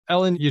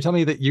Ellen, you tell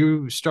me that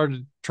you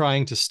started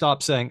trying to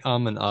stop saying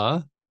and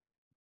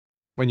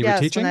when you were Yes,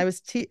 teaching?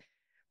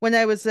 when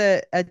I was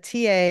a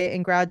TA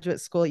in graduate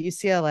school at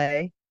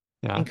UCLA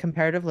Yeah, in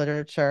comparative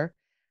literature,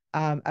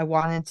 I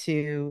wanted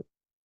to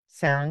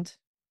sound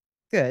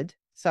good.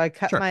 So I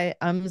cut sure. my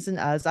ums and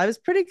uhs. I was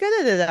pretty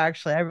good at it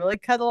actually. I really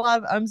cut a lot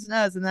of ums and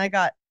uhs, and then I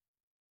got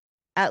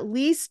at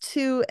least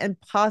two and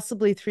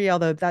possibly three,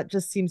 although that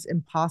just seems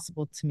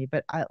impossible to me,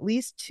 but at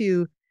least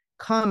two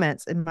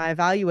comments in my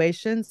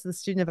evaluations, the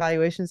student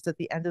evaluations at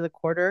the end of the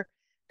quarter.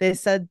 They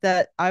said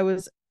that I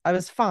was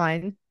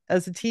fine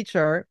as a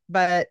teacher,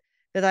 but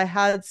that I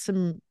had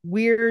some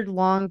weird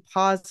long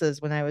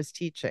pauses when I was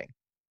teaching.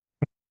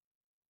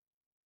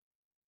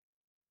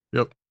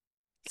 Yep.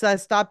 So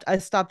I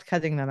stopped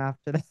cutting them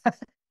after that.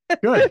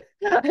 Good.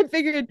 I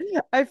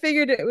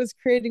figured it was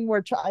creating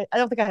more I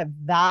don't think I have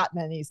that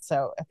many,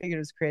 so I figured it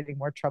was creating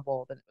more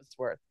trouble than it was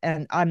worth.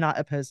 And I'm not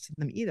opposed to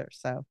them either.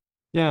 So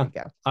there Yeah. you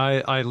go.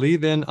 I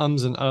leave in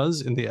ums and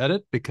uhs in the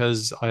edit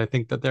because I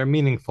think that they're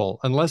meaningful,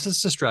 unless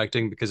it's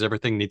distracting because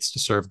everything needs to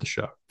serve the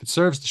show. If it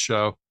serves the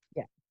show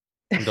Yeah.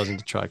 and doesn't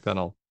detract, then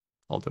I'll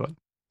do it.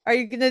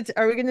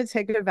 Are we gonna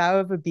take a vow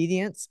of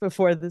obedience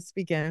before this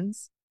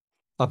begins?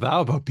 A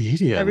vow of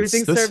obedience.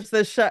 Everything This serves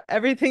the show.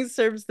 Everything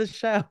serves the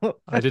show.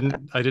 I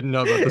didn't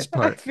know about this I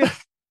part. feel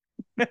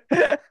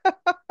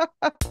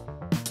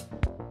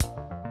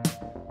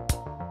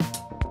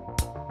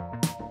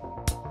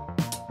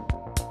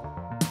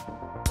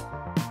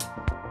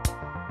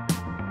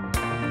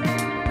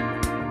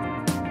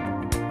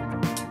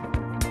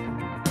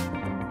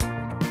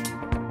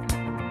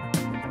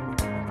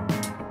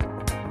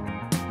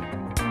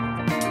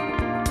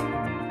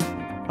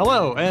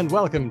Hello, and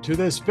welcome to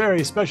this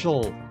very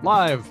special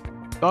live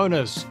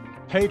bonus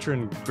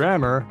patron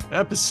grammar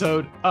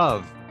episode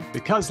of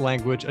Because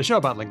Language, a show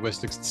about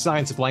linguistics, the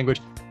science of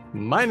language.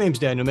 My name's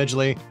Daniel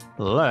Midgley.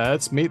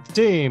 Let's meet the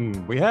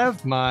team. We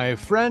have my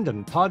friend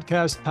and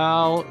podcast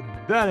pal,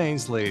 Ben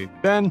Ainsley.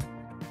 Ben,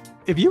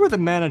 if you were the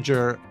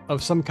manager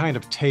of some kind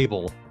of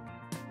table,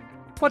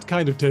 what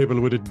kind of table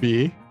would it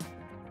be?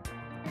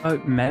 Oh,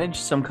 manage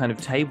some kind of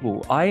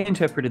table. I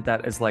interpreted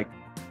that as like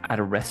at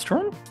a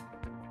restaurant.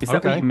 Is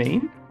that what Okay. you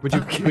mean? Would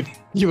you Okay. would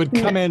you would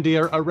No.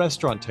 commandeer a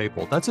restaurant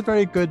table? That's a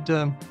very good.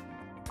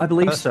 I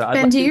believe Uh, so. I'd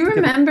Ben, like do to you think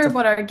of it remember as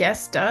what our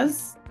guest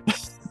does?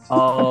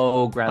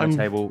 oh, grammar I'm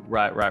table.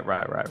 Right.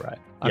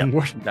 I'm Yep.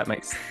 wor- That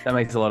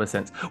makes a lot of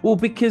sense. Well,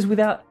 because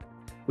without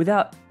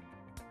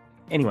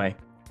anyway,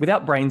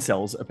 without brain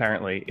cells,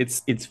 apparently,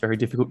 it's very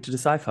difficult to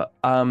decipher.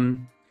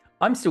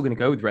 I'm still going to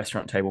go with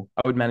restaurant table.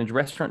 I would manage a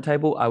restaurant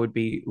table. I would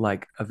be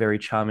like a very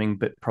charming,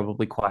 but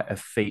probably quite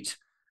effete,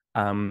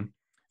 um,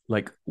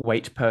 like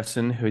wait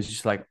person who's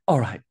just like, all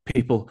right,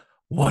 people,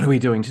 what are we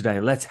doing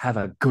today? Let's have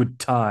a good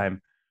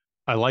time.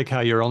 I like how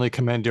you're only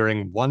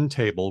commandeering one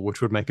table,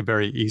 which would make a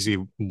very easy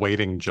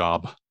waiting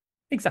job.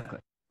 Exactly.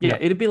 Yeah, Yeah,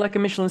 it'd be like a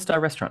Michelin star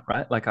restaurant,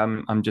 right? Like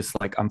I'm just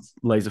like I'm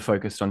laser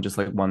focused on just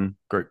like one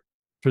group.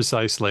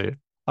 precisely.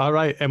 All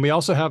right. And we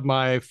also have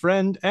my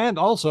friend and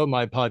also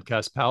my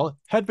podcast pal,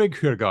 Hedvig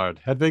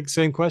Hurgard. Hedvig,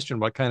 same question.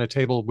 What kind of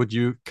table would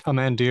you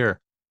commandeer?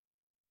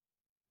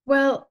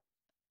 Well,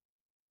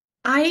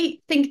 I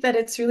think that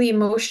it's really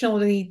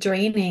emotionally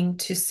draining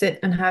to sit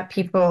and have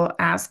people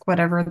ask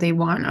whatever they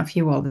want of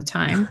you all the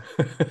time.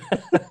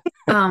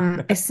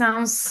 It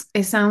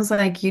sounds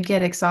like you'd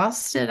get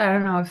exhausted. I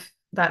don't know if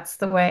that's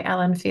the way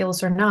Ellen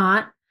feels or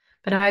not,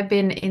 but I've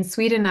been in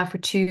Sweden now for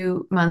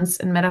 2 months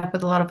and met up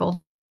with a lot of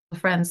old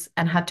friends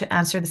and had to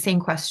answer the same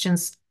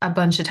questions a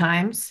bunch of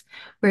times.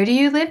 Where do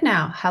you live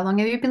now? How long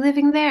have you been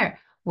living there?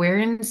 Where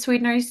in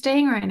Sweden are you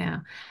staying right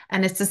now?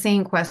 And it's the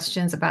same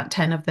questions, about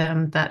 10 of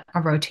them that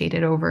are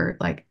rotated over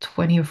like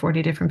 20 or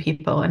 40 different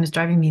people, and it's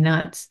driving me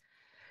nuts.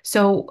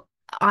 So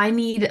I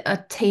need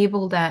a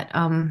table that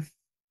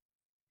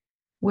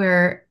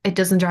where it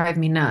doesn't drive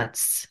me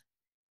nuts.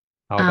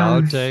 Um,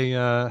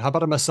 How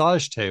about a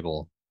massage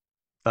table?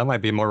 That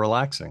might be more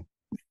relaxing.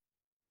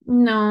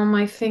 no,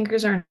 my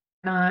fingers are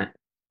not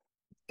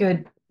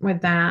good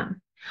with that.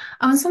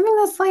 Something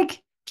that's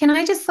like, can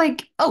I just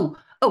like,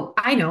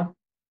 I know.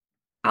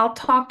 I'll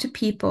talk to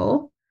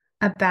people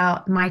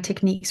about my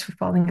techniques for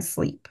falling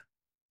asleep.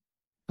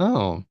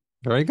 Oh,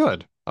 very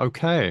good.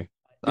 Okay.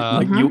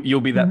 Like hmm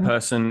you'll be that hmm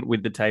person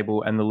with the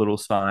table and the little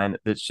sign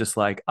that's just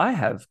like, I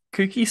have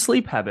kooky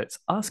sleep habits.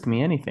 Ask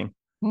me anything.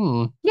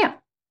 Hmm. Yeah.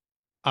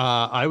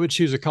 I would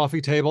choose a coffee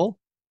table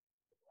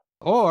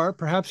or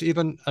perhaps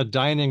even a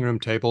dining room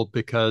table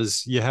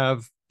because you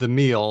have the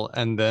meal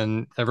and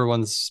then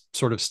everyone's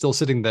sort of still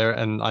sitting there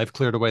and I've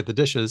cleared away the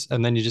dishes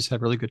and then you just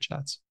have really good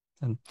chats.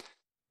 And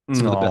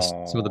some of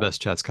the No,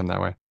 best chats come that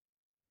way.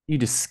 you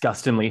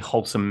disgustingly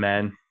wholesome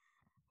man.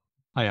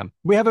 I am.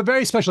 We have a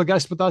very special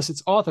guest with us.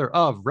 It's author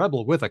of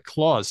Rebel with a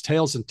Clause,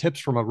 Tales and Tips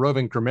from a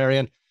Roving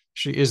Grammarian.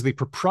 She is the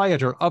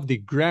proprietor of the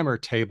Grammar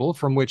Table,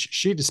 from which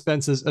she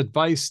dispenses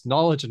advice,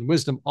 knowledge, and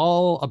wisdom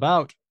all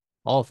about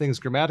all things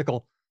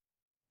grammatical.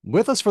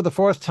 With us for the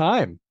fourth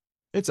time,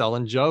 it's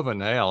Ellen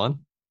Jovin. Hey,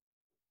 Ellen.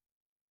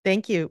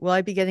 Thank you. Will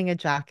I be getting a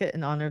jacket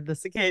in honor of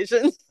this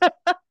occasion?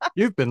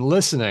 You've been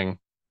listening.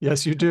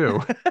 Yes, you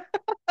do.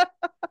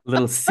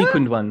 Little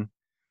sequined one.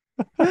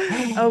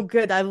 Oh,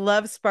 good. I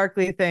love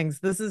sparkly things.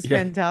 This is Yeah.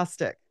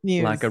 fantastic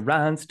news. Like a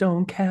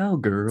rhinestone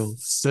cowgirl.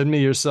 Send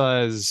me your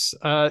size.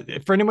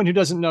 For anyone who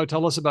doesn't know,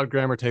 tell us about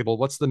Grammar Table.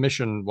 What's the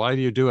mission? Why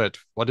do you do it?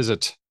 What is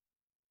it?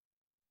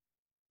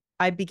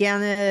 I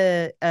began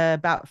it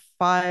about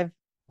 5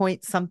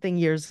 point something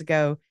years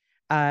ago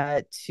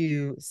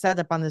to set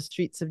up on the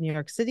streets of New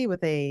York City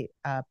with a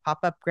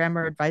pop-up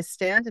grammar advice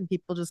stand, and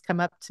people just come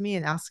up to me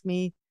and ask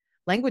me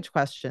language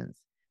questions.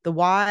 The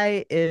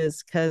why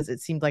is because it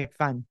seemed like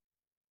fun.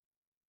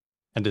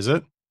 And is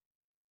it?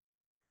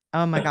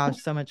 Oh my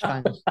gosh, so much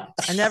fun.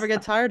 I never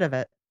get tired of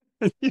it.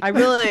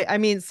 I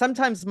mean,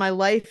 sometimes my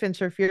life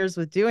interferes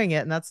with doing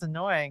it, and that's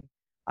annoying.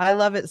 I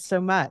love it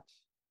so much.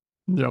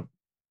 Yep.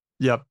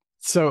 Yep.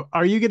 So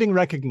are you getting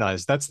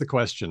recognized? That's the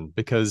question,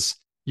 because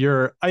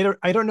I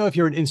don't know if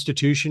you're an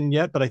institution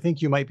yet, but I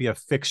think you might be a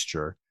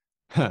fixture.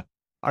 Huh.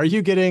 Are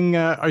you getting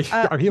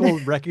are people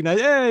recognize,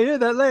 hey, you're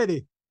that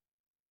lady?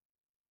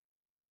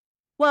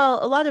 Well,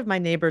 a lot of my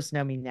neighbors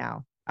know me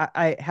now.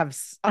 I have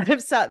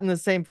sat in the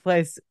same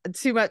place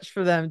too much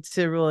for them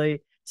to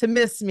really to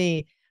miss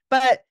me.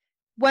 But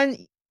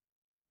when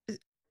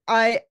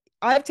I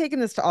I've taken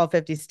this to all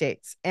 50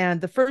 states,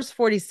 and the first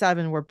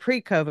 47 were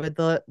pre-COVID.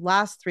 The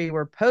last 3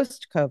 were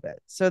post-COVID.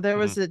 So there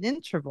was an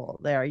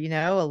interval there,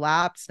 a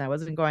lapse, and I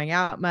wasn't going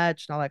out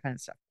much and all that kind of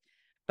stuff.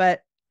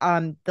 But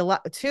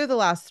two of the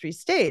last 3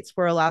 states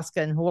were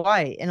Alaska and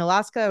Hawaii. In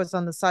Alaska, I was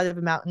on the side of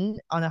a mountain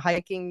on a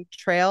hiking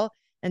trail,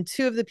 and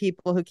 2 of the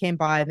people who came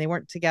by and they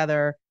weren't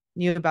together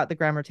knew about the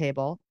grammar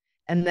table.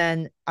 And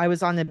then I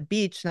was on a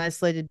beach, an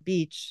isolated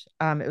beach.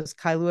 It was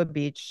Kailua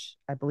Beach,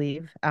 I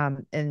believe,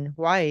 in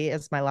Hawaii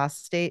as my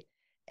last state.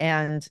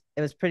 And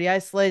it was pretty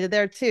isolated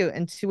there too.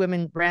 And 2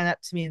 women ran up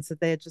to me and said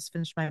they had just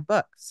finished my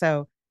book.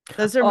 So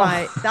those are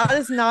that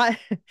is not,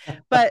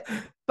 but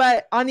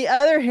on the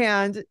other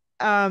hand,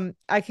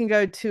 I can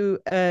go to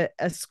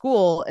a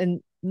school and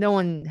no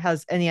one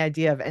has any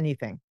idea of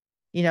anything,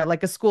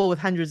 like a school with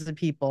hundreds of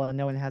people and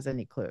no one has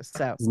any clue.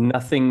 So there's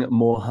nothing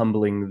more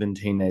humbling than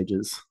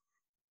teenagers.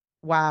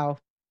 Wow.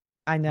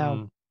 I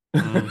know.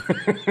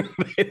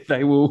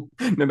 They will,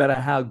 no matter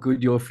how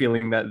good you're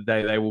feeling that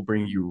day, they will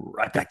bring you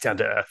right back down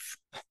to earth.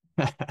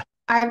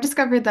 I've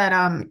discovered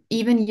that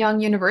even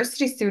young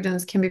university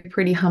students can be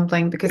pretty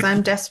humbling because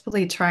I'm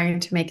desperately trying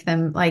to make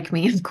them like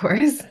me, of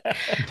course.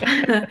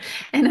 And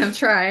I'm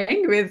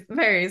trying with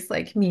various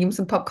like memes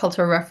and pop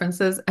culture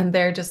references, and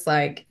they're just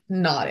like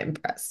not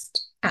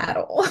impressed at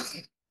all.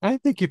 I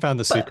think you found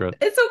the secret.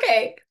 It's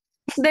okay.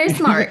 They're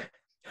smart.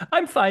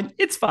 I'm fine.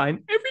 It's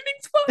fine.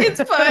 Everything's fine.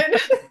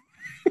 It's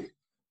fine.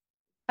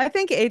 I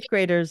think 8th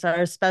graders are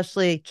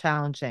especially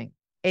challenging.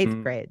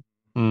 8th grade.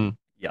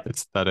 Yeah.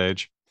 It's that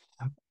age.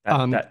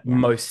 That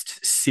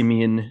most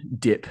simian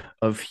dip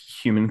of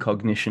human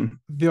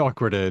cognition. The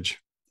awkward age.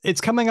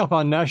 It's coming up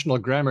on National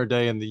Grammar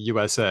Day in the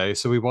USA,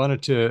 so we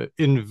wanted to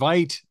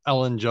invite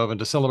Ellen Jovin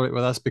to celebrate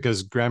with us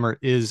because grammar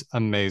is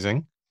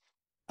amazing.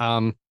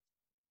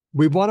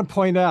 We want to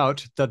point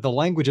out that the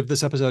language of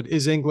this episode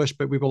is English,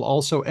 but we will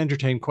also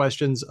entertain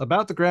questions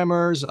about the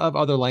grammars of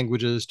other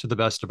languages to the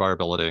best of our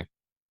ability.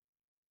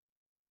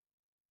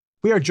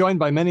 We are joined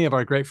by many of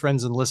our great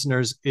friends and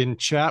listeners in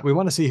chat. We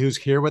want to see who's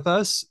here with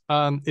us.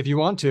 If you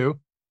want to,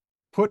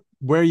 put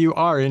where you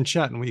are in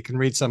chat and we can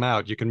read some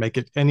out. You can make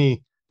it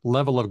any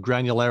level of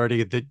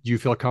granularity that you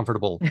feel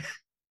comfortable.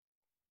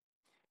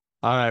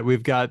 All right,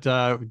 we've got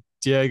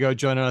Diego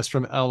joining us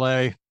from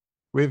LA.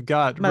 We've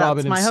got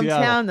Robin in Seattle. That's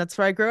my hometown. That's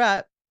where I grew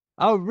up.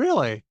 Oh,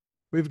 really?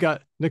 We've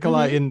got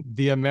Nikolai in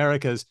the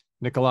Americas.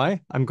 Nikolai,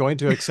 I'm going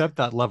to accept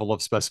that level of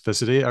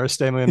specificity. Our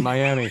staying in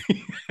Miami.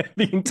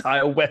 The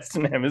entire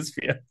Western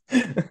Hemisphere.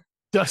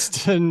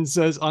 Dustin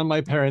says, on my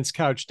parents'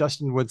 couch.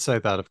 Dustin would say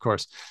that, of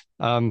course.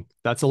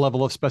 That's a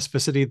level of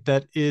specificity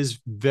that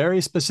is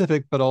very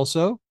specific, but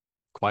also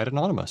quite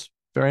anonymous.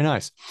 Very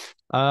nice.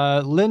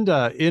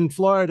 Linda in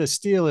Florida,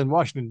 Steele in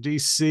Washington,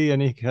 D.C.,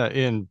 Anika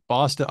in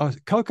Boston. Oh,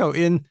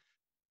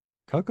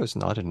 Coco's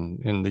not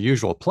in the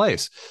usual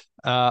place.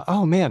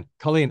 Oh, man.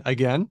 Colleen,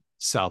 again,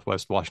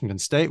 Southwest Washington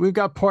State. We've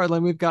got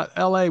Portland. We've got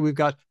LA. We've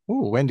got,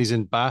 Wendy's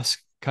in Basque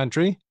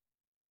Country.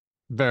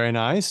 Very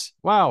nice.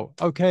 Wow.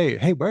 Okay.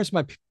 Hey, where's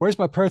my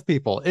Perth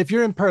people? If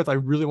you're in Perth, I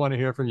really want to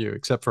hear from you,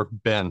 except for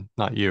Ben,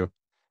 not you.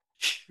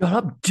 Shut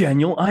up,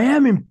 Daniel. I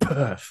am in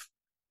Perth.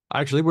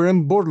 Actually, we're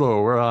in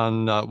Bordeaux. We're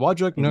on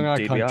Wajak Noongar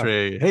Indeed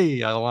Country.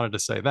 Hey, I wanted to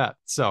say that.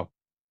 So,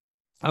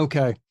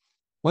 okay.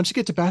 Once you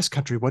get to Basque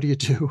Country, what do you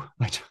do?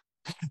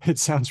 It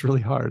sounds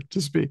really hard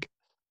to speak.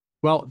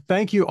 Well,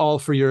 thank you all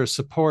for your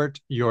support,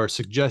 your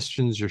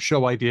suggestions, your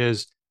show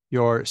ideas,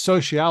 your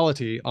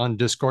sociality on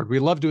Discord. We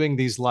love doing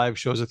these live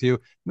shows with you.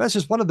 And that's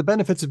just one of the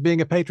benefits of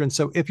being a patron.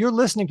 So if you're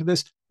listening to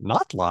this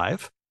not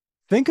live,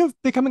 think of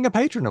becoming a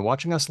patron and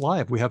watching us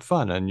live. We have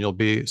fun and you'll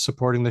be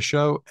supporting the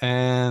show.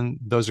 And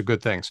those are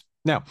good things.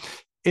 Now,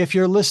 if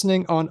you're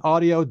listening on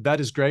audio, that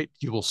is great.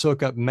 You will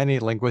soak up many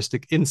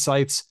linguistic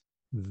insights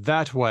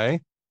that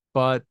way.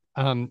 But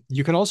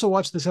You can also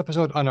watch this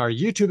episode on our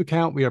YouTube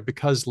account. We are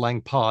Because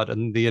Lang Pod.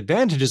 And the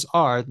advantages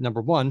are,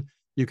 number one,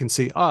 you can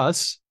see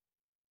us,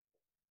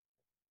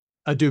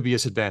 a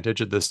dubious advantage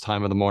at this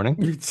time of the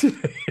morning.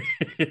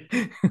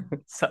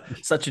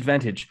 Such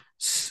advantage.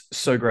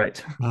 So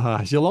great.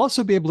 You'll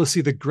also be able to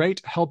see the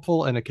great,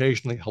 helpful, and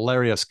occasionally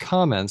hilarious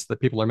comments that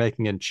people are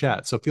making in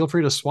chat. So feel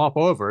free to swap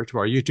over to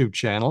our YouTube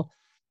channel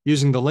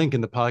using the link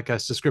in the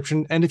podcast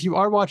description. And if you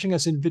are watching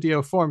us in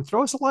video form,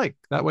 throw us a like.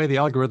 That way the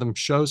algorithm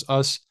shows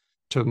us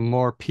to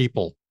more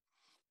people.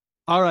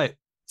 All right.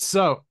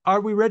 So are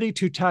we ready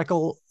to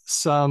tackle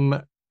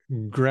some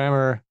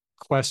grammar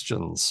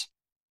questions?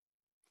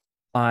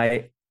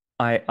 I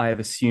have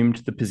assumed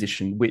the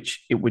position,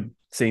 which it would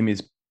seem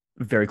is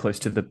very close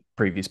to the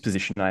previous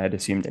position I had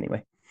assumed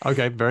anyway.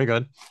 Okay, very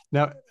good.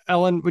 Now,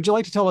 Ellen, would you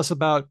like to tell us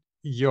about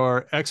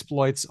your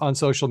exploits on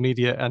social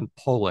media and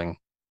polling?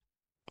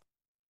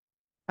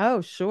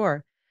 Oh,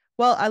 sure.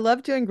 Well, I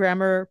love doing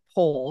grammar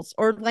polls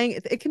or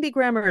it can be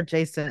grammar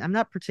adjacent. I'm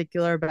not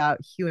particular about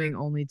hewing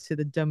only to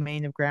the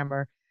domain of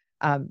grammar.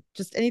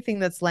 Just anything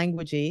that's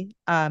languagey.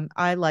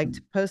 I like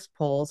to post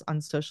polls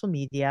on social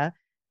media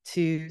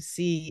to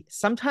see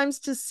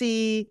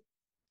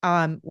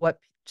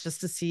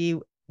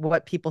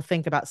what people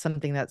think about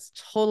something that's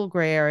total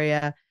gray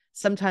area,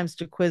 sometimes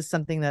to quiz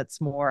something that's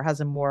has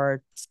a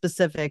more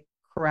specific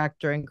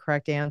correct or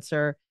incorrect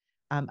answer.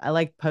 I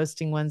like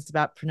posting ones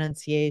about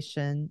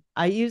pronunciation.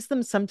 I use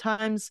them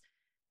sometimes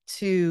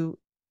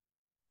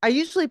I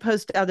usually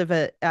post out of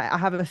I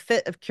have a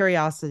fit of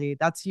curiosity.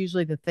 That's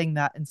usually the thing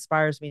that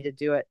inspires me to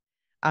do it.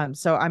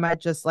 So I might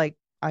just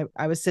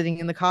I was sitting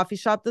in the coffee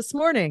shop this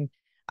morning,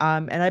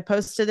 and I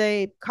posted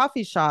a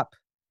coffee shop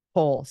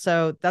poll.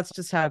 So that's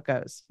just how it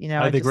goes.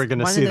 I think we're going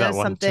to see that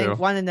one too.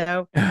 Want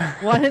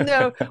to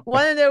know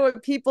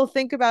what people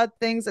think about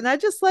things. And I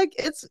just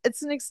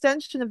it's an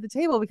extension of the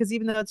table because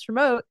even though it's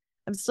remote,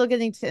 I'm still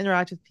getting to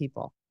interact with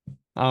people.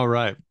 All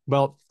right.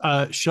 Well,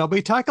 shall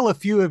we tackle a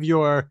few of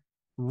your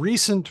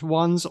recent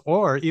ones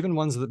or even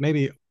ones that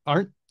maybe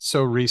aren't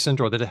so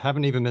recent or that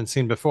haven't even been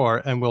seen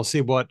before? And we'll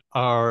see what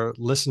our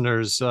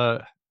listeners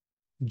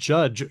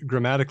judge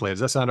grammatically.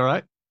 Does that sound all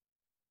right?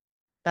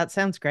 That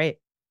sounds great.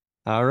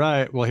 All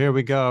right. Well, here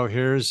we go.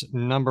 Here's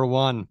number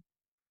one.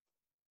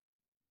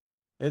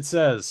 It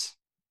says,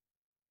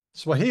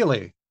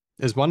 Swahili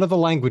is one of the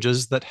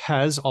languages that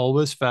has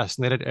always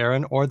fascinated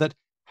Aaron or that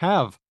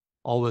have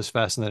always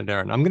fascinated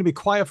Aaron. I'm going to be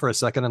quiet for a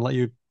second and let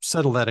you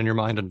settle that in your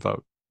mind and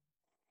vote.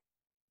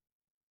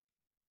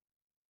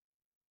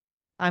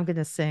 I'm going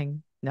to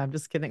sing. No, I'm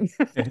just kidding.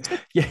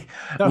 Yeah,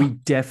 we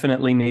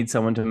definitely need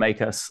someone to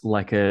make us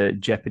like a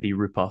Jeopardy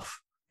ripoff.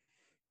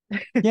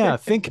 Yeah,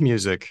 think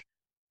music.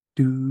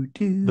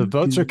 The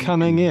votes are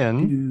coming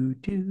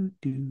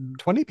in.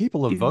 20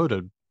 people have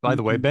voted. By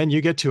the way, Ben, you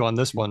get to on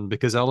this one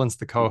because Ellen's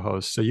the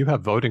co-host, so you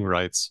have voting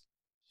rights.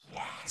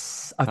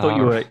 Yes. I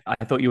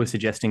thought you were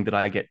suggesting that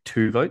I get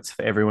 2 votes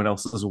for everyone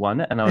else's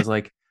 1, and I was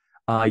like,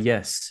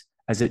 yes,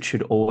 as it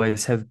should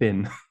always have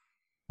been.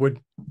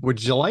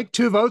 Would you like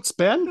 2 votes,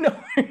 Ben? No,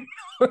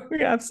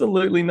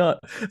 absolutely not.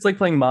 It's like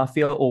playing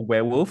Mafia or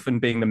Werewolf and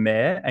being the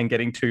mayor and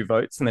getting 2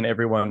 votes, and then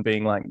everyone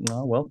being like,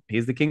 oh, well,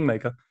 he's the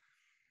kingmaker.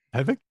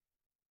 Have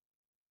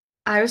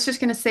I was just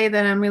going to say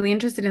that I'm really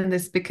interested in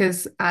this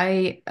because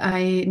I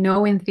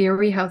know in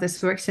theory how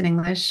this works in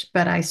English,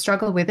 but I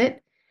struggle with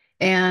it.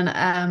 And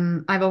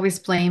I've always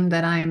blamed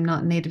that I'm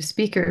not a native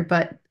speaker.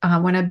 But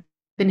when I've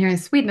been here in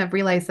Sweden, I've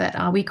realized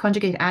that we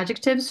conjugate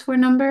adjectives for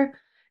number.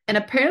 And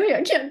apparently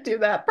I can't do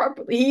that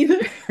properly either.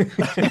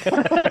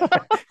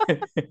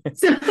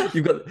 So,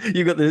 you've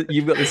got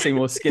the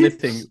Seymour Skinner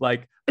thing.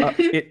 Like,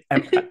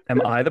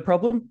 am I the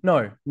problem?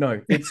 No,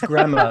 it's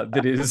grammar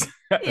that is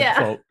at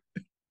fault.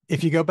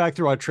 If you go back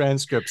through our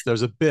transcripts,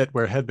 there's a bit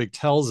where Hedvig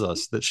tells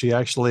us that she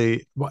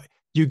actually,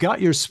 you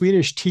got your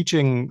Swedish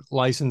teaching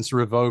license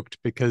revoked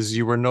because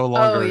you were no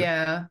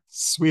longer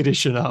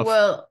Swedish enough.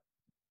 Well,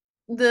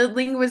 the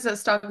linguists at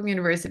Stockholm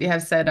University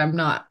have said I'm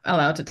not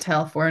allowed to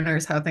tell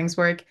foreigners how things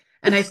work.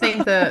 And I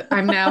think that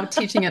I'm now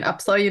teaching at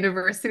Uppsala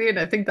University, and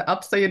I think the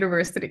Uppsala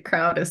University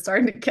crowd is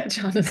starting to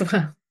catch on as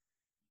well.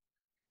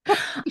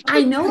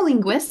 I know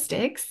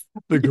linguistics.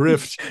 The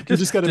grift. You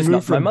just got to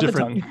move from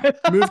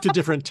move to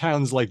different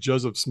towns like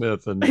Joseph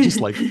Smith and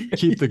just like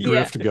keep the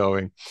grift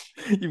going.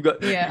 You've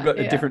got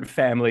a different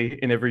family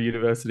in every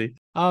university.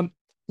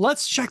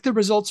 Let's check the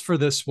results for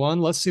this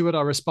one. Let's see what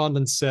our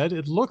respondents said.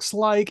 It looks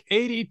like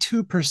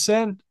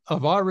 82%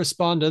 of our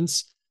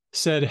respondents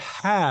said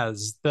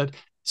that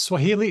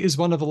Swahili is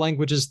one of the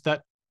languages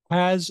that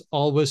has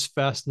always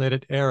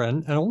fascinated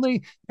Aaron, and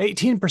only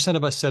 18%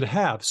 of us said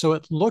have. So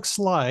it looks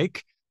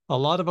like a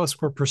lot of us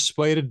were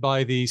persuaded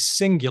by the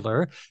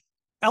singular.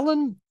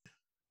 Ellen,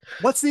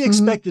 what's the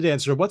expected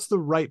answer? What's the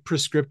right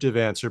prescriptive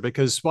answer?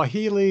 Because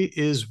Swahili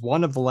is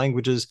one of the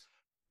languages.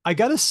 I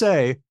got to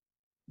say,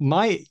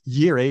 my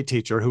year 8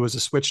 teacher, who was a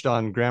switched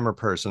on grammar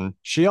person,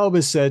 she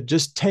always said,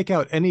 just take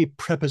out any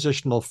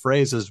prepositional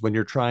phrases when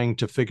you're trying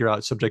to figure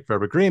out subject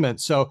verb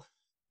agreement. So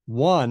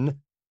one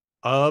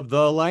of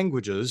the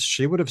languages,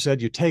 she would have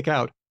said you take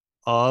out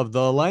of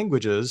the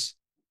languages.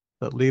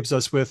 That leaves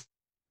us with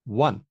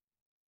one.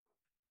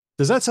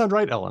 Does that sound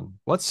right, Ellen?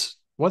 What's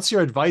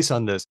your advice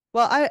on this?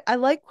 Well, I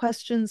like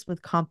questions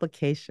with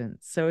complications.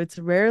 So it's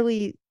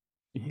rarely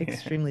Yeah.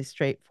 extremely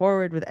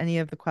straightforward with any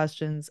of the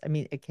questions. I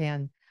mean, it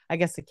can, I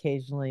guess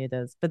occasionally it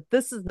is, but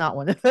this is not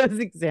one of those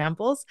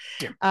examples.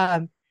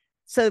 Yeah.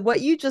 So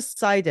what you just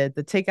cited,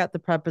 the take out the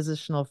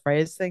prepositional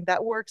phrase thing,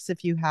 that works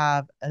if you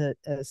have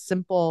a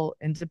simple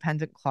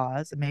independent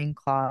clause, a main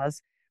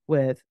clause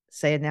with,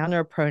 say, a noun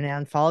or a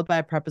pronoun followed by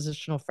a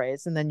prepositional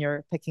phrase, and then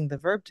you're picking the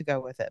verb to go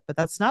with it. But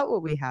that's not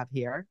what we have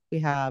here. We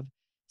have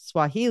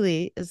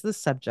Swahili is the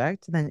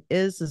subject, and then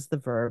is the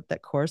verb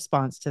that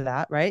corresponds to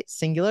that, right?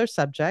 Singular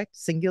subject,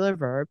 singular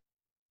verb.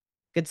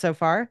 Good so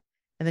far?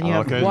 And then you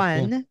have Okay,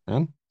 one.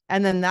 yeah.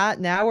 And then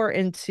now we're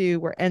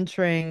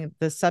entering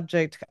the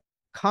subject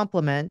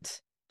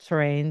complement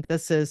terrain.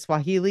 This is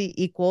Swahili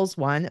equals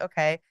one.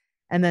 Okay.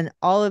 And then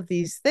all of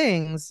these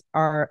things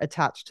are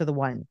attached to the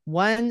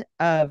one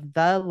of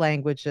the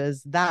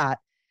languages that,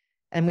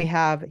 and we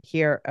have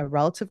here a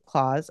relative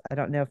clause. I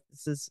don't know if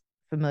this is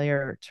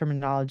familiar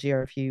terminology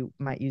or if you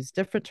might use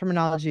different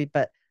terminology,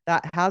 but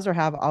that has or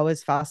have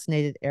always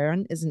fascinated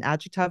Aaron is an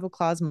adjectival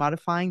clause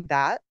modifying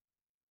that.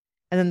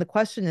 And then the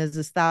question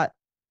is that,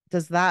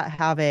 does that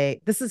have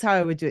this is how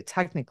I would do it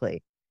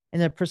technically in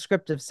a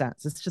prescriptive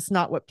sense. It's just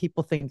not what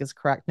people think is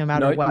correct, no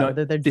matter what,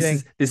 whether they're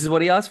doing. This is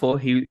what he asked for.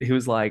 He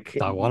was like,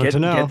 I wanted to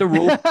know. Get the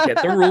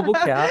rule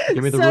book out.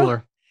 Give me the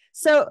ruler.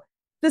 So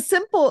the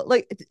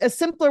a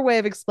simpler way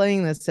of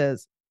explaining this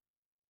is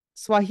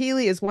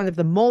Swahili is one of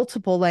the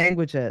multiple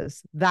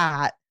languages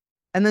that,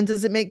 and then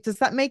does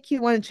that make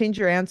you want to change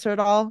your answer at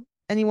all?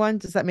 Anyone?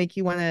 Does that make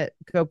you want to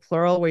go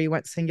plural where you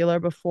went singular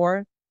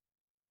before?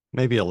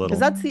 Maybe a little. Because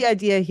that's the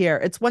idea here.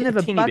 It's one of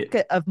a bucket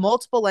bit of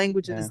multiple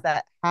languages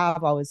that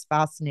have always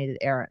fascinated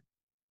Aaron.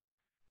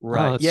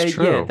 Right. That's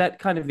true. Yeah, that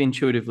kind of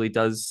intuitively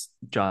does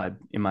jibe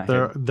in my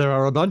head. There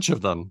are a bunch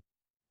of them.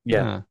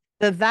 Yeah.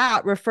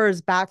 That refers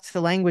back to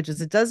the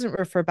languages. It doesn't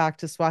refer back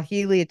to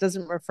Swahili. It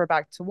doesn't refer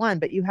back to one,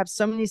 but you have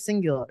so many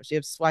singulars. You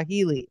have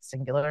Swahili,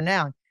 singular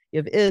noun.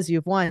 You have you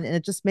have one, and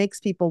it just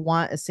makes people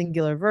want a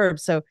singular verb.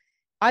 So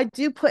I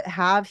do put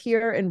have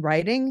here in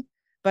writing,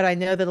 but I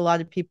know that a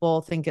lot of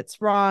people think it's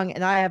wrong,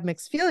 and I have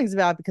mixed feelings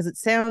about it because it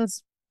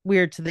sounds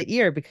weird to the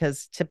ear,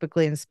 because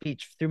typically in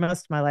speech through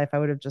most of my life, I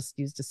would have just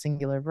used a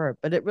singular verb,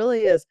 but it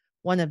really is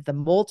one of the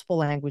multiple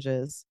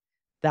languages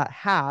that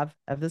have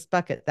of this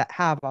bucket that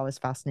have always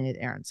fascinated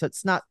Aaron. So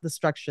it's not the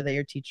structure that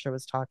your teacher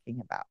was talking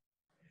about.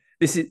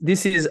 This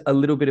is a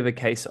little bit of a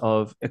case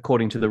of,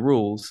 according to the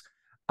rules,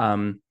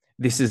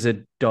 this is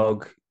a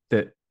dog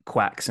that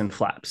quacks and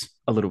flaps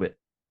a little bit.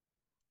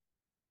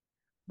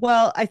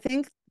 Well, I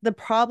think the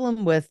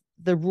problem with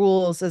the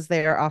rules as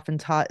they are often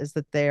taught is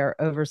that they are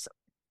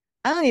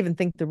I don't even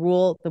think the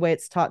way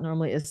it's taught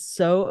normally is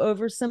so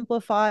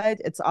oversimplified.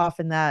 It's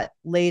often that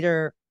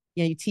later,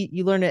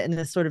 you learn it in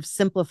this sort of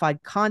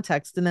simplified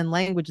context, and then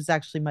language is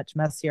actually much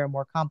messier and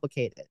more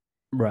complicated.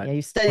 Right.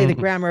 You study the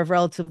grammar of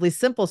relatively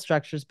simple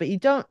structures, but you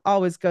don't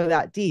always go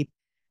that deep.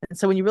 And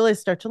so when you really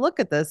start to look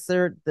at this,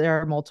 there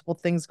are multiple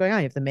things going on.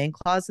 You have the main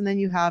clause, and then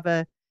you have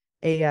a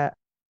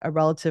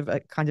relative,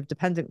 a kind of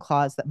dependent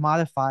clause that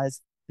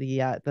modifies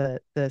the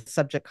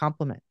subject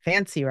complement.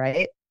 Fancy,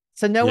 right?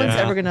 So no one's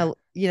ever gonna,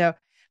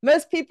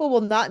 most people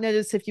will not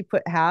notice if you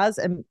put has,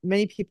 and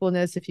many people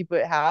notice if you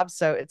put have.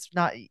 So it's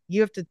not,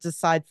 you have to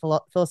decide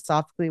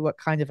philosophically what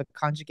kind of a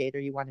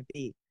conjugator you want to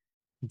be.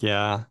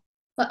 Yeah.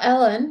 Well,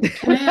 Ellen,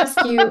 can I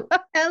ask you?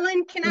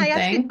 Ellen, can I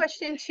ask you a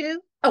question too?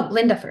 Oh,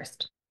 Linda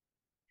first.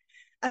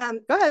 Go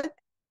ahead.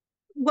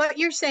 What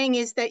you're saying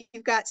is that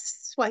you've got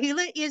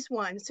Swahili is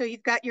one. So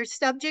you've got your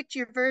subject,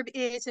 your verb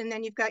is, and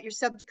then you've got your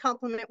subject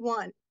complement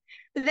one.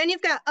 But then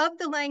you've got of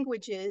the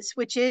languages,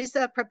 which is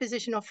a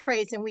prepositional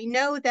phrase. And we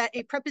know that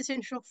a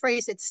prepositional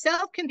phrase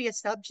itself can be a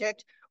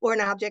subject or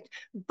an object,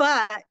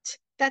 but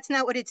that's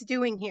not what it's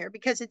doing here,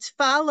 because it's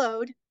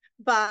followed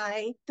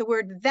by the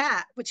word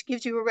that, which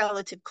gives you a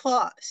relative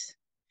clause.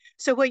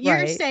 So what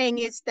you're saying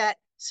is that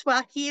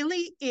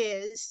Swahili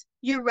is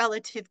your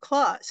relative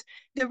clause.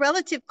 The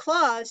relative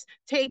clause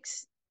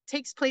takes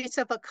place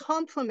of a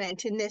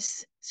complement in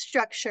this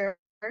structure.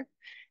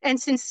 And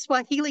since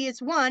Swahili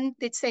is one,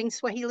 it's saying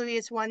Swahili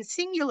is one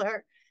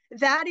singular.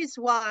 That is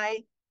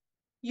why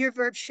your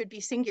verb should be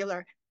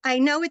singular. I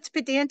know it's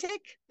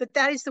pedantic, but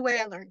that is the way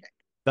I learned it.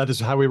 That is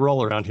how we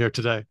roll around here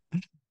today.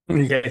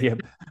 Yeah.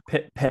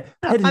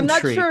 I'm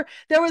not sure.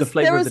 There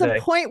was a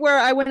point where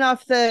I went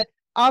off the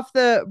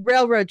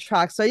railroad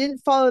track, so I didn't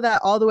follow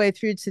that all the way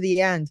through to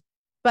the end.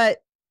 But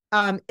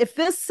if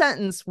this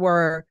sentence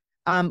were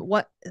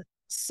one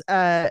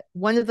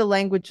of the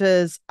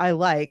languages I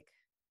like,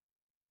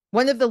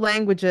 one of the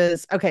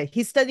languages, okay,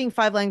 he's studying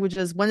 5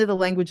 languages. One of the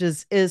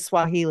languages is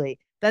Swahili.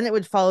 Then it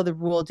would follow the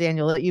rule,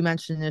 Daniel, that you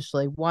mentioned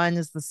initially. One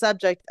is the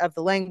subject of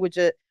the language.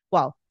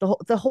 Well,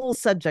 the whole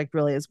subject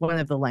really is one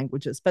of the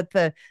languages, but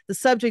the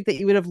subject that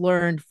you would have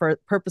learned for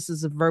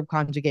purposes of verb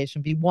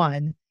conjugation be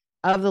one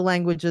of the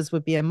languages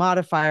would be a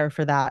modifier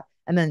for that.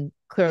 And then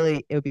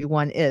clearly it would be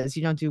one is.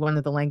 You don't do one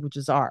of the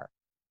languages are.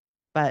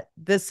 But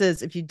this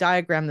is, if you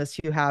diagram this,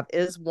 you have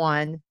is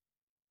one.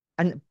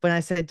 And when I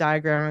say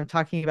diagram, I'm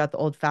talking about the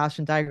old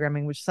fashioned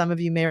diagramming, which some of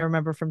you may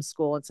remember from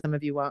school and some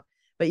of you won't.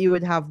 But you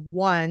would have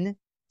one.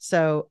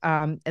 So,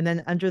 and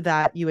then under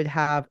that, you would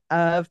have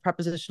of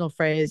prepositional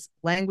phrase,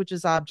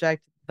 languages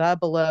object, the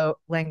below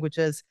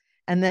languages.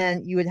 And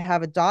then you would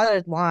have a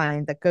dotted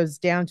line that goes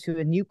down to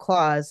a new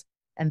clause.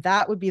 And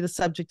that would be the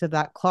subject of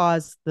that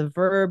clause. The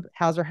verb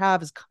has or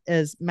have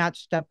is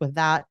matched up with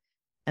that.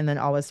 And then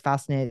always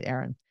fascinated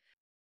Aaron.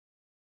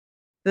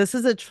 This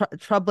is a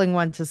troubling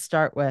one to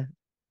start with.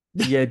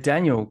 Yeah,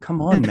 Daniel,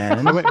 come on,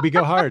 man. We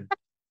go hard.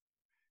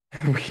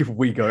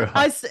 we go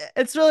hard.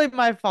 It's really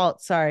my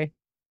fault. Sorry.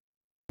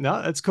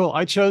 No, it's cool.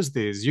 I chose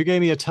these. You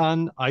gave me a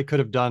ton. I could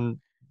have done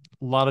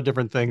a lot of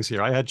different things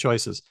here. I had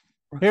choices.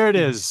 Here it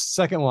is.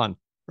 Second one.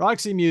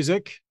 Roxy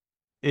Music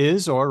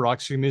is, or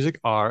Roxy Music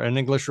are, an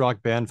English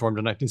rock band formed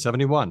in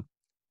 1971.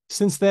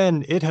 Since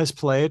then, it has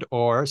played,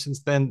 or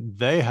since then,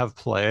 they have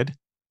played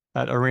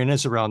at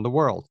arenas around the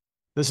world.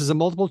 This is a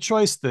multiple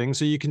choice thing,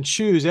 so you can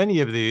choose any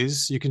of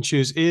these. You can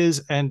choose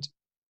is and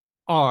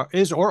are,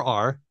 is or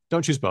are.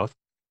 Don't choose both.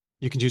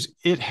 You can choose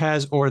it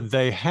has or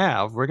they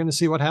have. We're going to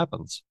see what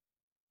happens.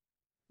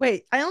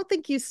 Wait, I don't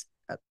think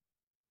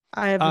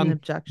I have an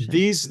objection.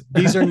 These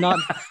are not.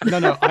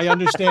 No. I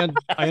understand.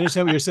 I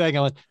understand what you're saying,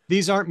 Ellen.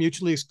 These aren't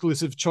mutually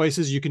exclusive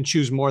choices. You can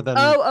choose more than.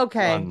 Oh,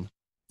 okay. One.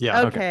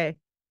 Yeah. Okay.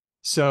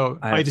 So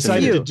I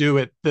decided to do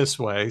it this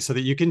way so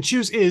that you can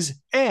choose is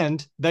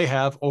and they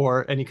have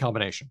or any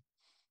combination.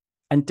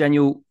 And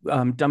Daniel,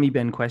 dummy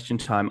Ben question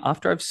time.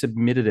 After I've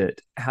submitted it,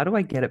 how do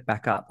I get it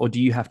back up? Or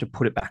do you have to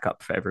put it back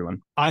up for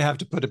everyone? I have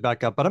to put it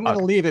back up, but I'm going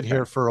to leave it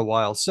here for a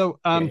while. So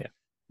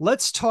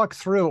let's talk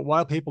through it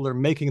while people are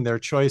making their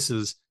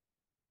choices.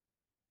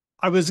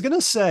 I was going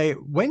to say,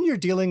 when you're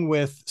dealing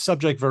with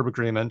subject-verb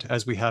agreement,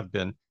 as we have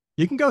been,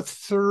 you can go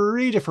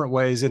 3 different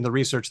ways in the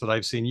research that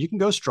I've seen. You can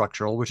go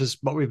structural, which is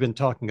what we've been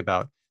talking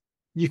about.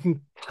 You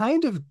can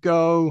kind of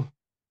go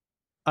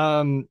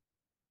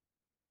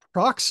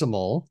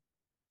proximal,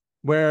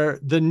 where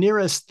the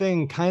nearest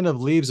thing kind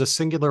of leaves a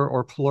singular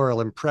or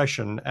plural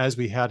impression, as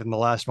we had in the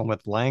last one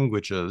with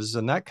languages,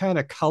 and that kind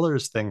of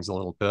colors things a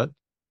little bit,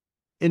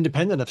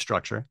 independent of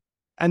structure.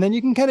 And then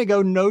you can kind of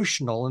go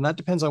notional, and that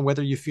depends on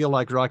whether you feel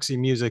like Roxy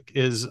Music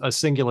is a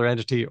singular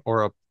entity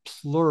or a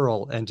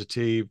plural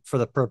entity for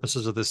the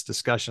purposes of this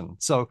discussion.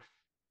 So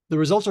the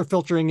results are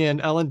filtering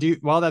in. Ellen,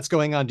 while that's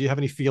going on, do you have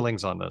any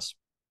feelings on this?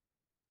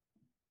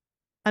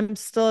 I'm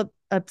still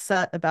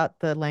upset about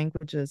the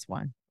languages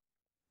one.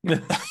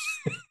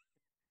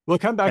 We'll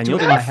come back to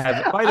it. I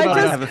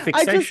have a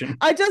fixation.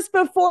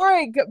 Before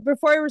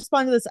I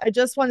respond to this, I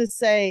just want to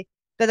say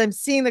that I'm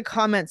seeing the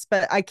comments,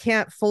 but I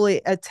can't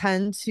fully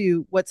attend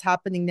to what's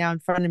happening now in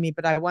front of me.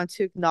 But I want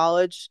to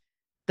acknowledge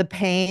the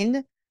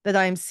pain that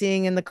I'm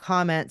seeing in the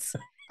comments.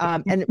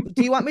 And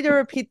do you want me to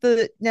repeat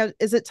now?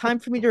 Is it time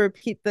for me to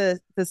repeat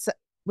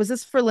was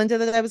this for Linda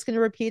that I was going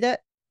to repeat it?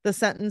 The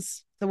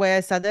sentence, the way I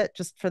said it,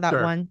 just for that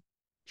one?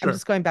 Sure. I'm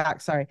just going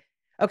back. Sorry.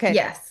 Okay.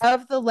 Yes.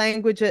 Of the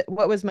language,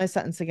 what was my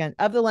sentence again?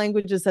 Of the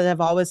languages that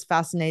have always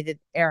fascinated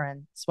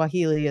Aaron,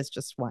 Swahili is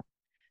just one.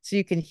 So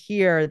you can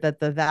hear that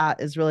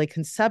that is really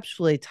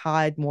conceptually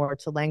tied more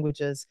to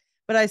languages.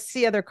 But I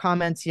see other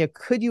comments,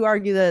 could you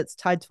argue that it's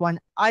tied to one?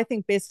 I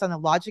think based on a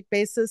logic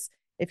basis,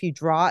 if you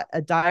draw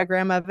a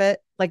diagram of it,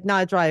 like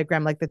not a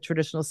diagram like the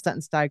traditional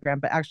sentence diagram,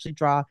 but actually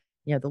draw,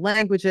 the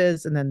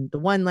languages and then the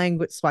one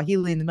language,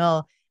 Swahili in the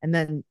middle, and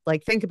then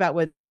think about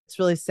what it's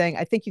really saying.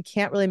 I think you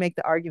can't really make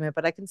the argument,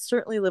 but I can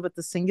certainly live with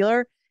the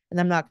singular, and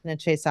I'm not going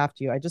to chase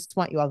after you. I just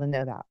want you all to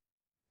know that.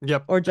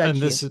 Yep. Or judge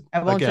you.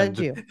 I won't judge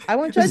you. I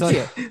won't judge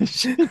you.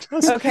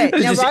 Okay.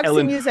 Now Roxy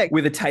Ellen Music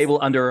with a table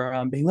under her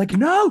arm being like,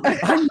 no,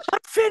 I'm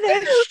not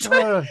finished.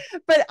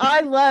 But I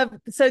love,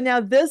 so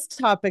now this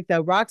topic though,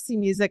 Roxy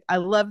Music, I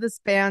love this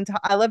band.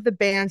 I love the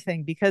band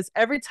thing because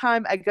every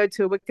time I go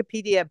to a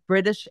Wikipedia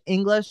British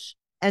English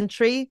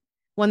entry,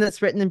 one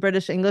that's written in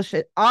British English,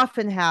 it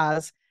often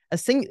has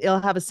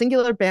it'll have a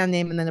singular band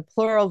name and then a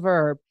plural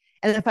verb.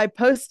 And if I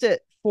post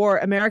it for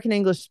American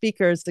English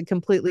speakers, it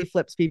completely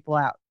flips people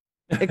out.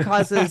 It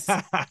causes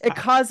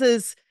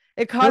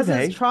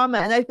trauma,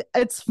 and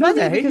it's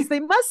funny because they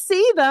must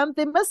see them.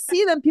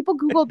 People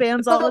Google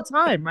bands all the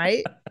time,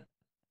 right?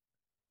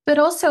 But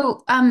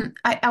also,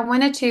 I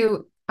wanted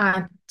to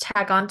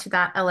tag on to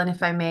that, Ellen,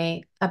 if I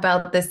may,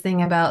 about this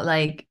thing about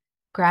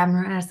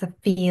grammar as a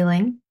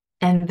feeling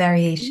and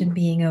variation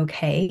being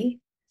okay.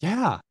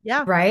 Yeah.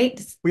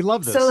 Right. We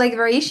love this. So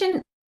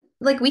variation.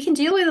 We can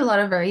deal with a lot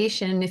of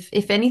variation.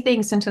 If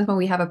anything, sometimes when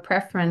we have a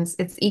preference,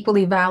 it's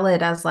equally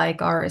valid as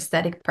our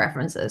aesthetic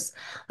preferences.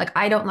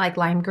 I don't like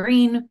lime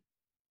green.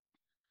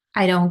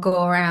 I don't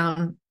go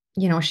around,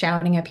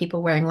 shouting at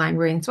people wearing lime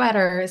green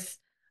sweaters.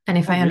 And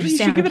if I understand,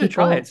 you should give it a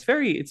try. It's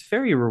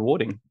very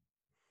rewarding.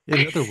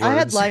 In other words, I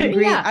had lime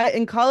green. Yeah.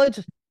 In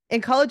college,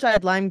 I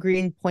had lime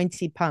green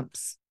pointy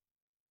pumps.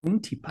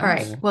 Pointy pumps. All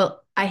right.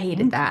 Well, I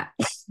hated that.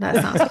 That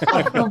sounds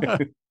awful.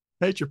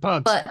 Hate your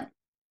pumps. But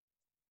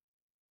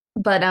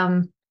But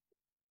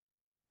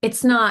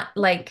it's not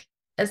like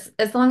as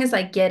long as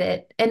I get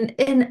it.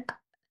 And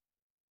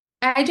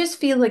I just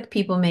feel like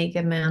people make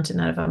a mountain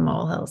out of a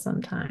molehill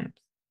sometimes.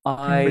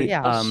 I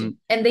Yeah.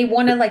 And they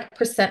want to like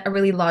present a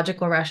really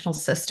logical, rational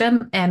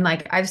system. And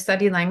like I've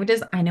studied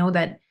languages, I know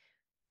that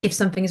if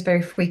something is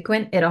very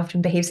frequent, it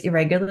often behaves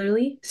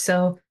irregularly.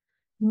 So,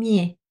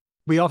 meh.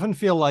 We often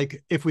feel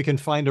like if we can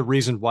find a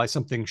reason why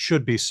something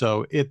should be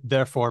so, it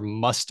therefore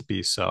must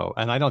be so.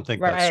 And I don't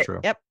think that's Right. true.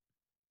 Yep.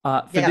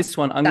 For Yeah, this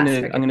one, I'm that's a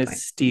gonna very I'm good gonna point.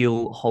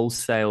 steal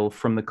wholesale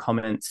from the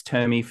comments.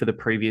 Termy for the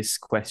previous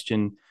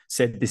question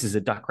said this is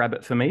a duck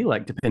rabbit for me.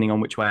 Like depending on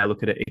which way I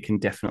look at it, it can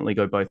definitely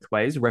go both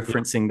ways.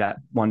 Referencing that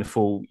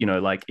wonderful,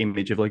 like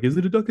image of like, is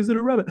it a duck? Is it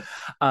a rabbit?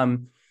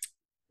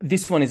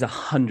 This one is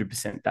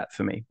 100% that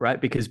for me, right?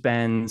 Because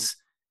bands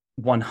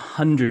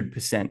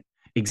 100%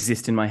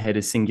 exist in my head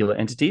as singular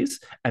entities.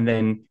 And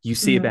then you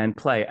see a band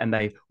play and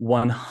they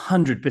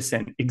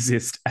 100%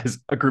 exist as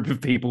a group of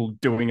people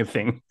doing a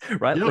thing,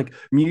 right? Yep. Like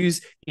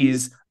Muse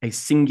is a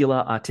singular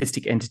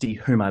artistic entity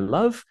whom I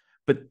love,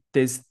 but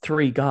there's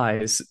three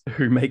guys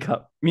who make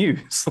up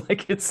Muse.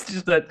 Like it's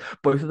just that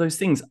both of those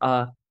things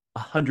are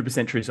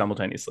 100% true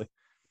simultaneously.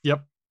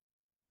 Yep.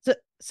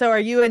 So are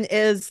you an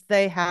is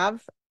they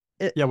have?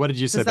 Yeah. What did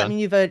you say, Does that Ben? mean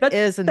you vote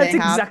is and That's they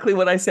have? exactly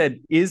what I said.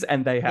 Is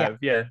and they have.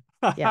 Yeah.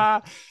 Yeah.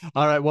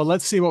 All right. Well,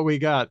 let's see what we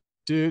got.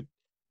 Dude,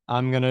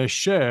 I'm going to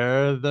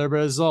share the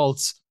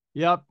results.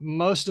 Yep.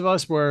 Most of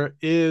us were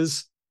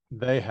is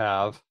they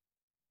have.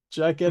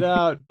 Check it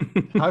out.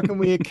 How can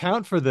we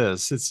account for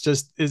this? It's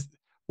just is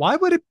why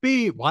would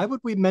we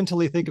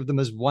mentally think of them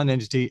as one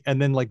entity and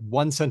then like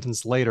one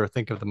sentence later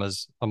think of them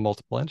as a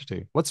multiple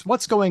entity?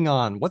 What's going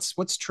on? What's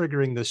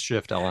triggering this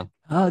shift, Ellen?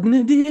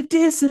 Cognitive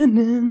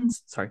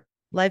dissonance. Sorry.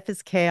 Life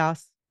is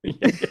chaos.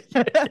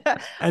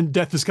 And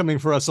death is coming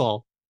for us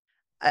all.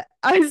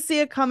 I see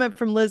a comment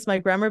from Liz. My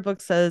grammar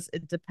book says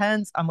it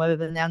depends on whether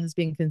the noun is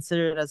being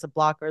considered as a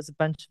block or as a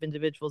bunch of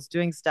individuals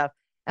doing stuff.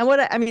 And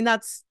I mean,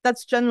 that's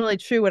generally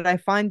true. What I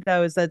find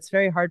though is that it's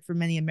very hard for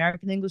many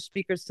American English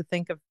speakers to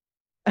think of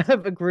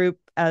a group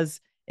as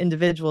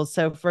individuals.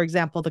 So, for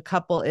example, the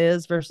couple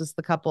is versus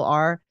the couple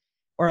are,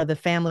 or the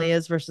family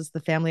is versus the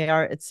family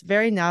are. It's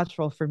very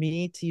natural for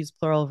me to use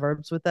plural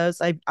verbs with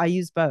those. I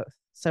use both.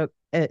 So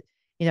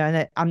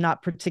and I'm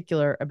not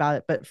particular about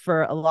it, but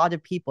for a lot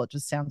of people, it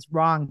just sounds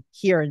wrong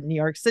here in New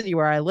York City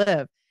where I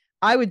live.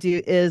 I would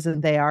do is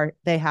and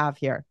they have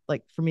here.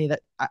 Like for me,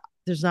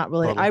 there's not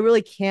really, Totally. I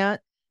really can't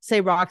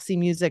say Roxy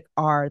music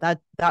are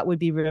that would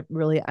be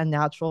really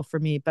unnatural for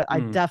me, but I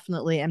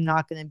definitely am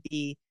not going to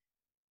be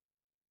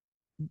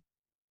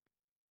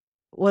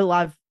what a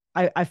lot of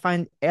I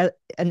find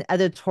an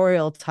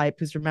editorial type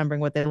who's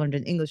remembering what they learned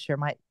in English here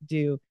might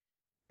do.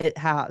 It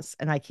has,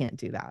 and I can't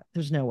do that.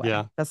 There's no way.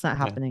 Yeah. That's not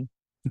happening.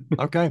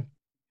 Okay.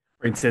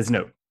 Brain says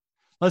no.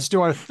 Let's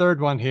do our third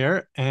one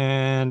here.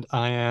 And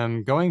I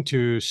am going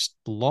to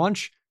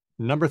launch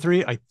number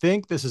 3. I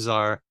think this is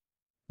our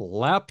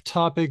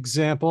laptop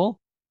example.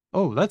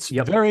 Oh, that's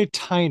very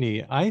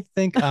tiny. I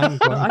think I'm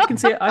going I can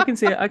see it. I can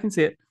see it. I can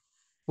see it.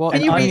 Well,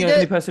 Can you I'm read the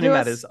only it person who to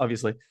us? matters,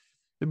 obviously.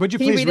 Would you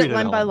Can you please read it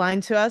line by Ellen?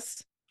 line to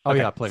us? Oh, Okay.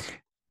 yeah, please.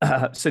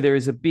 So there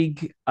is a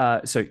big,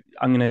 so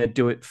I'm going to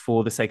do it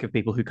for the sake of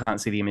people who can't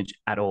see the image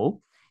at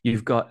all.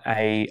 You've got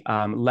a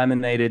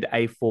laminated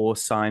A4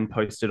 sign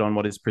posted on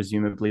what is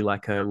presumably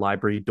like a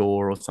library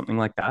door or something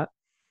like that.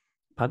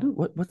 Pardon?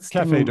 What's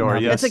Cafe door,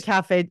 yes. It's a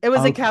cafe. It was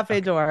a Okay, cafe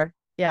okay. door.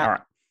 Yeah. All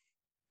right.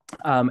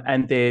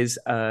 And there's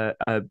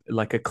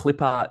like a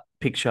clip art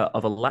picture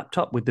of a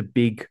laptop with the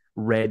big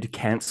red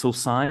cancel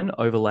sign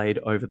overlaid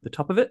over the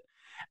top of it.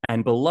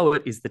 And below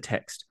it is the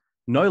text,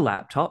 no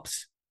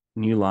laptops,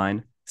 new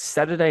line,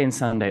 Saturday and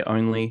Sunday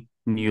only,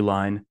 new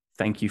line,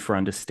 thank you for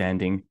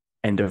understanding,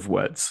 end of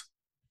words.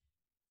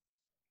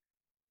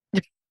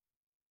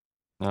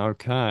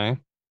 Okay.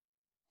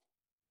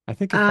 I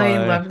think if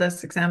I love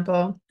this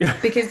example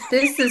because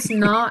this is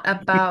not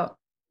about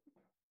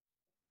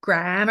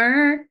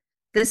grammar.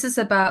 This is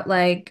about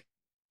like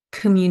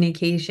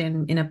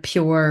communication in a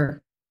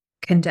pure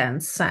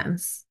condensed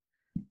sense.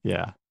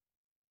 Yeah.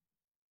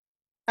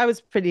 I was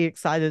pretty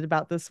excited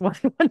about this one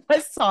when I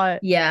saw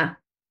it. Yeah.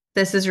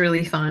 This is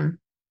really fun.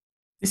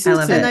 This I is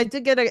love And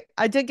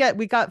it.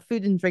 we got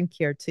food and drink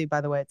here too,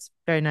 by the way. It's a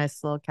very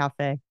nice little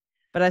cafe.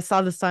 But I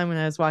saw the sign when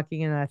I was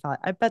walking in and I thought,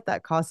 I bet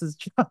that causes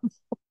trouble.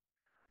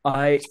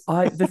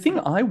 The thing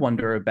I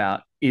wonder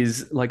about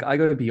is like I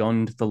go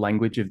beyond the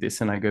language of this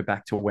and I go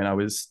back to when I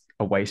was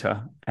a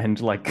waiter and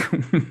like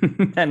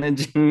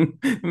managing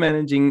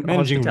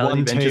hospitality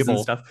one ventures and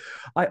table. stuff.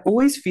 I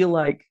always feel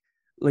like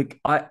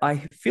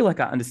I feel like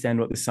I understand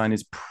what this sign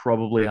is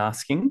probably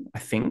asking, I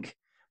think,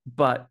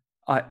 but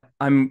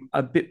I'm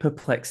a bit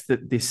perplexed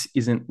that this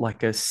isn't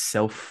like a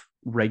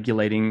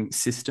self-regulating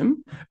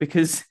system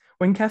because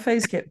when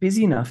cafes get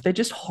busy enough, they're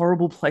just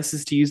horrible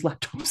places to use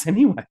laptops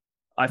anyway,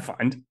 I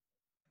find.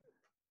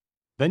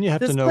 Then you have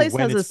to This know place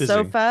when has a it's busy.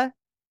 sofa.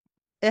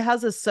 It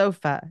has a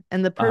sofa,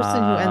 and the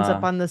person who ends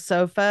up on the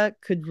sofa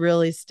could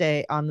really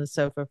stay on the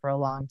sofa for a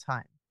long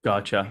time.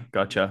 Gotcha.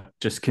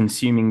 Just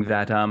consuming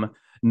that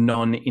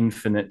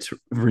non-infinite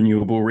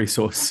renewable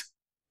resource.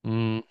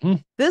 Mm-hmm.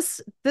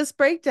 This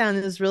breakdown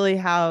is really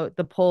how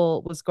the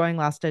poll was going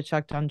last I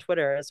checked on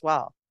Twitter as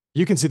well.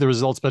 You can see the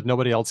results, but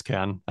nobody else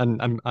can,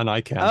 and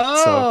I can.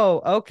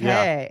 So Oh, yeah.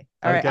 okay.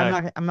 All right.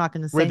 Okay. I'm not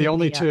going to say We're the anything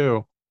only yet.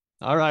 two.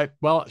 All right.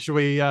 Well, should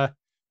we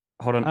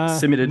Hold on.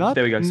 Submitted.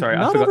 There we go. Sorry,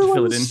 I forgot to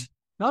fill it in.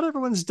 Not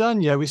everyone's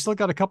done yet. We still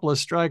got a couple of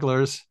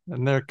stragglers,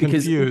 and they're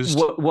Because confused.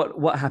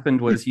 what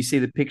happened was you see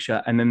the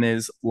picture, and then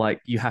there's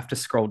like you have to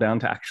scroll down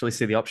to actually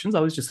see the options.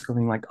 I was just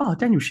going like, oh,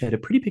 Daniel shared a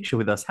pretty picture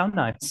with us. How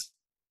nice.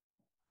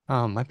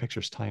 My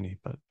picture's tiny,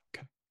 but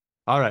okay.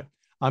 All right.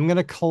 I'm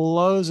gonna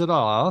close it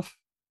off.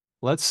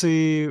 Let's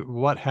see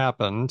what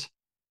happened.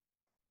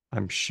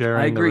 I'm I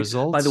sharing the agree.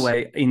 results. By the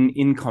way,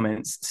 in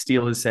comments,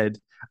 Steele has said,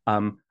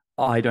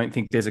 I don't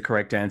think there's a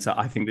correct answer.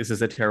 I think this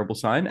is a terrible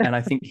sign. And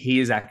I think he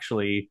is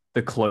actually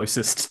the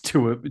closest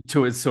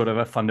to a sort of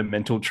a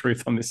fundamental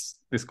truth on this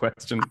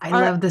question. I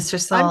love this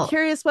result. I'm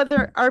curious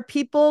whether are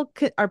people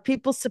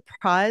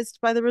surprised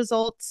by the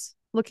results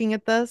looking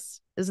at this?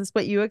 Is this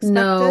what you expected?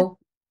 No.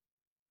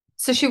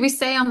 So should we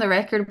say on the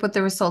record what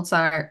the results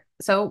are?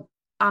 So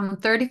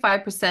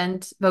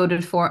 35%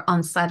 voted for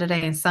on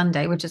Saturday and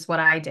Sunday, which is what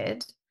I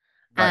did.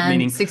 Right, and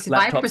meaning 65%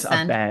 laptops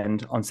are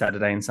banned on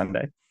Saturday and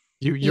Sunday.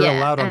 You're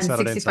allowed on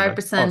Saturday and Sunday.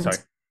 65%, oh, sorry.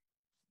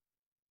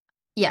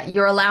 Yeah,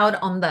 you're allowed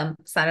on them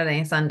Saturday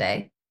and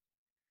Sunday.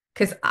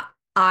 Because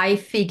I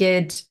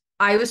figured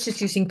I was just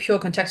using pure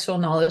contextual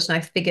knowledge, and I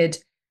figured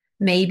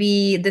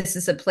maybe this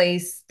is a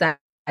place that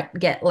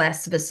get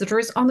less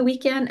visitors on the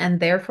weekend, and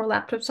therefore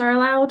laptops are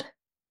allowed.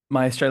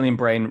 My Australian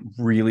brain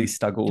really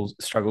struggles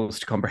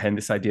to comprehend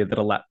this idea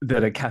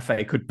that a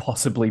cafe could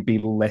possibly be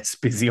less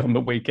busy on the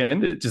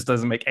weekend. It just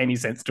doesn't make any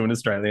sense to an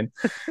Australian.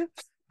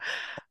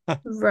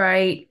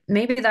 Right.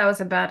 Maybe that was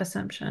a bad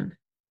assumption.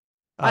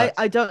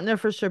 I don't know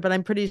for sure, but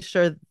I'm pretty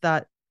sure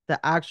that the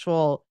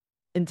actual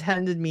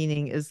intended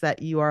meaning is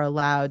that you are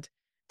allowed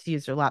to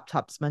use your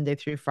laptops Monday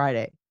through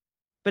Friday.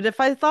 But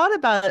if I thought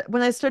about it,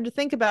 when I started to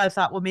think about it, I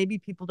thought, well, maybe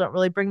people don't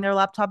really bring their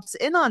laptops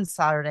in on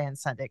Saturday and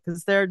Sunday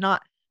because they're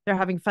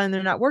having fun,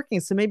 they're not working.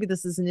 So maybe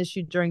this is an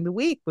issue during the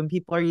week when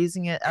people are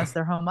using it as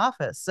their home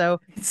office. So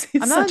it's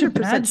I'm not such a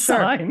 100% bad sure.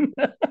 sign.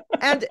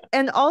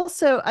 and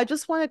also I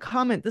just want to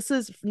comment, this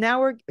is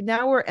now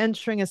we're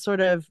entering a sort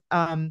of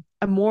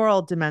a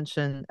moral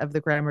dimension of the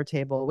grammar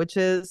table, which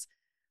is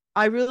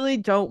I really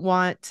don't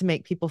want to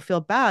make people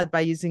feel bad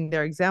by using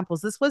their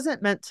examples. This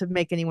wasn't meant to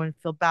make anyone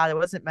feel bad. It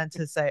wasn't meant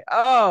to say,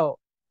 oh,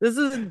 this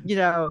is,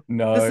 No,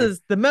 this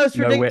is the most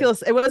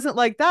ridiculous. No, it wasn't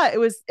like that. It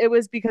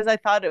was because I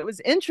thought it was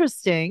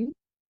interesting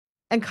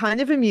and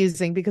kind of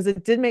amusing because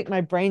it did make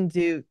my brain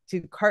do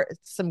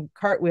some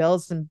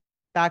cartwheels and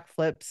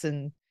backflips,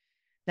 and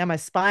now my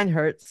spine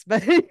hurts.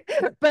 But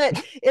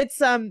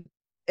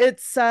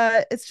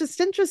it's just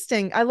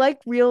interesting. I like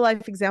real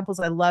life examples.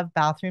 I love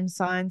bathroom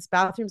signs.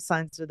 Bathroom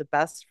signs are the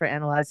best for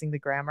analyzing the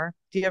grammar.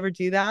 Do you ever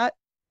do that?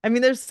 I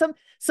mean, there's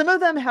some of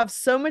them have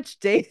so much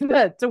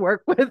data to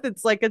work with.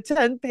 It's like a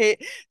 10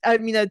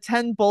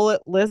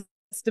 bullet list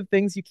of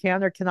things you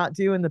can or cannot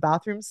do in the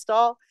bathroom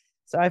stall.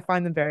 So I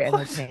find them very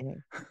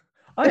entertaining.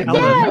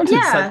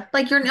 Yeah.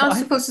 Like you're not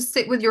supposed to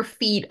sit with your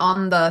feet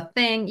on the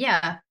thing.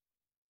 Yeah.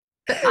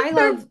 But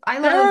I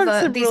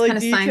love these really kind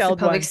of signs in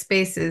public ones.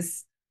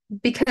 spaces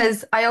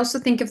because I also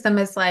think of them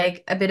as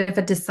like a bit of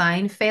a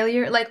design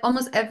failure. Like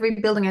almost every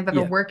building I've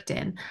ever worked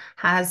in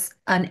has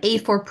an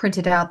A4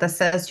 printed out that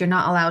says you're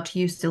not allowed to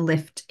use the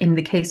lift in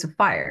the case of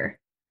fire.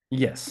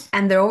 Yes.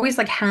 And they're always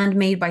like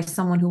handmade by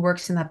someone who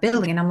works in that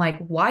building. And I'm like,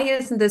 why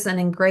isn't this an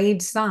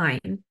engraved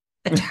sign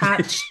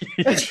attached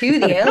to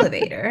the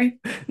elevator?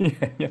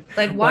 Yeah.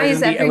 Like, why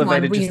is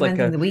everyone just like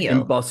reinventing the wheel?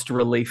 Embossed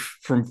relief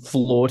from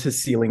floor to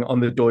ceiling on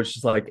the door? It's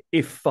just like,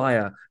 if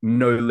fire,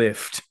 no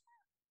lift.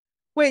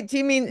 Wait, do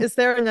you mean is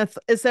there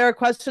a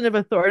question of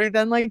authority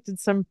then? Like, did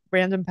some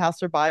random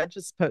passerby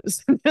just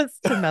post this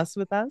to mess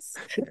with us?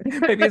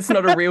 Maybe it's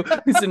not a real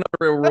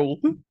rule.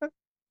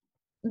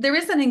 There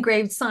is an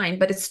engraved sign,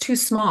 but it's too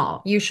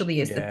small,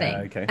 usually is the thing.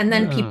 Okay. And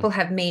then people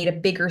have made a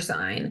bigger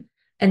sign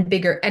and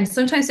bigger. And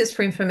sometimes it's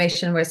for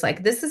information where it's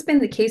like, this has been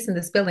the case in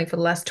this building for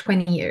the last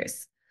 20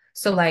 years.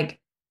 So like,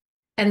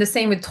 and the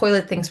same with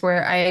toilet things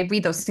where I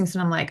read those things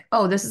and I'm like,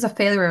 oh, this is a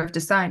failure of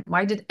design.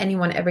 Why did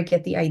anyone ever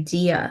get the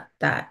idea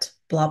that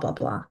blah, blah,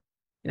 blah?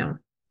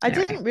 I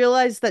didn't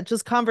realize that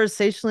just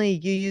conversationally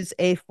you use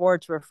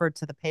A4 to refer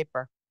to the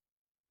paper.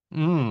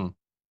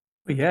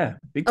 Yeah,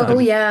 big time. Oh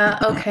yeah,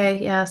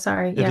 okay, yeah,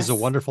 sorry. It is a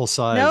wonderful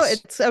size. No,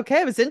 it's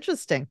okay. It was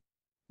interesting.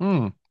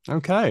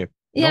 Okay.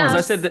 Yeah.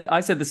 I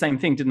said the same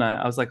thing, didn't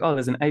I? I was like, oh,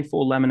 there's an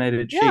A4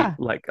 laminated sheet,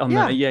 like on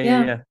Yeah. the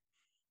yeah.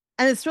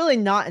 And it's really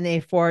not an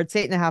A4. It's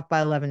 8.5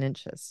 by 11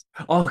 inches.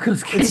 Oh,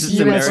 because It's it's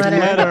US American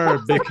letter.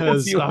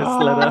 Because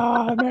US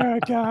letter.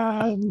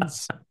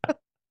 Americans.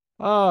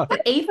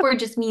 But A4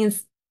 just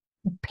means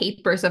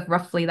papers of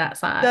roughly that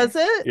size. Does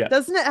it? Yeah.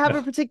 Doesn't it have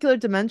a particular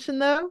dimension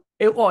though?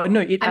 It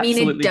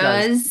absolutely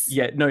does.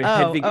 Yeah, no,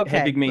 okay.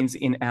 Hedvig means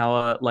in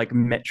our like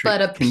metric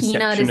But a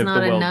peanut is conception of not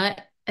the a world.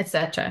 nut,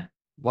 etc.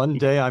 One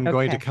day I'm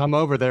going to Okay. come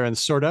over there and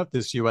sort out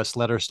this US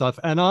letter stuff.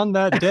 And on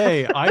that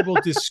day, I will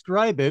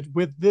describe it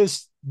with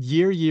this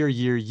year,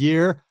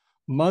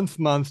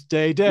 month,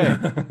 day.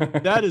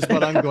 That is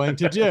what I'm going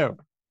to do.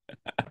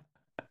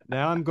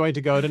 Now I'm going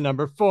to go to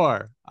number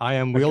 4. I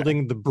am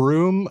wielding the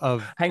broom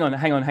of. Hang on.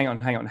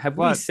 Have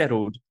What?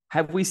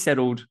 we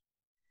settled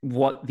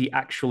what the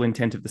actual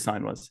intent of the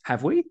sign was?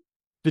 Have we?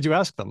 Did you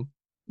ask them?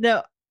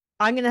 No,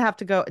 I'm gonna have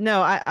to go.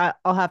 No,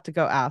 I'll have to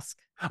go ask.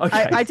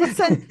 Okay. I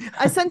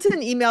sent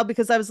an email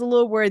because I was a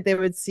little worried they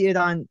would see it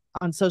on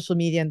social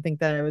media and think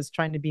that I was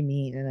trying to be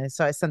mean, and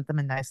so I sent them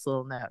a nice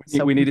little note.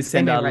 So we need to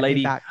send they may our write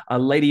me back.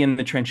 lady in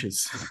the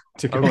trenches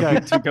to go Okay.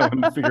 to go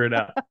and figure it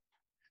out.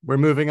 We're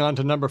moving on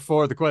to number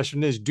 4. The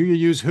question is, do you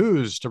use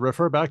whose to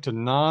refer back to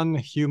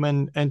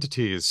non-human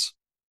entities?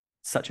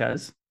 Such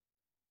as?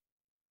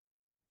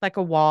 Like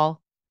a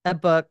wall, a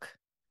book,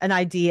 an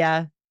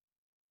idea.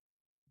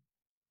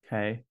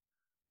 Okay.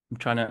 I'm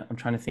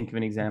trying to think of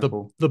an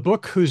example. The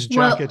book whose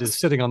jacket is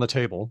sitting on the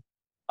table.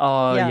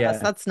 Oh, Yes, yeah.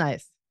 that's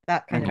nice.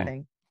 That kind Okay. of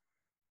thing.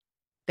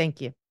 Thank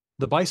you.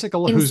 The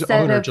bicycle whose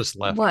owner just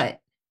left. What?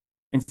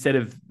 Instead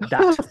of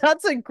that.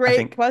 That's a great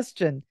think.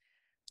 question.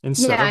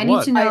 Instead Yeah, of I what?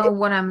 need to know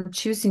what I'm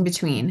choosing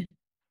between.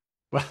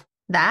 Well,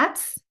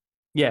 That's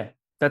Yeah,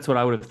 that's what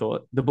I would have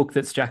thought. The book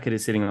that's jacket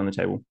is sitting on the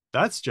table.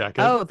 that's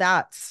jacket. Oh,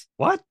 that's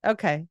What?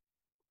 okay.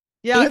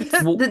 Yeah. it's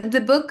Well- the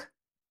book.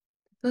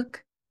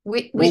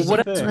 Wait, Well, wait.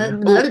 what- blah,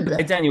 thing? blah, blah.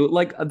 Hey, Daniel,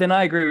 like then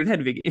I agree with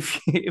Hedvig. If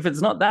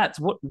it's not that,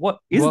 what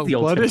is Well, the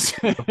what alternative is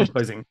you're it?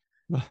 proposing?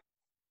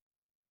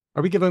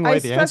 Are we giving away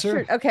the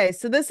answer? Okay,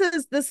 so this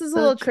is a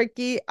little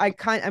tricky.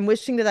 I'm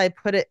wishing that I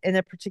put it in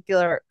a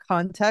particular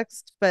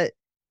context, but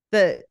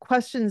the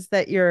questions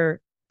that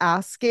you're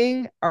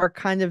asking are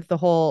kind of the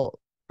whole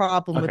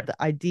problem Okay. with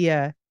the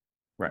idea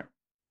Right.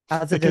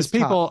 as it Because is taught.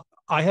 people,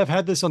 I have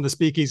had this on the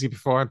speakeasy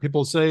before, and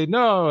people say,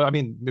 no, I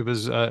mean, it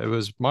was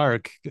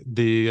Mark,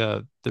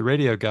 the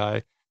radio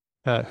guy,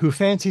 who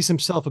fancies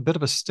himself a bit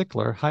of a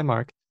stickler. Hi,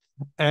 Mark.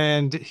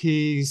 And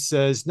he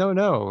says,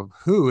 no,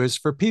 who is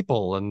for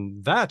people,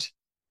 and that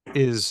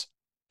is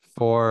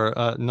for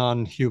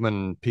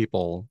non-human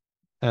people.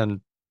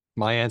 And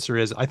my answer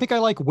is, I think I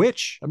like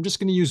which. I'm just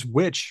going to use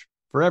which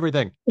for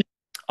everything.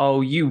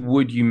 Oh, you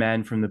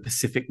man from the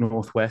Pacific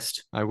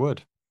Northwest. I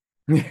would.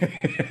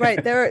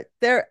 Right.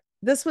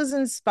 This was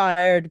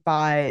inspired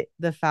by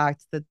the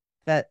fact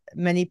that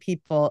many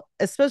people,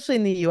 especially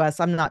in the US,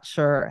 I'm not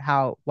sure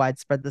how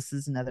widespread this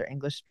is in other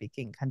English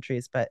speaking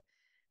countries, but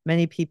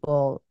many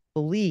people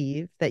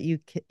believe that you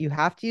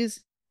have to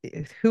use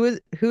who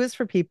is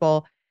for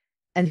people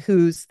and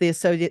who's the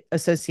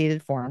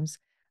associated forms.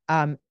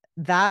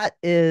 That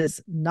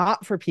is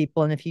not for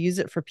people, and if you use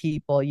it for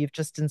people, you've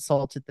just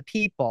insulted the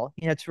people,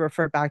 to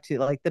refer back to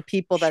like the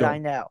people that Sure. I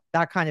know,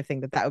 that kind of thing,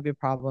 that would be a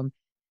problem.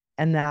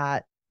 And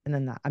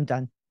then that, I'm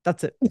done.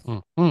 That's it.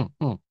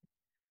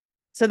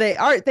 So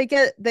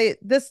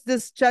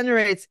this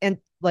generates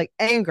like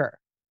anger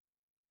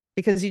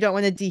because you don't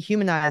want to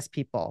dehumanize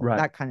people, Right.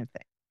 that kind of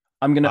thing.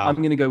 I'm Wow.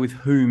 gonna go with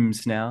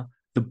whom's now.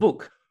 The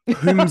book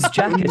whom's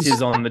jacket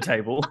is on the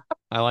table.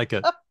 I like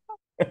it.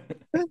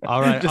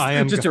 All right,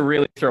 just to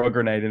really throw a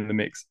grenade in the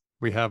mix.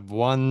 We have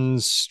one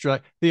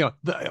strike.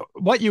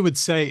 What you would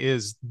say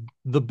is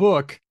the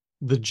book,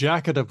 the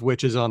jacket of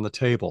which is on the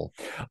table.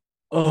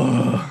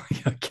 Oh,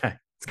 okay.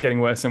 It's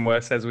getting worse and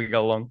worse as we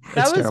go along.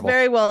 That It's was terrible.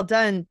 very well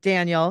done,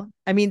 Daniel.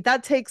 I mean,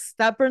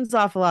 that burns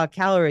off a lot of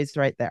calories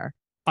right there.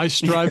 I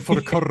strive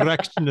for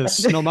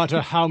correctness, no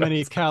matter how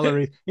many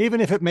calories, even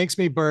if it makes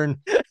me burn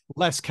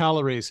less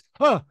calories.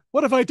 Oh,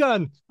 what have I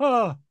done?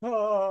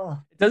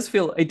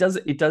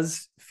 It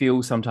does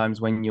feel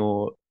sometimes when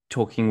you're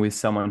talking with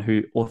someone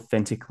who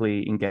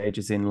authentically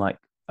engages in like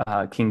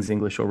King's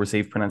English or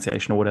received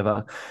pronunciation or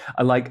whatever.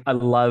 I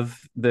love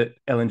that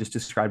Ellen just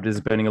described it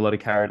as burning a lot of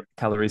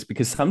calories,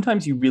 because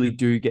sometimes you really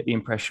do get the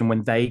impression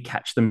when they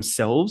catch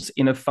themselves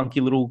in a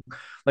funky little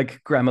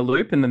like grammar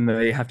loop, and then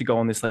they have to go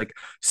on this like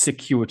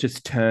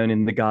circuitous turn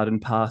in the garden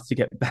path to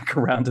get back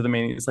around to the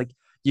meaning. It's like,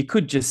 you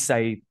could just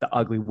say the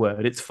ugly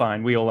word. It's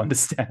fine. We all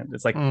understand.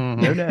 It's like,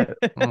 no.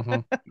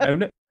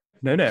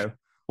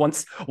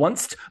 Once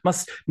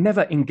must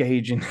never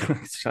engage in.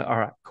 All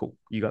right, cool.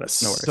 You got it.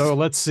 No worries. So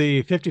let's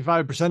see.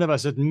 55% of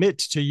us admit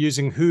to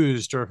using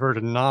whose to refer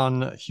to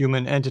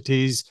non-human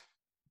entities.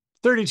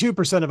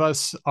 32% of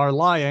us are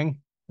lying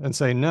and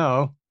say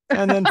no.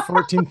 And then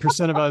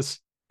 14% of us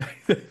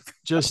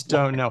just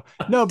don't know.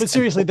 No, but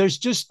seriously, there's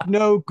just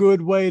no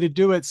good way to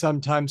do it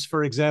sometimes.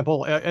 For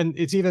example, and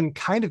it's even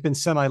kind of been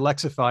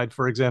semi-lexified.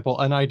 For example,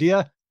 an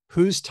idea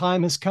whose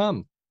time has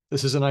come.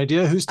 This is an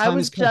idea whose time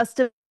has come. I was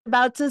just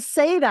about to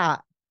say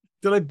that.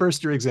 Did I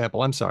burst your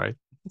example? I'm sorry.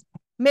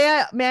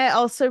 May I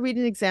also read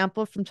an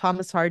example from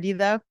Thomas Hardy,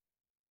 though? Of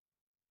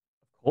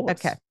course.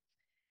 Okay.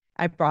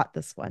 I brought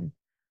this one.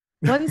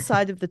 One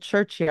side of the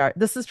churchyard.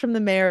 This is from the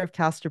Mayor of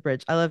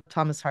Casterbridge. I love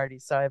Thomas Hardy,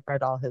 so I've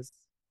read all his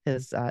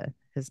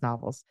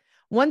novels.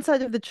 One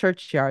side of the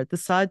churchyard, the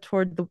side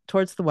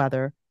towards the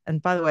weather.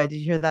 And by the way, did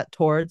you hear that?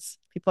 Towards.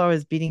 People are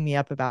always beating me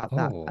up about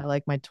that. Oh. I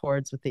like my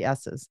towards with the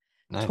S's.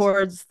 Nice.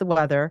 towards the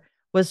weather,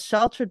 was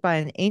sheltered by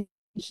an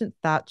ancient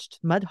thatched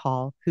mud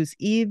hall whose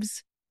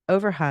eaves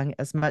overhung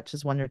as much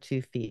as 1 or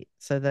 2 feet.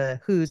 So the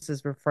whose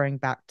is referring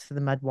back to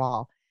the mud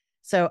wall.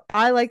 So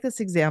I like this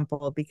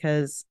example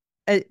because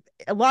a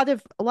lot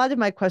of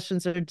my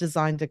questions are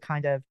designed to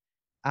kind of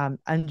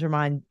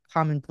undermine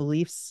common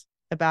beliefs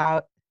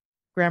about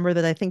grammar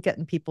that I think get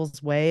in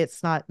people's way.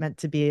 It's not meant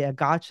to be a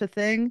gotcha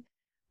thing.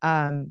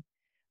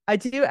 I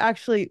do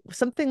actually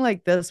something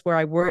like this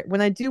where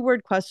when I do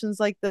word questions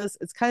like this,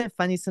 it's kind of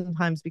funny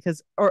sometimes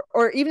because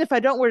or even if I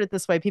don't word it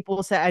this way, people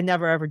will say I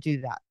never ever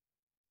do that.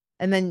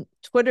 And then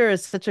Twitter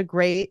is such a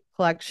great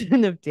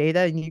collection of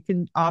data, and you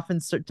can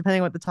often search,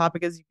 depending on what the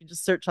topic is, you can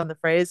just search on the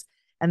phrase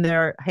and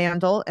their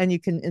handle, and you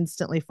can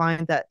instantly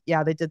find that,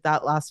 yeah, they did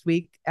that last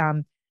week.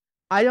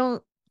 I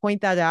don't point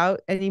that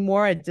out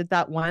anymore. I did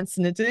that once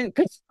and it didn't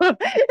go,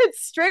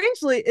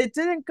 it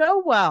didn't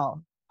go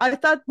well. I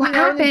thought What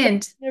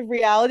happened? Of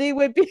reality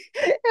would be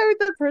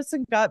the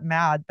person got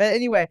mad. But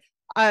anyway,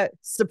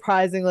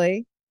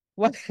 surprisingly,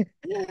 what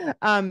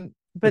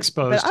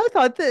Exposed. but I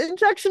thought the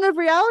injection of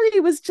reality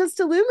was just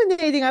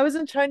illuminating. I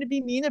wasn't trying to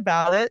be mean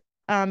about it.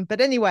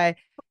 But anyway,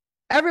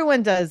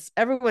 everyone does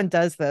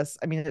this.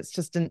 I mean, it's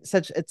just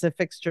it's a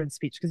fixture in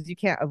speech because you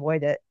can't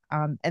avoid it.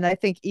 And I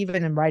think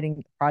even in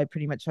writing, probably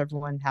pretty much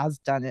everyone has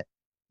done it.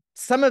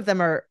 Some of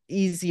them are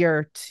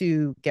easier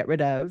to get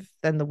rid of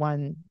than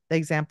the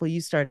example you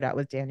started out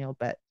with, Daniel,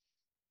 but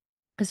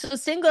it's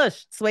just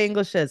English. It's the way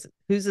English is.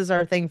 Whose is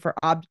our thing for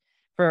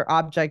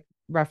object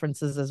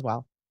references as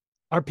well.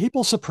 Are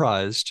people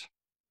surprised?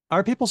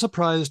 Are people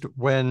surprised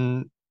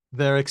when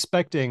they're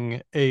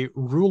expecting a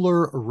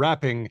ruler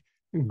rapping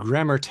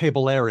grammar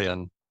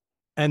tablearian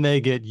and they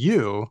get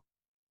you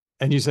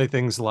and you say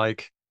things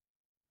like,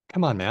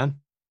 come on, man.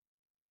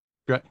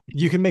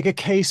 You can make a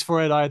case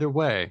for it either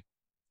way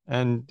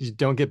and you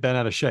don't get bent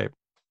out of shape.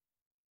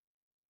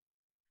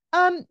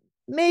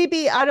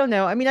 Maybe, I don't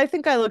know. I mean, I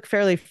think I look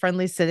fairly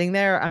friendly sitting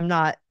there.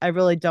 I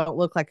really don't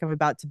look like I'm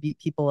about to beat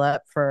people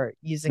up for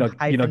using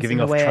hyphens. You're not giving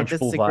in a off way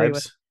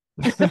Trunchbull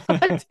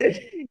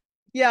vibes.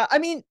 Yeah, I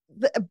mean,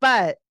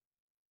 but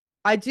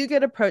I do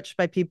get approached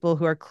by people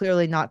who are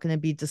clearly not going to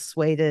be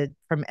dissuaded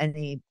from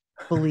any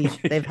belief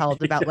they've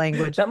held about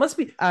language. That must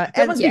be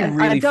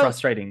really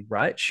frustrating,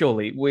 right?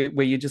 Surely,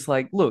 where you're just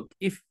like, look,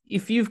 if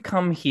you've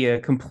come here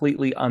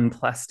completely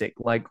unplastic,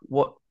 like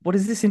what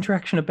is this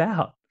interaction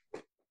about?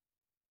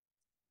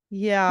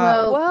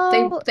 Yeah,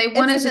 well, they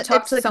wanted to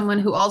talk to someone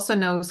who also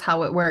knows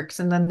how it works,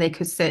 and then they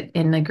could sit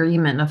in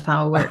agreement of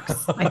how it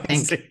works. I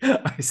think.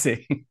 I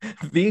see.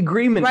 The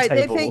agreement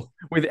table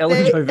with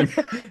Ellen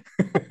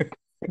Jovin.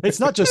 It's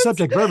not just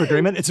subject-verb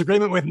agreement; it's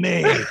agreement with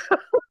me.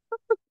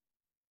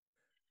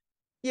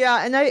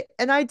 Yeah,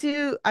 and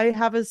I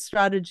have a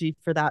strategy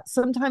for that.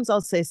 Sometimes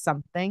I'll say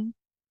something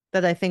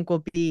that I think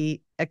will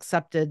be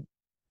accepted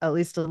at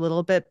least a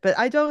little bit, but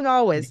I don't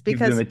always,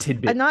 because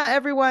not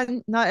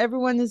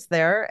everyone is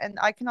there, and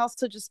I can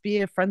also just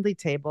be a friendly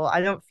table.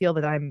 I don't feel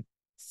that I'm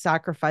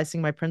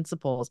sacrificing my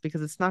principles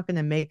because it's not going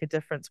to make a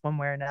difference one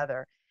way or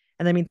another.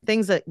 And I mean,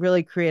 things that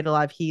really create a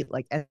lot of heat,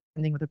 like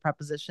ending with a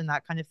preposition,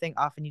 that kind of thing,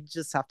 often you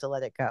just have to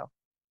let it go.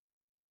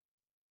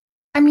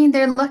 I mean,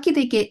 they're lucky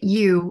they get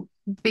you,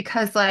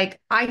 because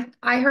like I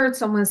heard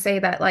someone say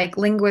that like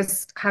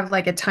linguists have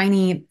like a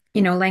tiny,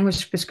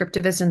 language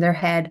prescriptivist in their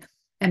head,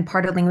 and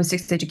part of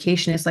linguistics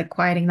education is like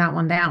quieting that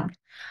one down.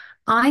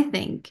 I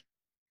think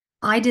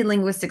I did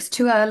linguistics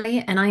too early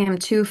and I am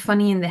too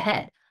funny in the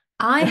head.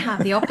 I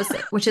have the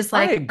opposite, which is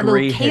like a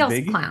little chaos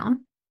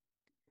clown.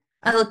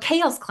 A little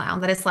chaos clown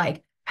that is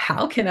like,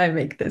 how can I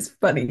make this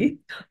funny?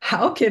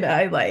 How can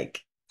I like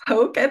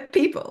poke at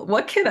people?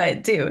 What can I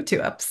do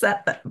to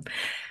upset them?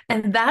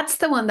 And that's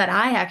the one that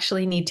I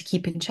actually need to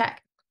keep in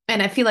check.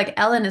 And I feel like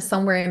Ellen is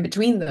somewhere in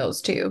between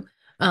those two.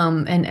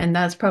 And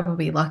that's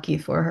probably lucky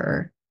for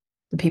her,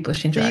 the people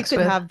she interacts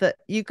with.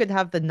 You could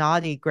have the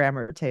naughty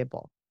grammar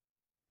table.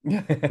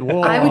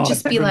 Whoa, I would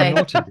just be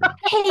like,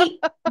 hey,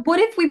 what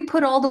if we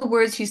put all the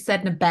words you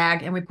said in a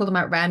bag and we pull them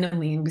out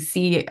randomly and we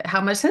see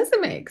how much sense it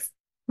makes?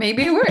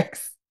 Maybe it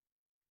works.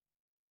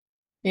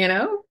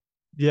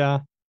 Yeah.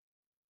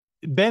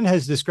 Ben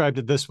has described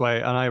it this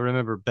way, and I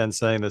remember Ben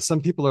saying this.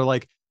 Some people are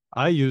like,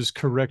 I use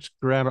correct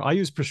grammar. I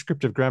use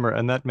prescriptive grammar,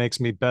 and that makes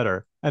me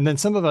better. And then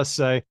some of us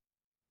say,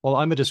 well,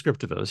 I'm a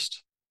descriptivist,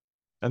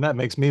 and that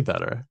makes me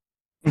better.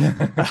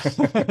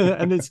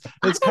 And it's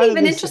I'm not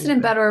even interested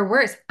in better or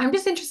worse. I'm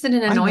just interested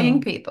in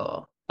annoying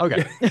people.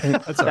 Okay.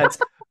 That's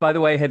by the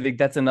way, Hedvig,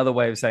 that's another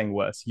way of saying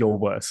worse. You're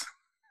worse.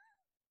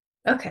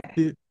 Okay.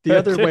 The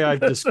other way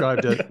I've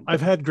described it, I've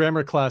had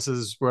grammar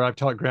classes where I've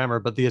taught grammar,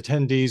 but the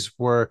attendees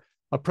were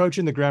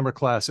approaching the grammar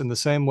class in the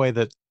same way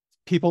that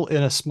people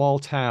in a small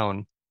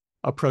town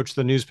approach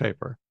the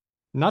newspaper,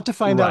 not to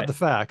find out the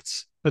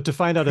facts, but to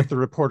find out if the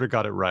reporter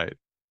got it right.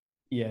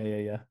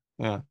 Yeah.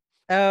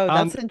 Oh,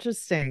 that's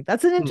interesting.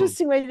 That's an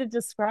interesting way to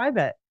describe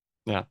it.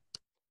 Yeah.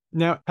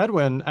 Now,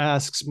 Edwin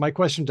asks, my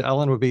question to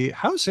Ellen would be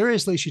how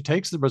seriously she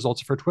takes the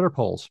results of her Twitter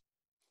polls.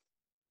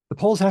 The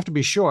polls have to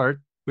be short,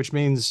 which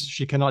means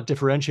she cannot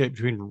differentiate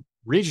between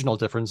regional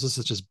differences,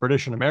 such as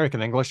British and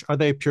American English, are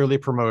they purely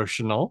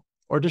promotional,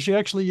 or does she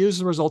actually use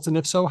the results? And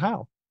if so,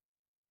 how?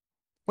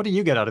 What do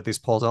you get out of these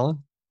polls,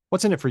 Ellen?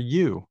 What's in it for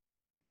you?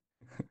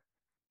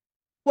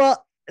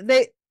 Well,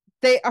 they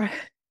are.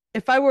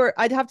 If I were,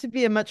 I'd have to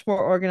be a much more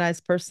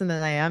organized person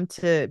than I am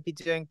to be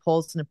doing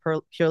polls in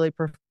a purely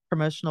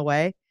promotional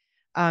way.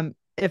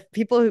 If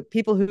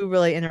people who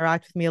really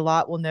interact with me a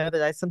lot will know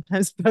that I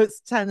sometimes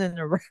post 10 in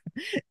a row.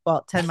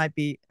 Well, 10 might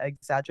be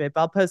exaggerated,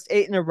 but I'll post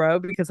 8 in a row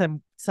because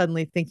I'm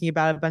suddenly thinking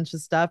about a bunch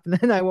of stuff, and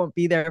then I won't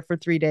be there for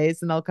 3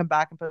 days, and I'll come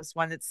back and post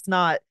one. It's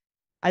not.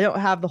 I don't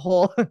have the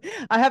whole.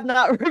 I have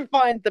not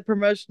refined the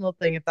promotional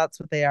thing. If that's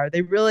what they are,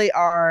 they really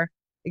are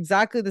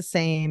exactly the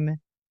same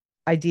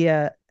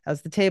idea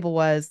as the table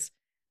was,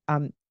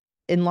 um,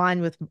 in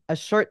line with a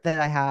shirt that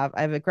I have.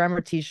 I have a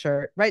grammar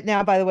t-shirt right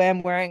now. By the way,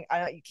 I'm wearing,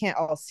 you can't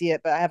all see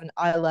it, but I have an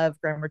I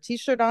love grammar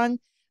t-shirt on.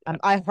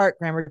 I heart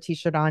grammar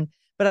t-shirt on,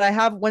 but I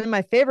have one of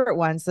my favorite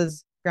ones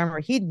says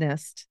grammar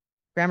hedonist.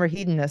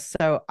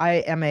 So I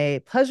am a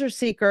pleasure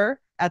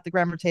seeker at the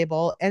grammar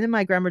table and in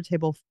my grammar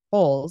table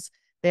polls.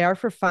 They are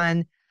for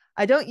fun.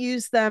 I don't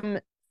use them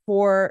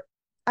for,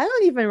 I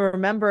don't even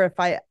remember if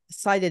I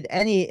cited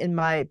any in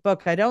my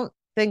book. I don't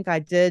think I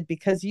did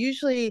because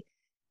usually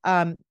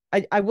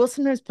I will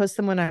sometimes post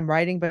them when I'm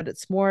writing, but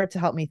it's more to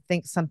help me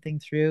think something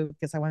through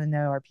because I want to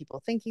know, are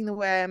people thinking the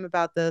way I am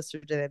about this, or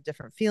do they have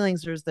different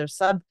feelings, or is there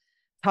sub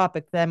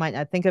topic that I might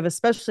not think of,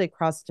 especially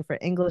across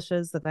different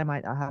Englishes that I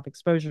might not have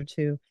exposure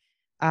to.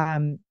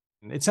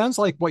 It sounds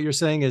like what you're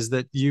saying is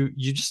that you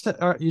just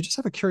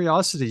have a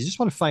curiosity. You just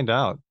want to find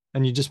out,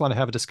 and you just want to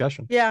have a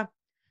discussion. Yeah.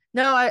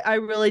 No, I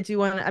really do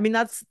want to. I mean,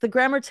 that's the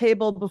grammar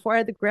table. Before I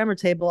had the grammar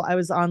table, I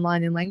was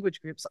online in language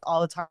groups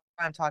all the time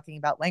talking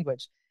about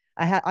language.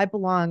 I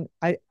belonged,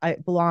 I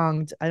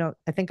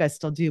think I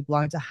still do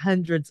belong to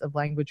hundreds of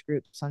language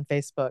groups on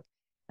Facebook.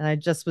 And I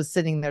just was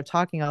sitting there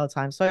talking all the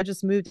time. So I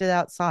just moved it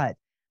outside.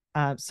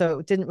 So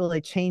it didn't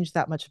really change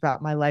that much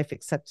about my life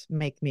except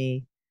make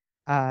me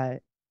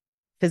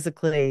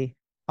physically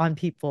on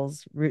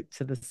people's route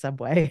to the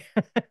subway.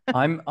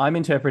 I'm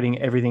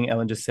interpreting everything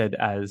Ellen just said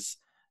as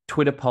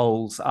Twitter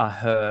polls are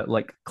her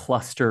like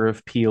cluster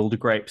of peeled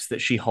grapes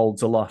that she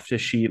holds aloft as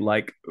she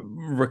like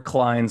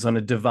reclines on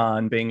a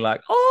divan, being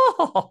like,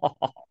 "Oh,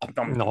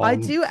 No. I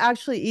do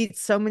actually eat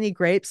so many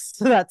grapes,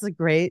 so that's a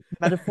great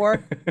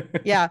metaphor.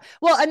 Yeah.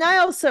 Well, and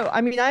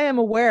I mean, I am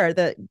aware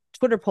that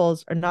Twitter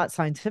polls are not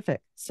scientific,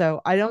 so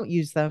I don't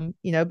use them,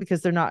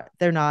 because they're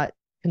not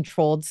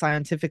controlled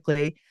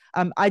scientifically.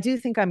 I do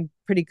think I'm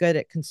pretty good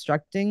at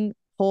constructing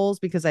polls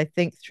because I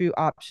think through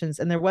options.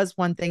 And there was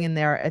one thing in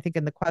there, I think,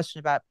 in the question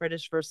about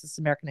British versus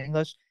American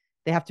English,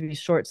 they have to be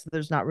short, so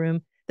there's not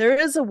room. There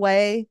is a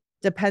way,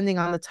 depending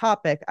on the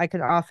topic, I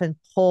can often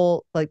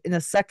poll, like in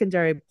a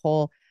secondary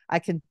poll, I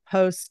can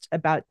post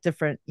about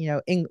different,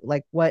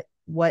 like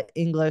what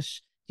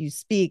English do you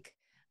speak,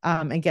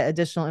 and get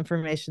additional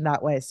information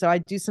that way. So I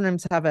do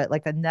sometimes have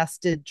a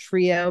nested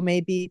trio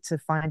maybe to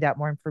find out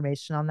more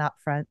information on that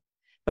front.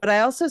 But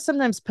I also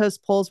sometimes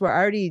post polls where I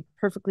already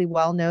perfectly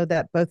well know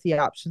that both the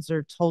options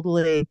are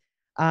totally,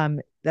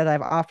 that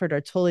I've offered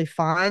are totally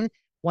fine.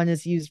 One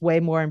is used way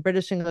more in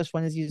British English,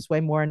 one is used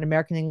way more in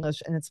American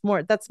English. And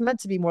that's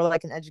meant to be more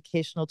like an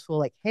educational tool.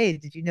 Like, hey,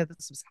 did you know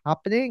this was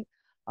happening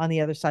on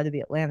the other side of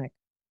the Atlantic?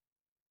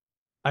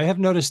 I have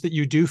noticed that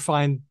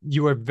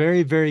you are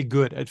very, very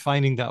good at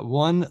finding that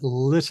one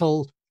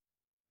little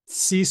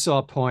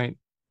seesaw point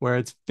where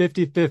it's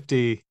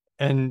 50-50,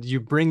 and you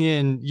bring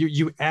in,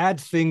 you add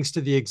things to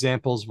the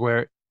examples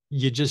where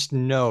you just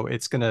know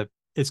it's gonna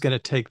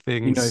take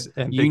things you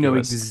know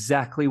ambiguous.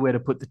 exactly where to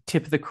put the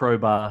tip of the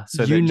crowbar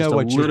so You that know just a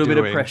what you're little bit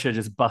of doing. pressure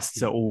just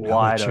busts it Know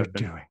wide what you're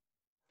open.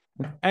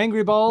 doing.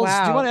 Angry Balls, do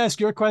you want Wow. to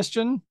ask your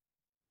question?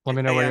 Let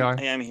me know where you are.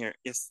 I am here.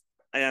 Yes,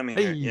 I am here.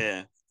 Hey.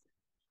 Yeah.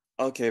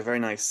 Okay, very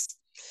nice.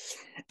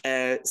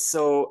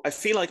 So I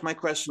feel like my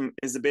question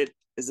is a bit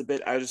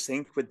out of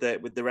sync with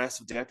the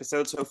rest of the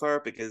episode so far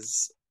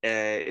because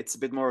it's a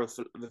bit more of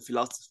a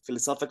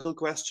philosophical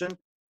question.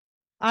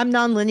 I'm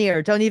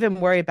non-linear. Don't even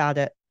worry about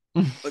it.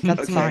 That's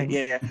Okay, fine.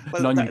 yeah.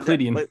 Well,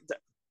 Non-Euclidean.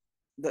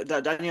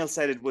 Daniel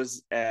said it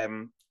was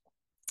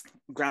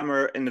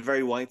grammar in a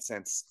very wide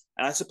sense.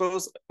 And I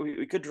suppose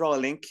we could draw a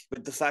link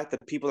with the fact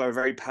that people are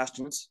very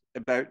passionate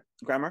about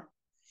grammar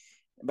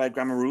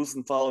rules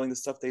and following the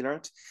stuff they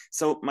learned.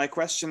 So my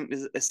question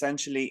is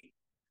essentially,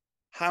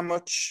 how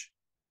much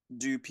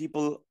do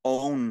people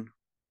own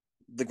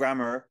the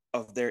grammar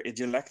of their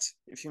idiolect,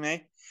 if you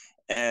may?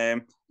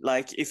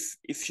 Like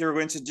if you're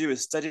going to do a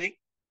study,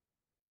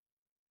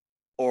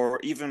 or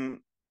even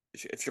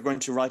if you're going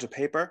to write a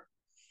paper,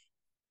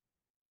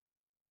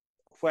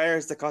 where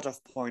is the cutoff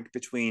point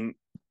between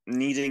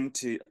needing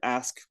to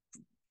ask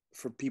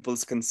for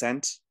people's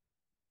consent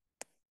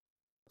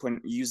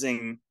when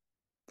using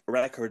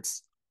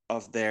records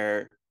of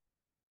their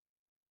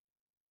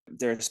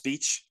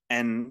speech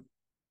and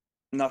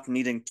not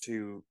needing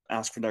to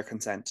ask for their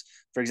consent?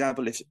 For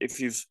example, if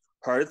you've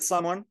heard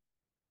someone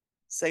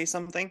say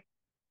something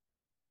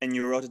and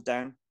you wrote it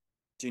down,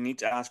 do you need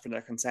to ask for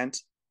their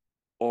consent?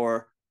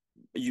 or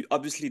you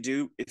obviously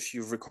do if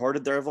you've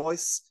recorded their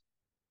voice,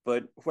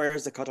 but where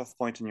is the cutoff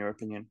point in your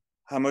opinion?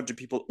 How much do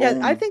people Yeah,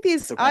 I own think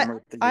these the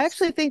grammar they I use?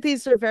 actually think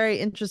these are very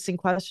interesting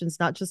questions,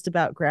 not just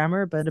about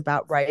grammar, but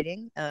about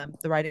writing,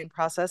 the writing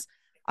process.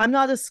 I'm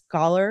not a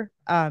scholar,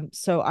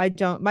 so I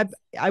don't my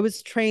I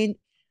was trained.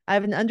 I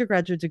have an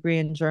undergraduate degree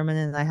in German,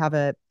 and I have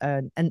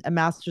a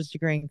master's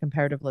degree in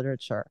comparative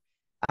literature.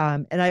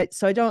 And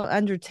I don't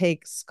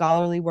undertake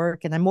scholarly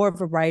work, and I'm more of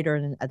a writer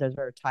and an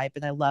editor type,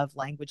 and I love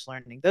language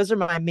learning. Those are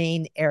my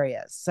main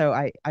areas. So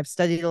I've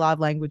studied a lot of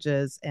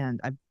languages, and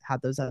I've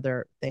had those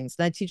other things.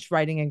 And I teach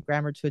writing and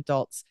grammar to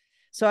adults.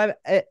 So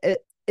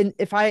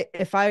if I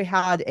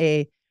had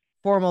a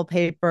formal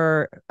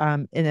paper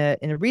in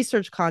a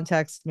research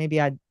context,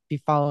 maybe I'd be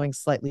following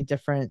slightly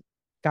different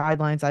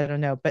guidelines. I don't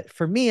know. But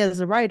for me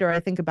as a writer, I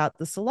think about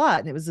this a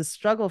lot, and it was a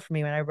struggle for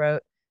me when I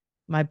wrote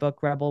my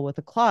book Rebel with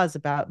a Clause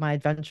about my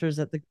adventures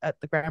at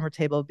the grammar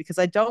table, because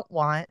I don't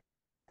want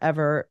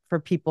ever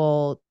for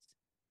people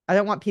I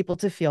don't want people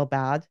to feel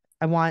bad.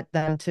 I want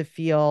them to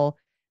feel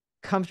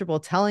comfortable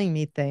telling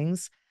me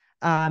things.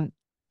 Um,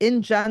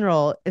 in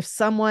general, if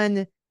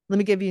someone, let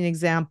me give you an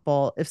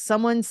example. If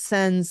someone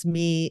sends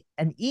me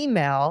an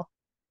email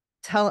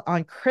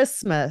on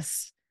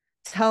Christmas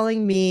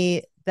telling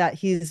me that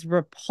he's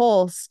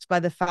repulsed by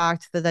the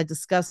fact that I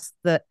discussed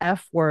the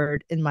F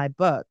word in my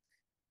book,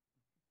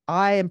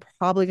 I am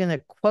probably going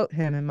to quote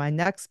him in my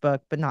next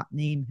book, but not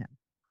name him.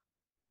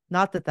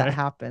 Not that Okay.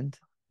 happened.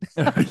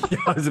 Yeah,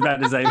 I was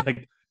about to say,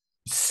 like,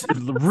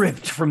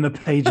 ripped from the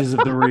pages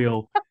of the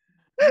reel.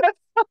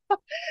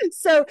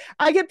 So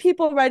I get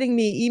people writing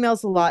me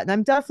emails a lot, and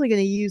I'm definitely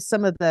going to use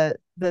some of the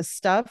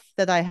stuff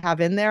that I have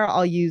in there.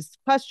 I'll use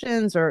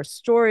questions or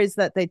stories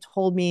that they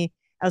told me,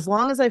 as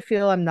long as I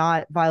feel I'm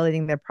not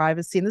violating their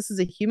privacy. And this is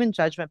a human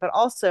judgment, but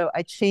also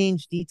I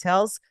change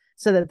details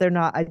so that they're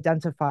not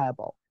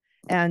identifiable.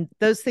 And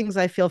those things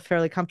I feel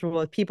fairly comfortable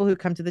with. People who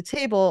come to the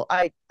table,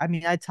 I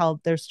mean, I tell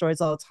their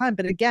stories all the time.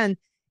 But again,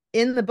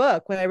 in the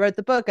book, when I wrote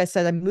the book, I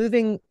said I'm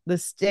moving the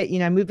state,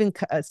 I'm moving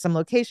some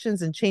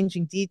locations and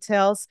changing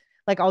details.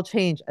 Like I'll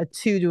change a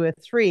 2 to a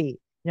 3.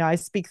 I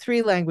speak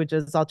 3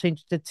 languages, I'll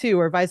change it to 2,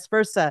 or vice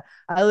versa.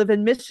 I live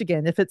in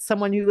Michigan. If it's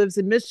someone who lives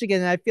in Michigan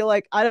and I feel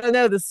like, I don't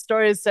know, the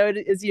story is so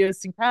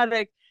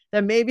idiosyncratic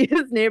that maybe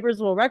his neighbors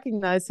will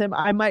recognize him,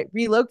 I might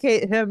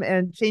relocate him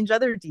and change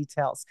other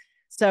details.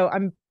 So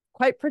I'm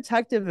quite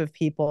protective of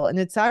people. And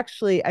it's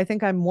actually, I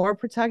think I'm more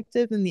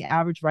protective than the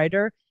average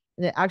writer.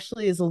 And it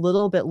actually is a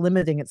little bit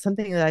limiting. It's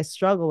something that I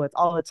struggle with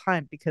all the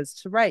time, because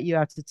to write, you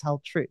have to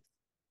tell truth,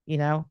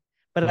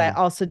 but I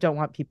also don't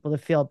want people to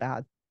feel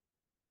bad.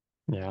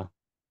 Yeah.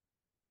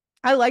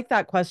 I like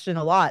that question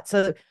a lot.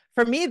 So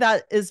for me,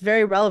 that is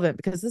very relevant,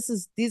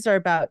 because these are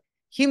about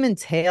human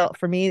tale.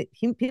 For me,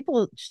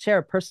 people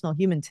share personal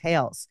human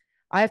tales.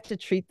 I have to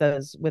treat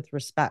those with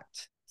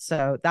respect.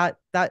 So that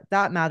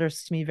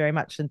matters to me very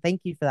much. And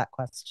thank you for that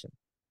question.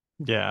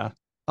 Yeah.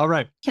 All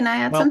right. Can I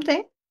add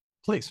something?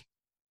 Please.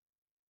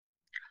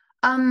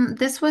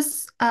 This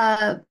was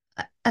a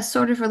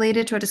sort of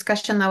related to a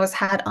discussion that was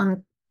had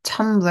on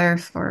Tumblr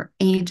for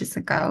ages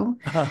ago,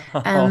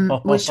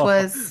 which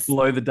was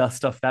blow the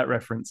dust off that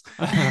reference.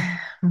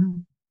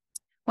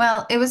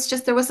 Well, it was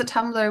just, there was a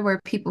Tumblr where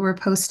people were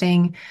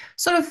posting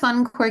sort of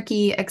fun,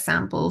 quirky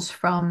examples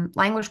from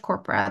language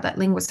corpora that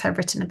linguists have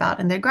written about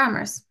in their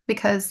grammars,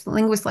 because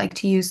linguists like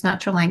to use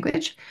natural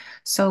language.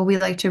 So we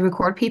like to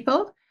record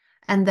people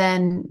and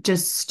then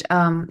just,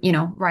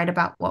 write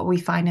about what we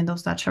find in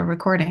those natural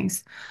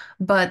recordings.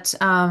 But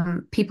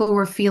people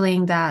were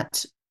feeling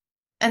that,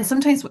 and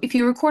sometimes if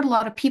you record a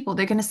lot of people,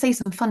 they're going to say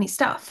some funny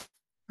stuff,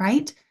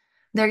 right?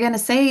 They're going to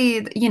say,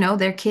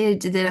 their kid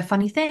did a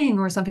funny thing,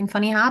 or something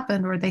funny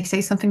happened, or they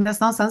say something that's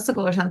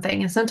nonsensical or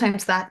something. And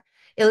sometimes that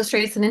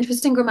illustrates an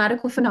interesting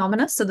grammatical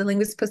phenomena. So the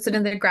linguist puts it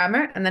in their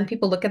grammar, and then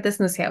people look at this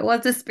and they say, well,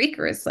 this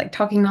speaker is like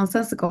talking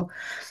nonsensical.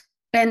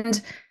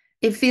 And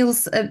it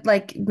feels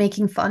like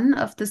making fun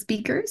of the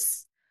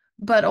speakers.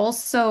 But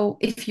also,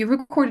 if you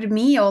recorded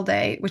me all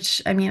day,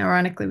 which, I mean,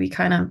 ironically, we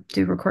kind of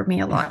do record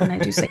me a lot, and I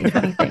do say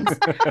funny things.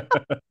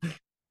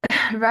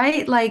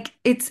 Right? Like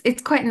it's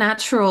quite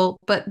natural,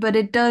 but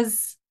it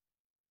does,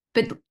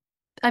 but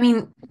I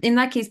mean, in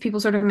that case, people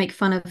sort of make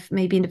fun of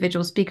maybe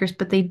individual speakers,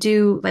 but they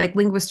do, like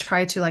linguists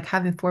try to like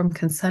have informed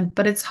consent,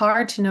 but it's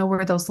hard to know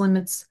where those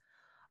limits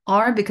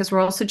are, because we're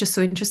also just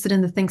so interested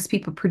in the things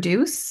people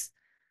produce.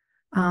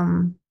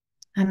 And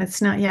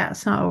it's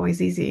not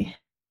always easy.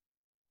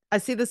 I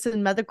see this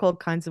in medical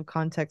kinds of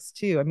contexts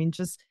too. I mean,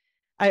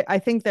 I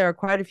think there are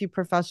quite a few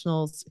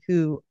professionals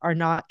who are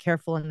not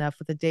careful enough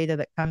with the data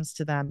that comes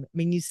to them. I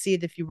mean, you see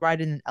it if you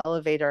ride in an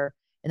elevator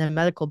in a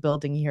medical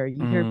building here.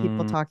 You hear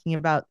people talking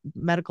about,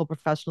 medical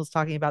professionals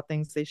talking about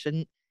things they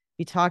shouldn't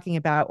be talking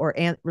about, or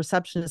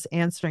receptionists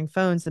answering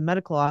phones in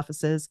medical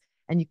offices,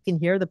 and you can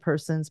hear the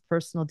person's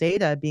personal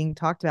data being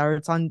talked about, or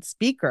it's on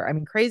speaker. I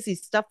mean, crazy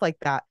stuff like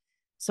that.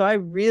 So I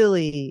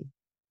really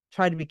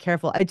try to be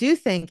careful. I do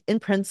think in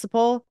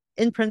principle,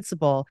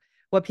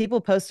 what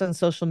people post on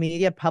social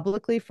media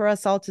publicly for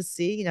us all to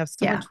see, if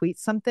someone tweets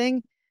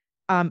something,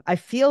 I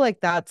feel like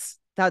that's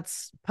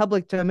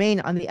public domain.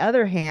 On the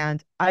other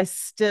hand, I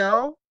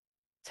still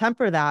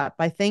temper that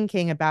by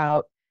thinking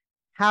about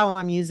how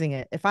I'm using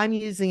it. If I'm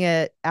using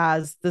it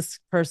as this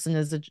person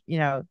is a,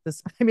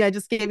 this, I mean, I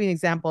just gave you an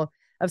example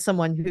of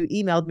someone who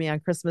emailed me on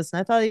Christmas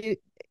and I thought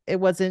it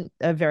wasn't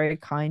a very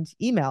kind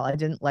email. I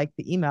didn't like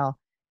the email.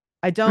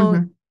 I don't,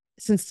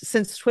 Mhm.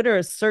 since Twitter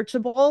is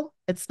searchable,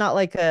 it's not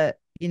like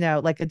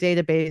like a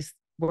database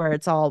where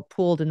it's all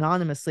pooled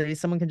anonymously.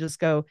 Someone can just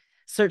go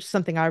search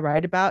something I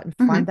write about and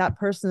find Mhm. that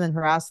person and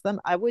harass them.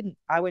 I wouldn't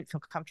feel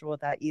comfortable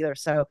with that either.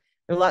 So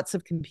there are lots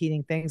of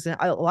competing things, and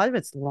a lot of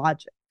it's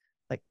logic.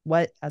 Like,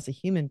 what as a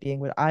human being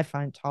would I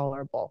find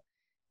tolerable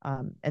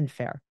and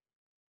fair?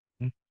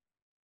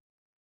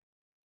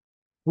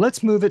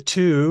 Let's move it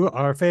to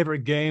our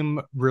favorite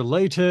game,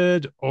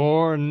 related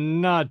or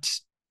not.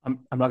 I'm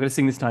not going to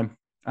sing this time.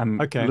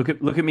 Okay. Look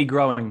at me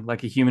growing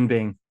like a human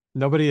being.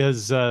 Nobody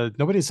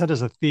sent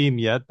us a theme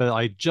yet, but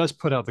I just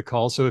put out the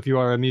call. So if you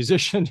are a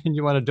musician and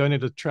you want to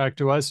donate a track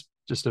to us,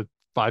 just a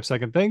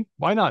 5-second thing,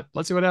 why not?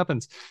 Let's see what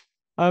happens.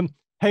 Um,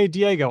 hey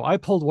Diego, I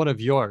pulled one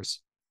of yours,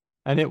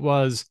 and it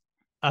was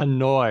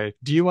annoy.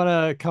 Do you want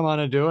to come on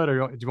and do it,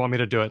 or do you want me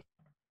to do it?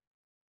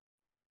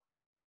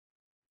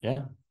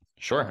 Yeah,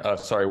 sure.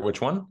 Sorry,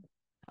 which one?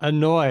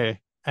 Annoy,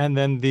 and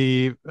then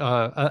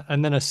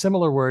and then a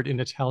similar word in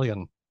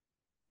Italian.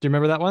 Do you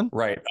remember that one?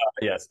 Right.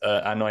 Yes.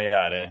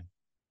 Annoiare.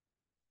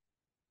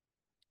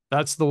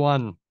 That's the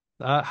one.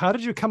 How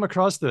did you come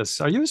across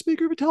this? Are you a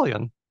speaker of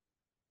Italian?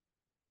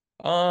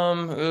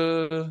 Um,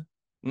 uh,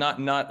 not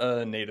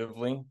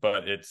natively,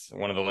 but it's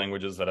one of the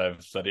languages that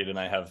I've studied, and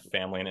I have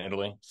family in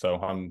Italy, so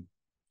I'm,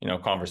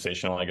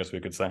 conversational, I guess we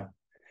could say.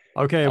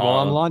 Okay, well,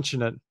 I'm Um,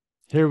 launching it.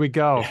 Here we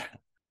go. yeah.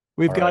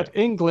 We've All right. got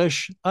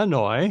English,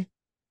 annoy,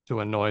 to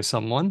annoy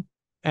someone,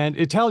 and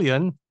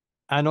Italian,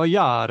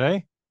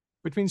 annoiare,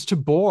 which means to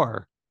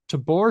bore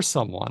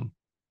someone.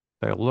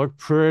 They look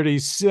pretty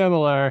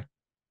similar.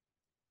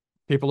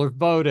 People are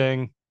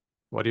voting.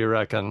 What do you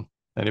reckon?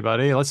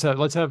 Anybody? Let's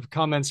have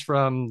comments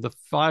from the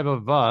five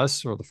of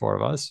us or the four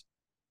of us.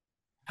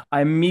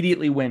 I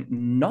immediately went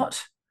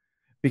not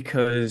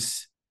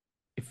because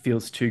it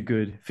feels too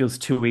good, feels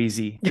too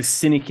easy. The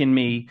cynic in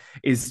me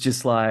is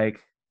just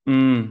like,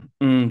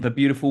 the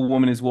beautiful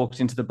woman has walked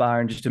into the bar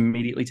and just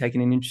immediately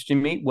taken an interest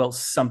in me. Well,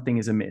 something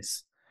is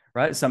amiss,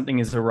 right? Something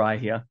is awry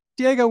here.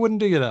 Diego wouldn't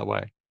do you that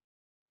way.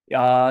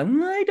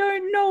 I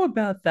don't know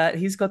about that.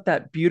 He's got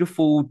that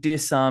beautiful,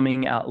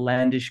 disarming,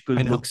 outlandish, I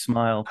good know, look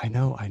smile. I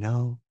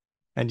know.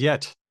 And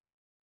yet,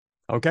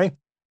 okay.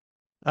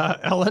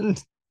 Ellen,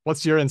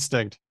 what's your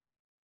instinct?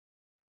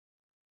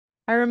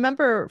 I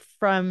remember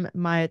from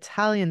my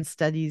Italian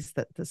studies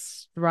that this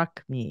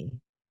struck me,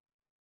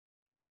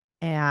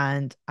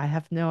 and I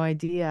have no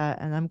idea.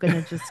 And I'm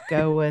gonna just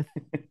go with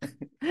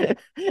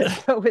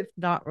go with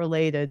not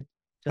related,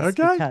 just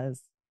Okay,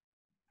 because.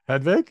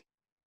 Hedvig,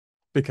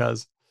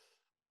 because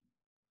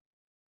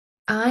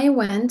I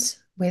went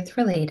with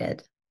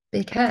related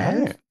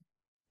because okay,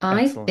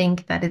 I Excellent.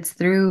 think that it's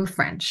through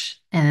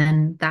French,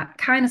 and that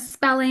kind of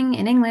spelling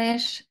in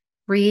English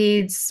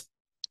reads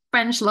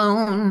French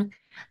loan,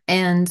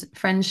 and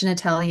French and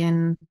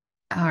Italian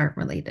are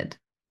related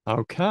more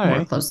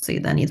okay. closely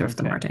than either of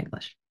them Okay. are to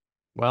English.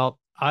 Well,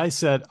 I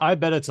said I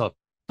bet it's a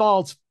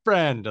false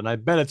friend, and I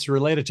bet it's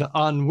related to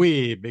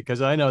ennui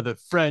because I know that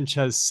French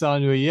has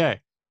s'ennuyer,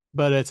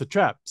 but it's a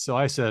trap. So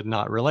I said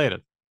not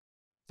related.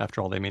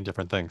 After all, they mean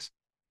different things.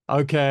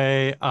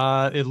 Okay,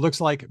 it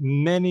looks like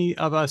many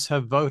of us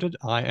have voted.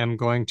 I am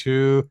going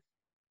to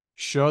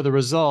show the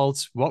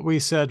results. What we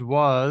said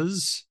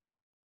was,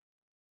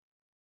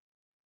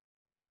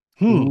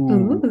 Ooh.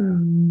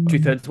 Ooh.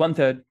 2/3,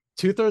 1/3.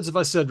 2/3 of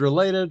us said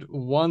related,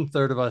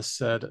 1/3 of us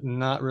said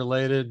not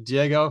related.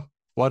 Diego,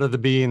 what are the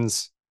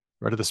beans?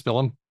 Ready to spill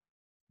them?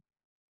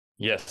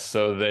 Yes,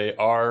 so they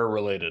are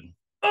related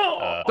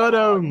Oh,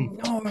 Boom.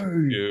 no.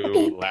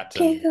 to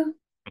Latin.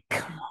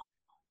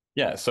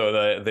 Yeah,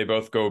 so they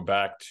both go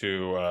back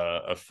to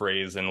a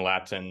phrase in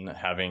Latin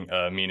having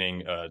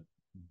meaning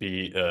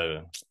be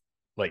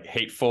like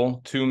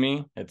hateful to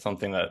me. It's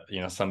something that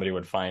somebody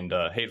would find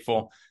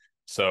hateful.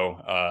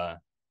 So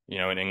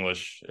in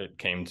English it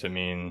came to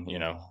mean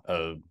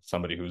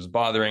somebody who's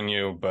bothering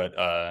you, but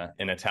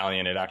in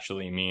Italian it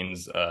actually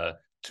means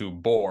to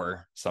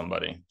bore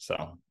somebody.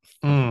 So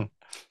Mm,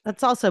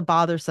 That's also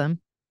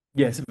bothersome.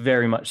 Yes,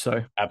 very much so.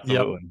 yep.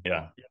 absolutely,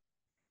 yeah.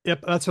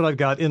 Yep, that's what I've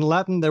got. In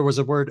Latin, there was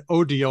a word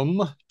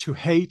odium, to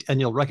hate, and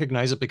you'll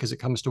recognize it because it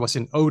comes to us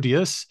in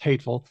odious,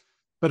 hateful.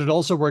 But it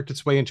also worked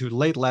its way into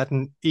late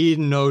Latin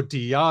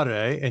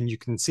inodiare, and you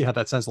can see how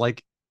that sounds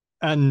like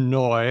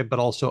annoy, but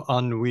also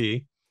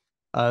ennui.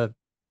 Uh,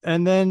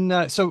 and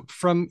then, so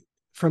from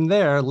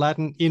there,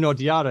 Latin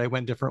inodiare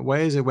went different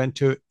ways. It went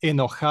to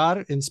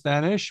enojar in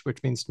Spanish,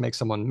 which means to make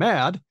someone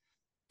mad.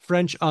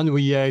 French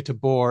ennuyer to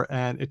bore,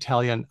 and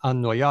Italian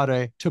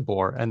annoiare to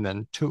bore, and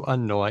then to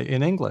annoy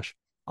in English.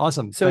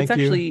 Awesome. So it's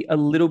Thank you. actually a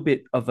little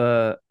bit of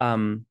a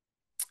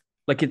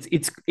like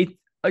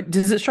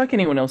Does it strike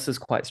anyone else as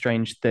quite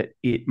strange that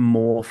it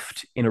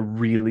morphed in a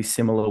really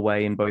similar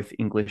way in both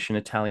English and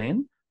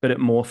Italian, but it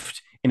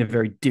morphed in a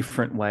very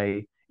different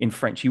way in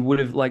French? You would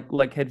have, like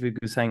Hedvig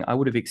was saying, I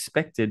would have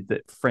expected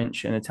that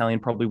French and Italian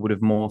probably would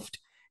have morphed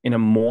in a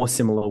more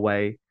similar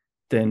way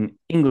than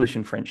English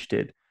and French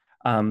did.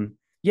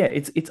 Yeah,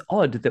 it's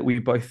odd that we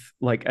both,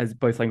 like, as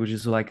both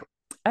languages are like,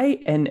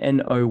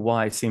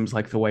 ANNOY seems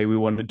like the way we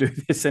want to do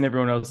this, and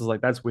everyone else is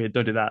like, that's weird,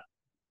 don't do that.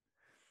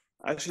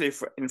 Actually,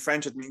 in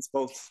French, it means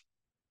both.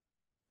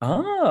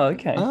 Oh,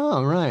 okay.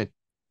 Oh, right.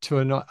 To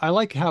annoy. I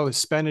like how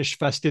Spanish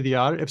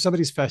fastidiar. If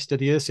somebody's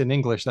fastidious in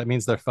English, that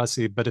means they're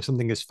fussy. But if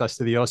something is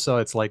fastidioso,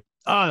 it's like,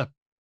 ah,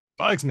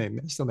 bugs me.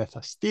 Esto me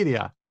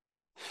fastidia.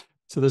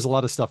 So there's a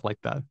lot of stuff like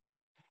that.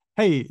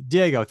 Hey,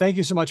 Diego, thank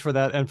you so much for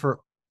that. And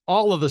for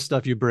all of the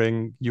stuff you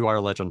bring, you are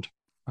a legend.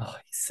 Oh,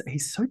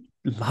 he's so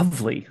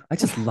lovely. I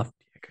just love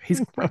Diego. He's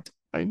great.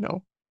 I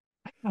know.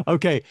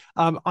 Okay.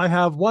 I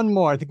have one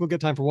more. I think we'll get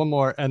time for one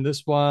more. And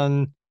this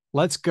one,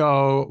 let's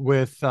go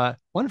with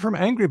one from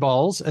Angry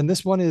Balls. And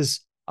this one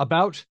is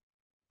about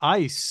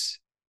ice.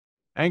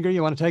 Angry,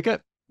 you want to take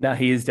it? Now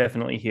he is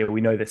definitely here.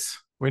 We know this.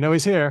 We know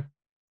he's here.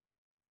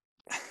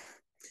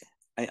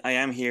 I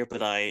am here,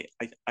 but I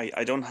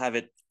don't have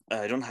it.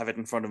 I don't have it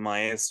in front of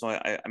my eyes, so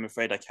I'm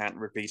afraid I can't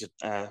repeat it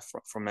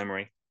from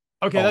memory.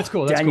 Okay, that's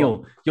cool. That's Daniel,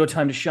 cool. your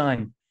time to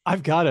shine.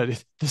 I've got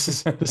it.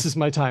 This is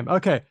my time.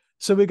 Okay,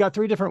 so we got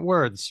 3 different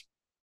words.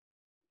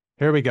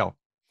 Here we go.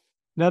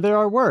 Now there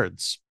are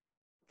words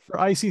for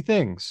icy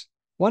things.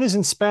 One is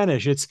in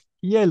Spanish. It's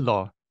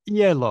hielo,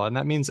 hielo, and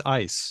that means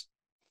ice.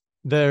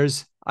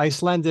 There's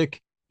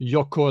Icelandic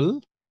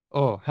jökull.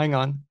 Oh, hang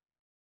on.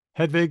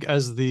 Hedvig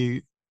as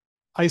the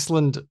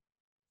Icelandic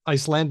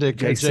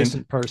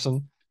adjacent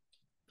person.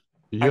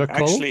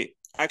 Jökull.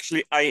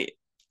 Actually, I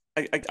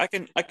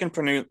can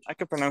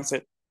pronounce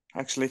it.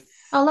 Actually,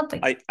 Oh, lovely.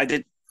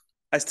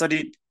 I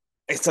studied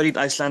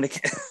Icelandic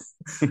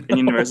in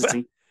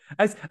university.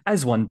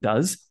 As one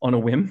does on a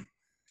whim.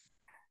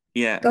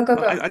 Yeah, Go.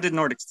 I did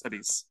Nordic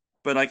studies,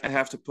 but I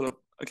have to pull up.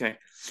 Okay,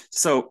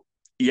 so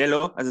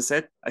yellow, as I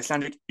said,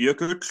 Icelandic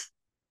jökull,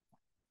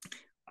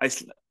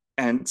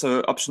 and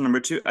so option number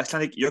 2,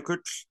 Icelandic jökull,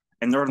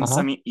 and Northern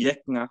Sami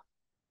Jekna.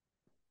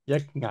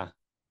 Jekna. Okay.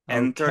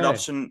 And third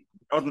option,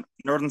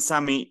 Northern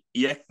Sami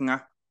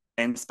Jekna,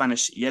 and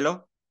Spanish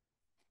yellow.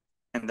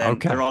 And then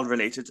they're all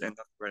related and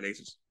not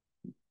related.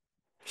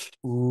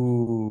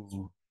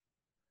 Ooh,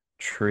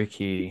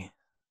 tricky.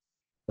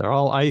 They're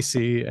all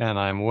icy, and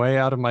I'm way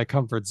out of my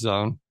comfort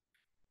zone.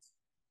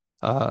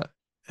 Look,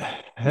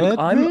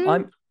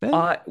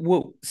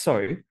 well,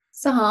 sorry.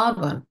 It's a hard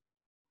one.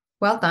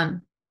 Well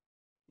done.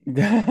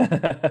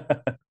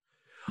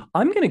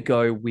 I'm gonna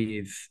go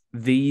with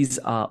these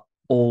are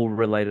all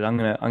related. I'm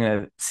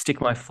gonna stick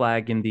my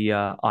flag in the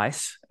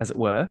ice, as it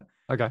were.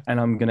 Okay. And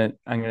I'm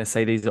gonna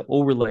say these are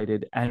all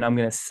related, and I'm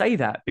gonna say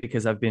that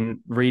because I've been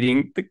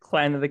reading The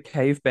Clan of the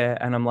Cave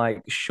Bear, and I'm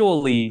like,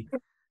 surely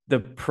the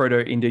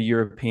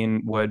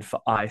Proto-Indo-European word for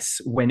ice,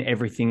 when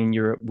everything in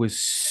Europe was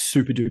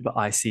super duper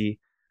icy,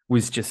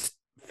 was just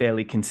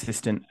fairly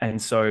consistent,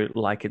 and so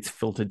like it's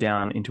filtered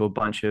down into a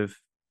bunch of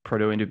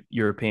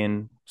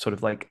Proto-Indo-European sort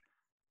of like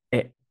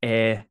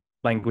air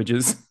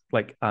languages,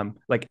 like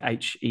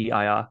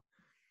HEIR.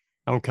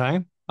 Okay.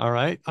 All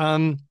right.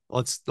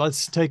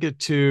 Let's take it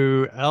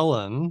to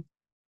Ellen.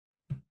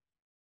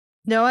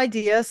 No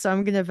idea, so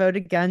I'm gonna vote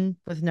again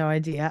with no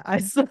idea.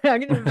 I'm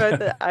gonna vote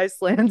that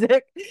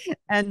Icelandic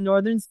and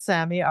Northern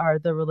Sami are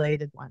the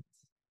related ones.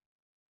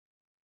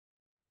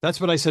 That's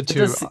what I said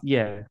too.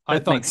 Yeah, I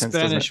thought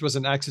Spanish was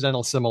an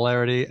accidental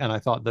similarity, and I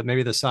thought that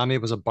maybe the Sami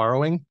was a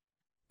borrowing,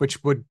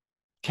 which would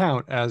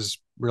count as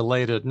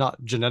related,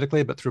 not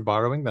genetically, but through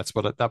borrowing.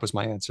 That was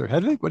my answer.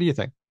 Hedvig, what do you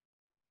think?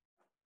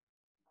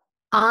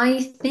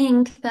 I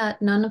think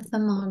that none of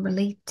them are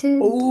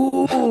related.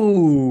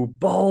 Ooh,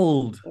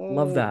 bold.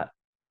 Love that.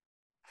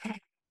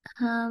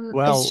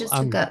 It's just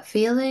a gut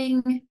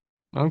feeling.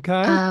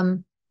 Okay.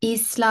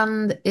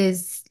 Iceland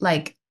is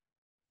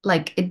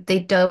they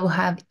don't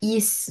have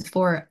is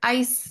for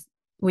ice,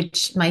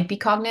 which might be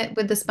cognate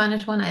with the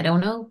Spanish one. I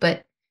don't know,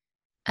 but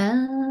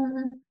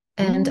and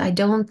I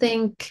don't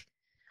think.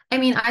 I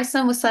mean,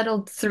 Iceland was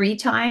settled 3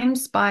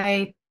 times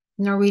by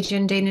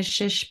Norwegian,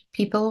 Danishish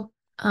people.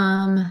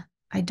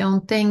 I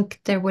don't think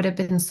there would have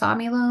been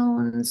Sami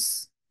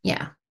loans.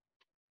 Yeah.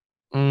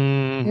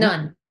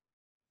 None.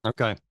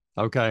 Okay.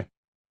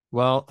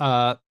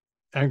 Well,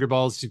 Angry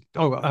Balls.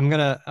 Oh, I'm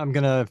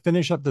gonna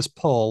finish up this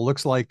poll.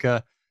 Looks like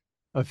a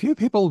few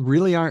people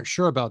really aren't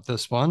sure about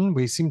this one.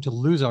 We seem to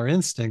lose our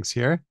instincts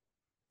here.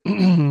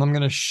 I'm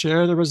gonna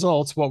share the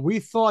results. What we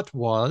thought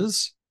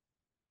was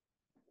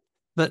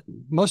that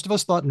most of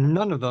us thought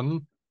none of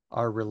them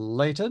are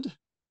related.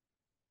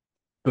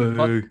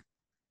 Boo.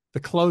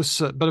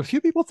 But a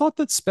few people thought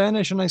that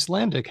Spanish and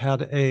Icelandic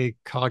had a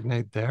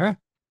cognate there.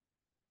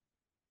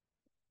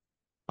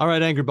 All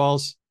right, Angry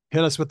Balls,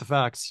 hit us with the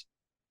facts.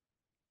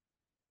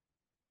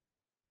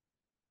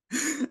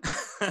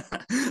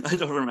 I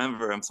don't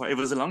remember. I'm sorry. It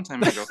was a long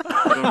time ago.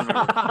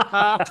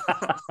 I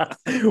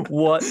don't remember.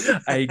 What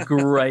a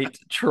great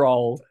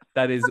troll.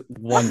 That is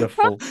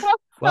wonderful.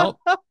 Well,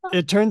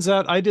 it turns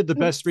out I did the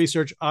best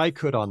research I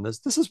could on this.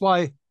 This is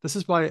why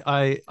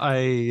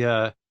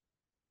I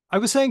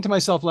was saying to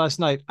myself last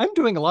night, I'm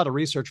doing a lot of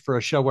research for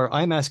a show where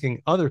I'm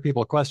asking other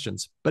people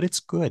questions, but it's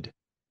good.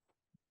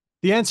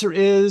 The answer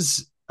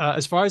is,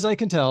 as far as I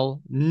can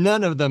tell,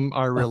 none of them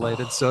are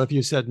related. So if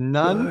you said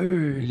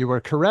none, you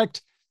were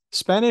correct.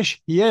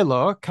 Spanish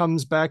hielo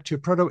comes back to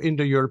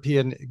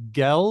Proto-Indo-European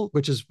gel,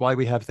 which is why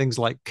we have things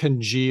like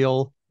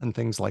congeal and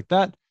things like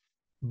that.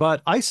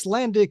 But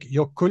Icelandic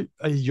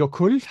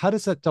jokul, how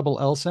does that double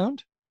L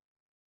sound?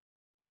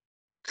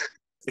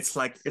 It's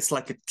like a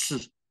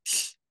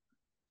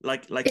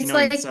like It's you know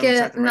like in South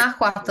America.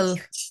 nahuatl.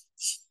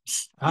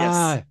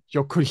 Ah,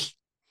 jokul.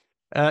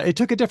 It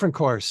took a different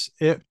course.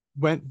 It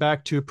went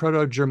back to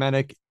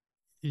Proto-Germanic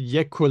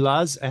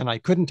Yekulas, and I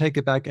couldn't take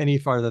it back any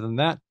farther than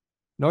that.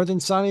 Northern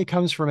Sami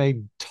comes from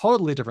a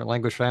totally different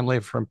language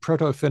family from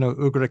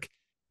Proto-Finno-Ugric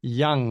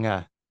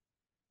Yang.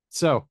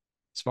 So,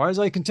 as far as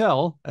I can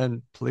tell,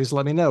 and please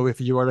let me know if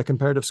you are a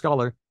comparative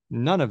scholar,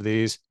 none of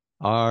these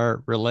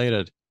are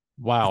related.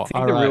 Wow.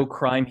 I think the real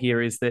crime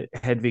here is that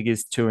Hedvig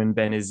is 2 and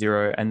Ben is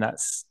 0, and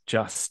that's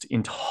just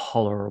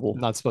intolerable.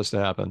 Not supposed to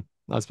happen.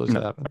 Not supposed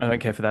to happen. I don't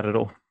care for that at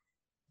all.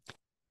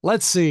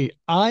 Let's see.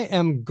 I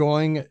am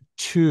going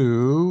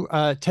to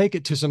take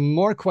it to some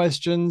more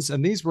questions,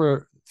 and these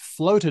were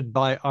floated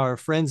by our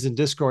friends in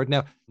Discord.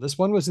 Now, this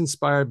one was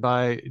inspired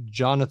by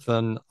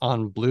Jonathan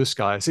on Blue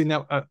Sky. See,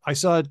 now I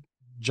saw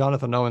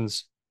Jonathan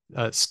Owen's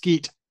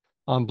Skeet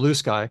on Blue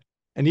Sky,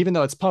 and even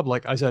though it's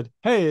public, I said,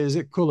 "Hey, is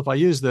it cool if I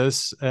use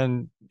this?"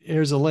 And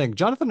here's a link.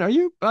 Jonathan, are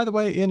you, by the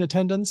way, in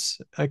attendance?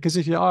 Because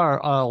if you are,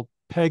 I'll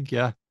peg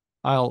you.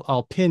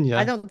 I'll pin you.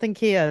 I don't think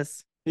he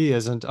is. He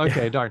isn't.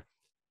 Okay, darn.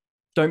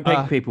 Don't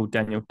peg people,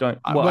 Daniel. Don't.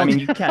 Well, well, I mean,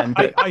 you can,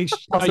 but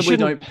possibly I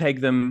don't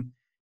peg them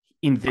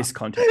in this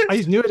context.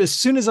 I knew it as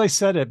soon as I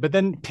said it, but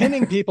then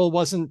pinning people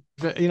wasn't,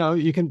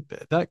 you can,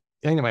 that,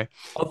 anyway.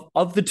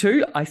 Of the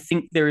two, I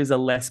think there is a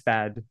less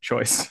bad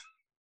choice.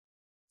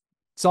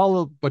 It's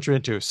all what you're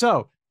into.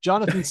 So,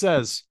 Jonathan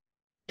says,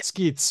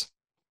 skeets.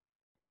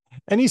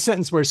 Any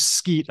sentence where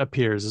skeet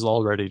appears is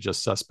already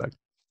just suspect.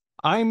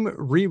 I'm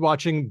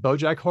rewatching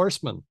BoJack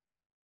Horseman.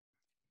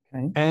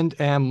 Okay. And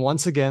am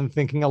once again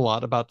thinking a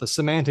lot about the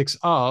semantics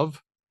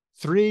of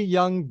 3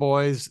 young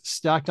boys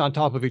stacked on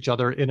top of each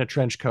other in a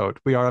trench coat.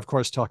 We are, of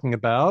course, talking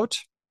about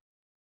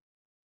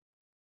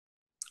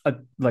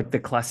like the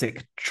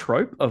classic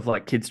trope of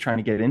like kids trying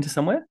to get into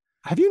somewhere.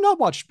 Have you not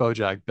watched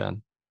BoJack,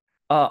 Ben?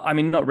 I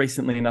mean, not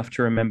recently enough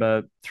to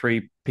remember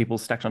 3 people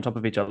stacked on top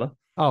of each other.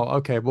 Oh,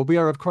 okay. Well, we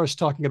are, of course,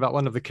 talking about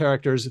one of the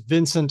characters,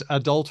 Vincent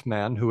Adult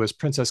Man, who was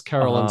Princess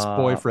Carolyn's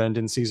boyfriend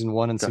in season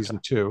 1 and season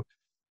 2.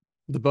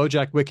 The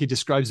BoJack Wiki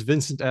describes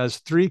Vincent as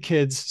 3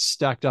 kids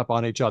stacked up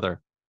on each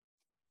other.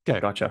 Okay.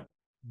 Gotcha.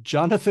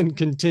 Jonathan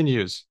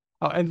continues.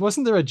 Oh, and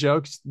wasn't there a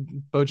joke?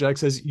 BoJack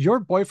says, your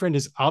boyfriend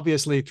is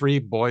obviously 3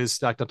 boys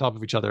stacked on top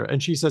of each other.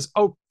 And she says,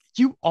 oh,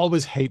 you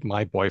always hate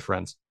my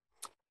boyfriends.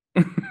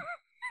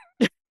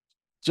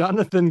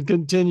 Jonathan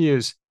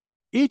continues.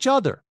 Each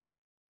other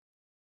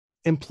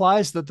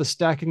implies that the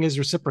stacking is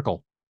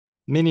reciprocal,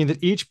 meaning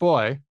that each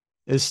boy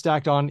is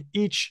stacked on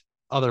each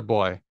other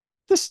boy.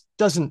 This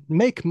doesn't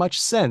make much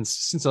sense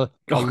since a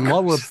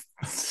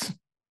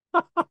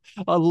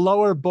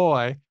lower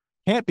boy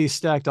can't be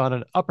stacked on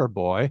an upper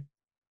boy.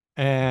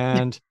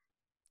 And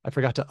I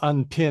forgot to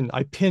unpin.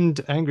 I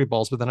pinned Angry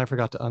Balls, but then I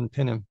forgot to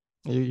unpin him.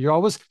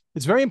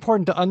 It's very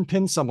important to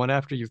unpin someone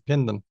after you've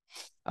pinned them.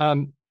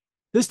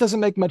 This doesn't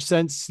make much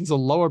sense since a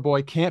lower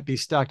boy can't be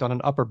stacked on an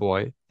upper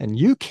boy, and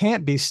you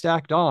can't be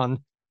stacked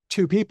on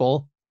 2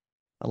 people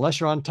unless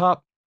you're on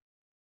top.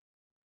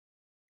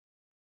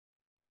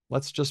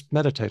 Let's just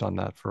meditate on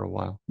that for a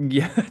while.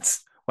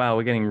 Yes. Wow,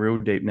 we're getting real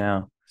deep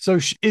now. So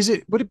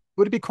would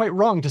it be quite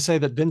wrong to say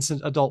that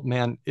Vincent Adult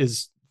Man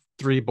is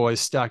 3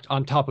 boys stacked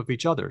on top of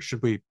each other?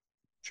 Should we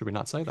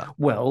not say that?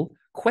 Well,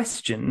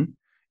 question,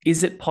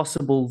 is it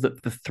possible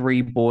that the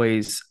 3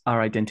 boys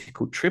are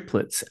identical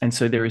triplets, and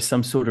so there is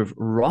some sort of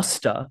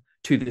roster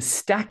to the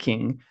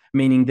stacking,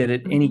 meaning that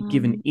at any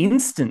given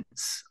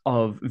instance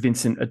of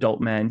Vincent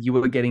Adult Man, you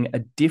are getting a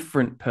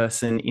different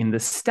person in the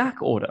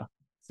stack order?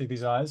 See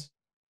these eyes?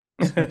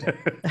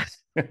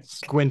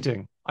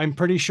 Squinting. I'm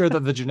pretty sure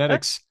that the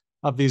genetics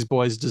of these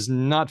boys does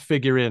not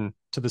figure in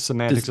to the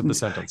semantics of the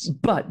sentence.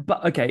 But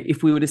okay,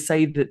 if we were to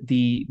say that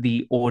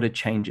the order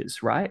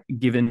changes, right?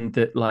 Given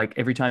that like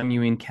every time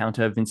you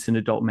encounter Vincent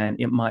Adult Man,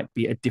 it might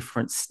be a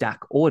different stack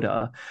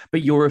order,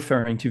 but you're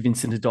referring to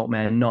Vincent Adult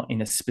Man not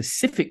in a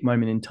specific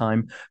moment in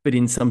time, but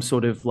in some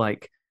sort of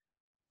like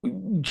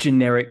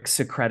generic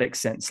Socratic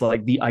sense,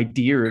 like the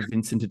idea of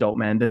Vincent Adult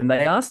Man, then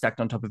they are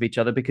stacked on top of each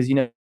other because you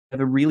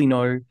never really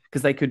know,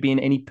 because they could be in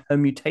any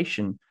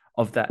permutation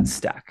of that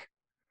stack.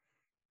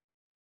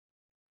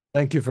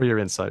 Thank you for your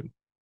insight.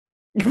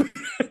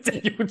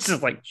 You're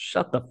just like,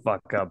 shut the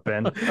fuck up,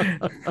 Ben.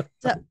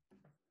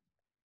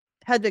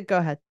 Hedvig, go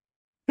ahead.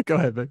 Go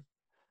ahead, Vic.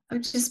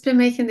 I've just been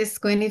making this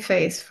squinty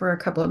face for a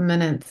couple of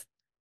minutes.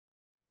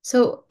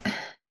 So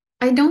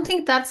I don't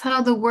think that's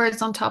how the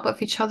words on top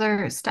of each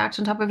other, stacked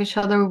on top of each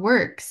other,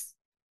 works.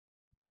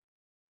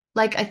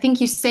 Like, I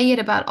think you say it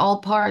about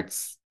all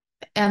parts,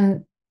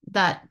 and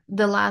that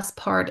the last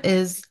part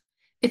is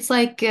it's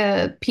like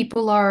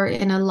people are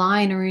in a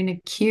line or in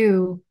a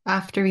queue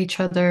after each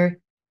other.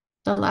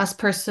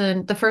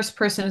 The first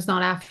person is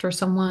not after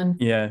someone.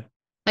 Yeah.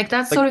 Like,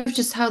 that's Like sort of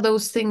just how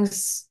those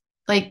things,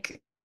 like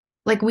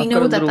we I've got know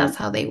a that that's little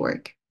how they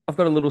work. I've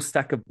got a little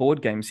stack of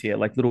board games here,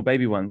 like little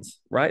baby ones,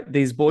 right?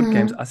 These board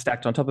games Mhm. are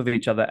stacked on top of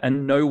each other,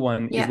 and no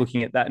one is Yeah.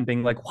 looking at that and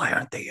being like, why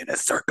aren't they in a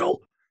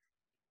circle?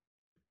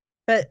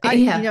 But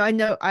Yeah.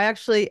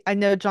 I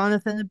know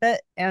Jonathan a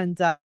bit, and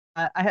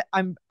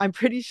I'm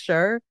pretty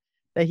sure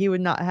that he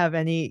would not have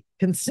any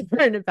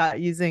concern about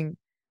using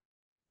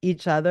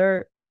each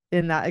other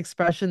in that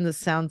expression. This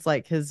sounds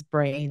like his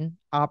brain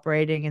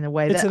operating in a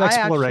way It's that an I actually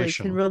can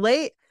exploration.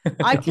 relate.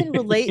 I can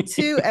relate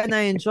to, and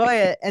I enjoy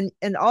it.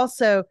 And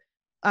also,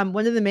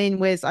 one of the main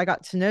ways I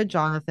got to know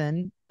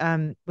Jonathan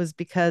was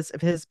because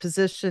of his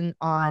position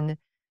on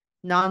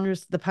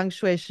the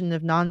punctuation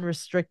of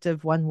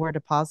non-restrictive one-word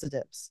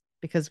appositives,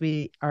 because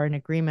we are in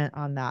agreement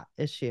on that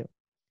issue.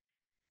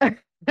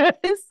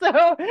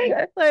 So,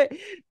 like,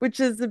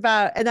 which is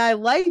about, and I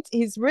liked,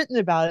 he's written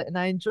about it and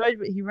I enjoyed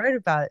what he wrote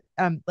about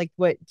it. Like,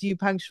 what do you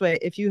punctuate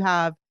if you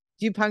have,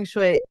 do you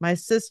punctuate my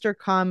sister,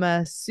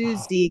 comma,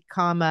 Susie,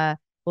 comma,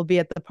 will be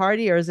at the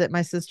party, or is it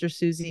my sister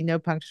Susie, no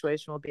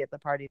punctuation, will be at the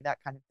party, that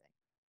kind of thing?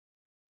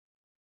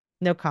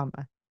 No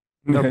comma.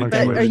 No No, But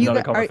Daniel punctuation. is not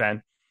a comma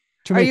fan.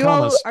 Too many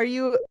commas. Are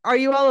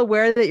you all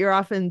aware that you're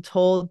often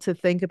told to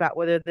think about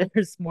whether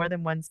there's more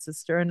than one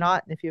sister or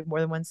not? And if you have more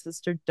than one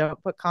sister,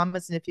 don't put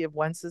commas. And if you have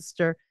one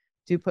sister,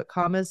 do put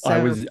commas. So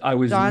I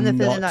was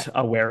Jonathan and I not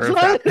aware of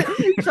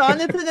that.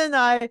 Jonathan and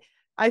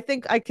I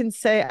think I can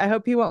say, I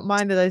hope you won't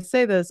mind that I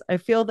say this. I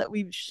feel that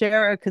we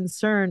share a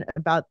concern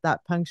about that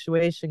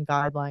punctuation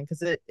guideline,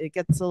 because it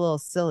gets a little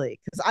silly,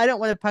 because I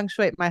don't want to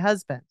punctuate my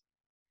husband.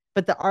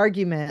 But the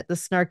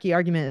snarky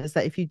argument is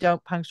that if you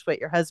don't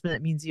punctuate your husband,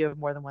 it means you have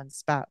more than one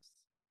spouse.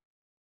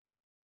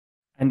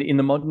 And in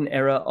the modern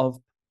era of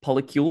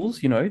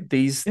polycules,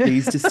 these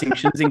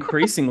distinctions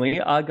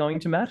increasingly are going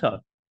to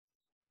matter.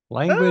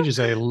 Language is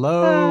a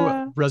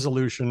low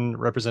resolution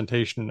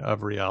representation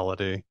of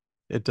reality.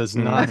 It does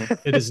not,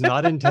 it is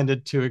not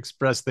intended to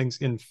express things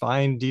in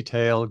fine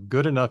detail.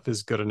 Good enough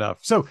is good enough.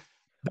 So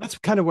that's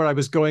kind of where I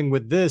was going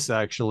with this,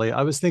 actually.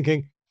 I was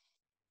thinking,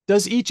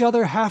 does each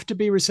other have to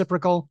be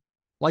reciprocal?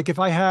 Like, if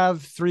I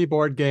have 3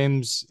 board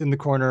games in the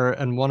corner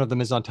and one of them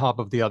is on top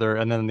of the other,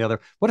 and then the other,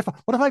 what if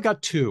I've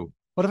got 2?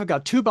 What if I've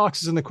got 2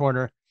 boxes in the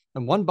corner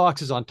and one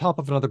box is on top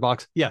of another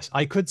box? Yes,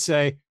 I could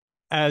say,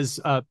 as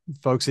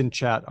folks in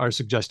chat are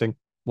suggesting,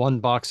 one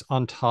box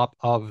on top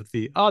of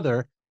the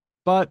other.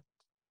 But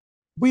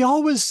we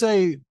always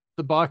say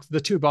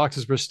the 2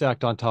 boxes were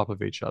stacked on top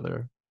of each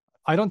other.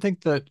 I don't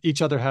think that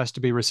each other has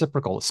to be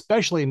reciprocal,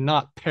 especially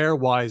not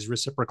pairwise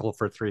reciprocal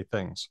for 3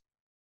 things.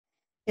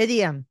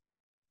 Idiom.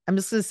 I'm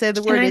just going to say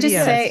the Can word I just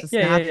idiom. say- It's just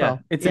Yeah. natural.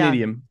 It's an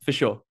idiom for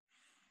sure.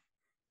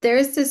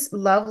 There's this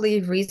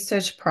lovely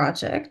research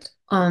project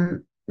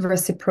on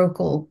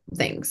reciprocal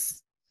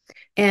things.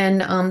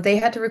 And they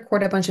had to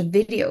record a bunch of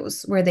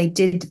videos where they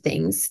did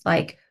things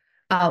like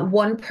there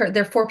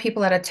are 4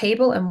 people at a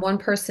table and one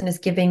person is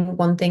giving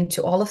one thing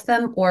to all of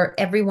them, or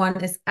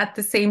everyone is at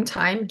the same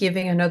time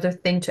giving another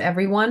thing to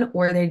everyone,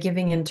 or they're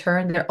giving in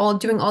turn. They're all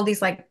doing all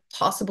these like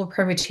possible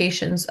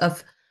permutations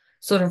of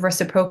sort of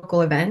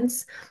reciprocal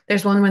events.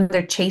 There's one when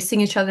they're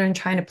chasing each other and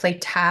trying to play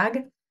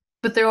tag.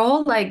 But they're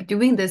all like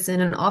doing this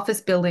in an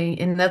office building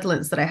in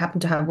Netherlands that I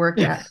happen to have worked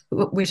at,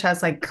 which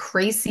has like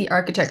crazy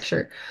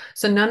architecture.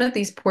 So none of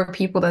these poor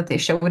people that they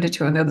showed it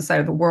to on the other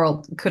side of the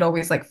world could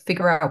always like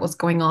figure out what's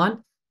going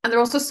on. And they're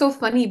also so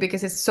funny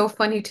because it's so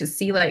funny to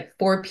see like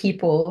 4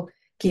 people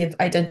give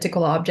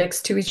identical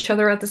objects to each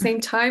other at the same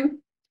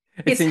time.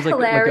 It It's seems like a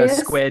hilarious.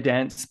 square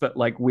dance, but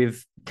like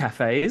with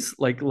cafes,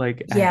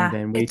 Yeah, and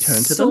then we it's turn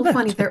to the so left.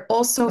 funny. They're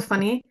all so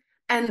funny.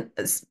 And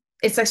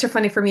it's extra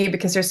funny for me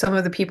because there's some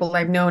of the people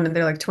I've known and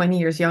they're like 20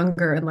 years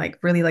younger and like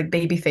really like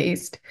baby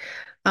faced.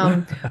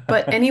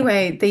 But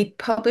anyway, they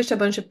published a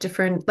bunch of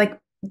different, like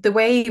the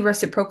way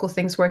reciprocal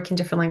things work in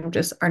different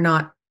languages are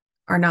not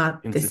the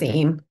Consistent.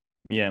 same.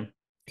 Yeah.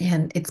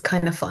 And it's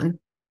kind of fun.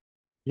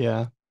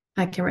 Yeah.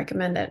 I can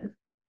recommend it.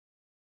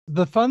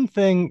 The fun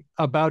thing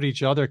about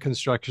each other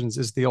constructions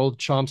is the old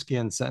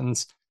Chomskyan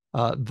sentence,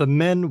 the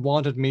men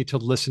wanted me to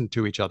listen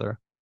to each other.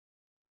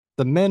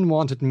 The men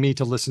wanted me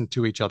to listen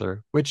to each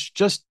other, which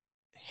just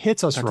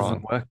hits us That wrong.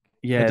 doesn't work.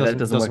 Yeah, that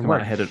doesn't work in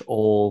my head at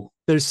all.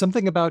 There's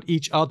something about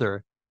each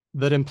other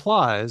that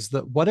implies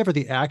that whatever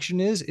the action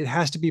is, it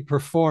has to be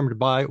performed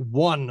by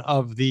one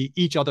of the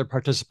each other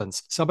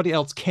participants. Somebody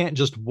else can't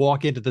just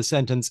walk into the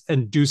sentence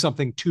and do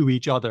something to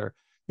each other.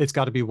 It's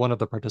got to be one of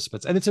the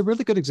participants. And it's a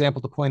really good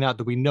example to point out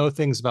that we know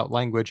things about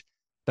language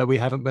that we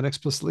haven't been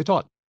explicitly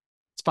taught.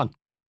 It's fun.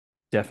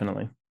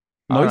 Definitely.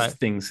 All Most right.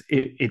 things,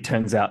 it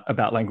turns out,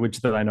 about language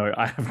that I know,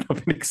 I have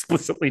not been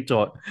explicitly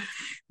taught.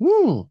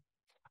 Woo.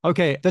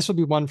 Okay, this will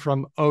be one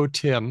from O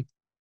Tim.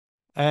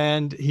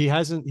 And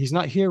he's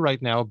not here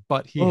right now,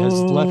 but he has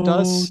left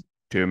us.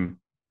 Tim.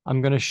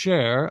 I'm going to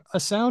share a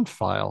sound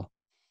file.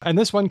 And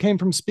this one came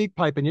from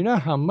SpeakPipe. And you know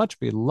how much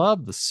we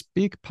love the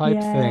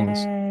SpeakPipe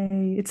things.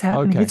 Yay, it's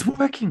happening. Okay. It's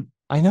working.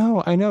 I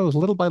know,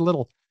 little by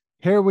little.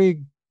 Here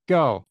we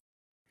go.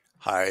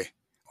 Hi,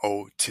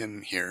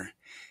 Tim here,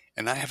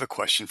 and I have a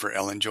question for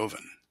Ellen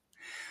Jovin.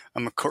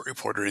 I'm a court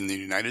reporter in the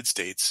United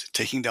States,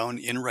 taking down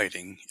in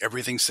writing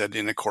everything said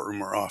in a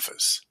courtroom or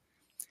office.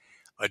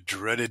 A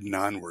dreaded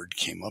non-word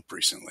came up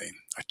recently.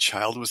 A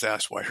child was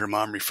asked why her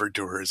mom referred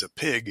to her as a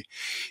pig,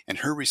 and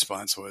her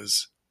response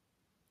was,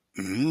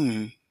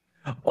 Oh.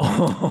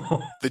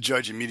 The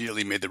judge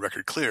immediately made the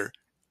record clear.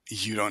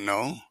 You don't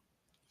know?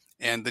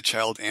 And the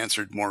child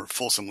answered more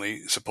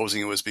fulsomely,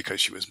 supposing it was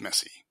because she was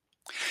messy.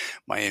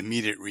 My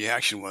immediate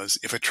reaction was,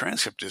 if a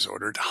transcript is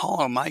ordered,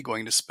 how am I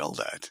going to spell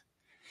that?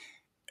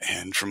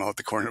 And from out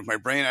the corner of my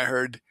brain, I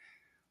heard,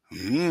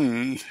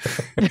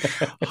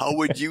 how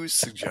would you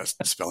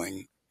suggest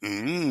spelling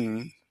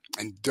And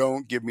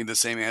don't give me the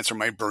same answer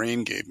my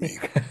brain gave me.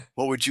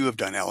 What would you have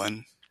done,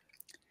 Ellen?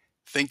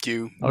 Thank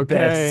you. Okay.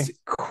 Best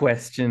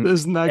question.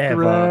 Isn't that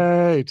ever.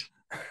 great?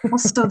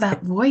 Also,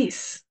 that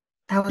voice.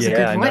 That was a Yeah,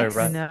 good I know, voice.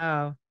 right? I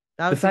know.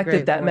 That The was a fact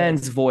great that voice.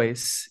 man's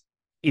voice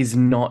is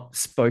not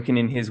spoken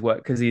in his work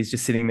because he's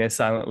just sitting there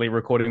silently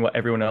recording what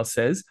everyone else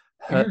says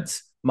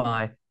hurts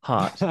my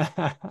heart.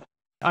 I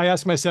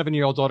asked my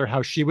 7-year-old daughter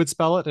how she would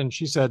spell it, and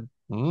she said,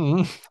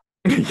 Take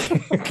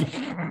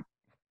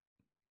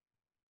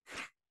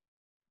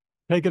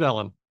it,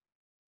 Ellen.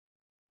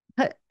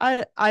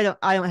 I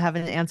don't have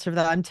an answer for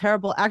that. I'm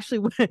terrible.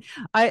 Actually,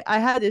 I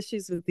had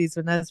issues with these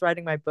when I was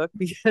writing my book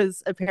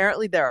because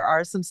apparently there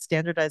are some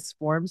standardized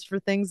forms for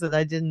things that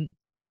I didn't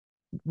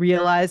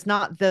realize.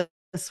 Not this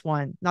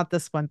one,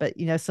 but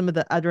some of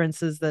the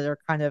utterances that are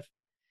kind of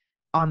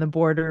on the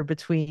border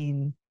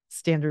between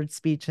standard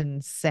speech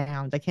and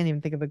sound. I can't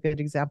even think of a good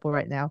example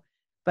right now,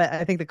 but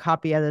I think the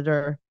copy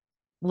editor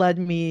led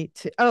me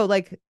to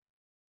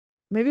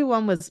maybe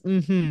one was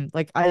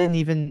like I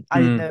didn't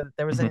know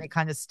there was any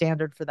kind of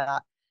standard for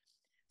that.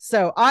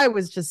 So I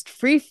was just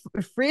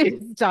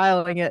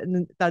freestyling it,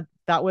 and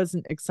that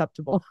wasn't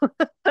acceptable.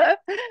 But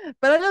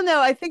I don't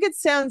know. I think it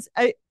sounds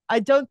I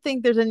don't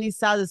think there's any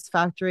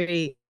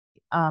satisfactory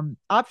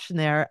option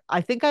there.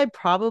 I think I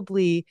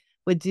probably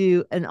would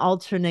do an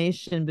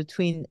alternation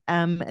between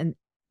M and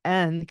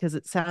N because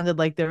it sounded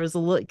like there was a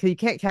little, because you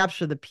can't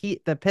capture the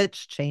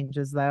pitch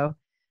changes though.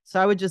 So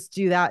I would just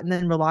do that and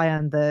then rely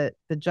on the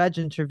judge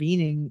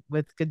intervening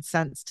with good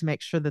sense to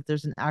make sure that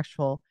there's an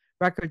actual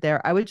record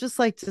there. I would just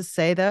like to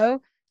say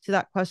though to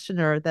that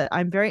questioner that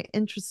I'm very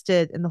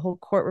interested in the whole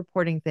court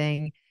reporting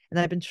thing, and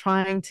I've been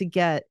trying to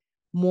get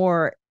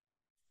more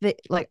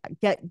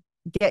get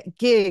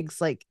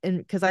gigs, like, and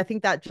because I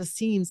think that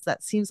seems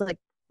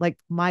like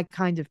my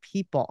kind of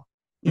people.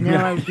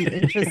 I would be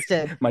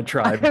interested. My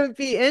tribe. I would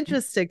be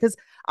interested because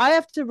I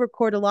have to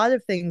record a lot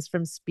of things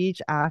from speech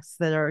acts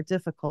that are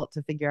difficult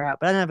to figure out,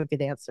 but I don't have a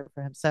good answer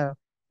for him. So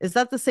is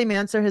that the same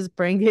answer his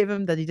brain gave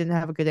him, that he didn't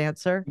have a good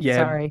answer? Yeah,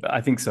 sorry. I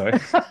think so.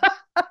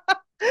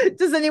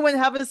 Does anyone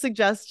have a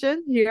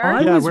suggestion here?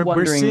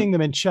 We're seeing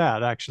them in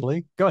chat,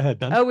 actually. Go ahead,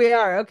 Ben. Oh, we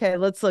are. Okay,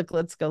 let's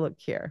go look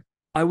here.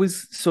 I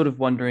was sort of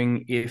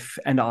wondering if,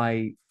 and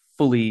I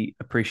fully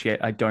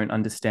appreciate, I don't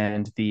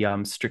understand the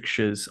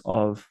strictures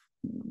of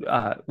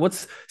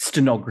what's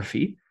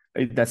stenography.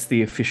 That's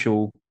the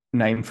official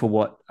name for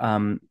what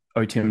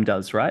OTIM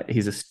does, right?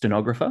 He's a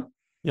stenographer.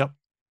 Yep.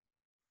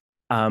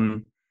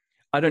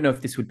 I don't know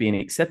if this would be an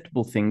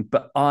acceptable thing,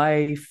 but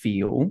I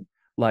feel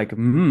like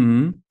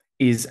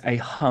is a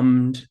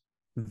hummed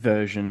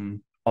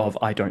version of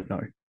I don't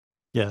know.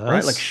 Yeah.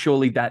 Right. Like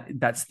surely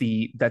that's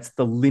the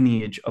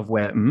lineage of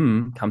where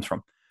comes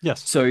from.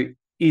 Yes. So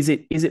is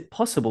it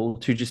possible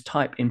to just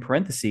type in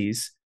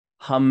parentheses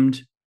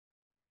hummed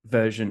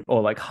version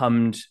or like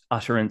hummed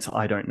utterance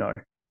I don't know?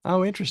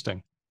 Oh,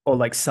 interesting. Or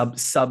like sub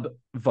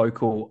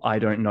vocal I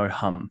don't know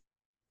hum.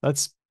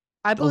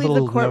 I believe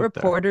the Court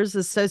Reporters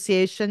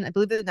Association, I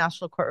believe the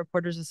National Court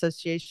Reporters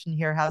Association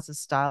here has a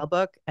style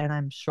book, and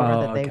I'm sure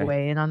that they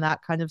weigh in on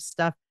that kind of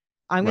stuff.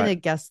 I'm going to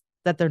guess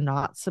that they're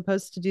not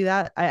supposed to do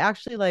that. I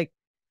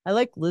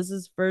like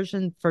Liz's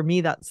version. For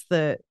me, that's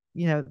the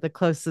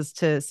closest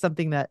to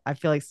something that I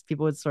feel like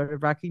people would sort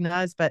of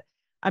recognize, but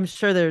I'm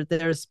sure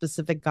there's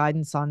specific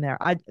guidance on there.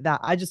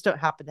 I just don't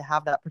happen to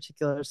have that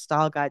particular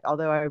style guide,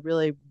 although I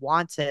really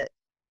want it,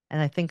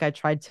 and I think I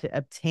tried to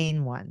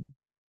obtain one.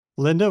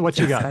 Linda, what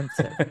you got?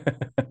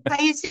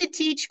 I used to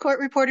teach court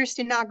reporter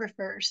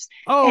stenographers.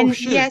 Oh, and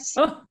shoot. Yes.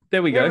 Oh,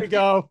 there we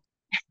go.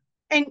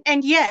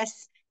 And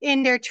yes,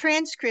 in their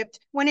transcript,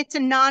 when it's a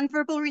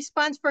nonverbal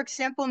response, for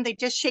example, and they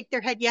just shake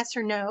their head yes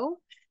or no,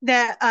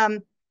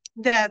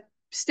 the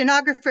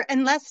stenographer,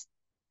 unless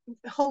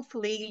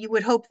hopefully you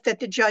would hope that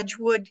the judge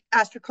would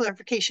ask for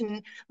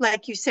clarification,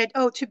 like you said,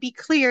 to be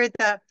clear,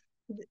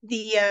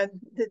 the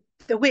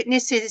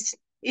witness is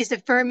is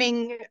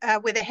affirming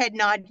with a head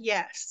nod,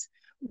 yes.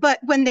 But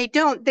when they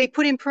don't, they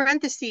put in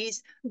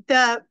parentheses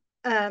the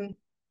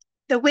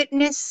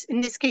witness.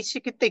 In this case,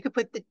 they could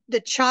put the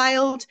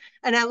child.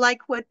 And I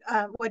like what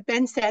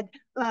Ben said,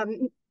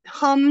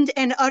 hummed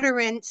an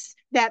utterance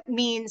that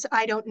means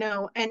I don't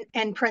know,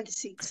 and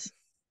parentheses.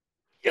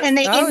 Yes. And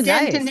they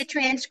indent in the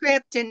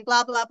transcript and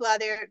blah, blah, blah.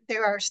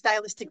 There are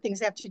stylistic things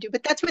they have to do,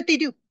 but that's what they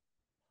do.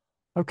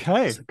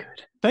 Okay. So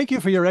good. Thank you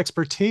for your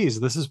expertise.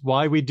 This is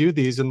why we do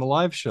these in the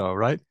live show,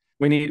 right?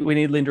 We need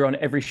Linda on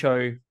every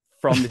show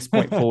from this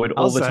point forward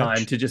all the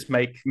time to just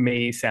make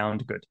me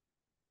sound good.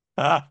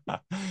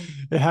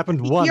 It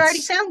happened once. You already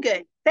sound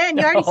good. Ben,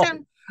 you already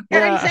sound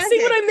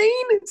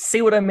good.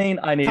 See what I mean?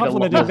 I need a lot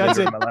more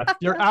Linda in my life.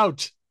 You're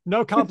out.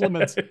 No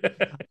compliments.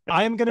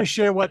 I am going to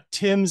share what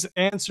Tim's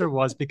answer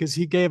was because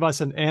he gave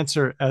us an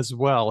answer as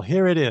well.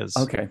 Here it is.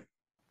 Okay.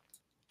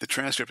 The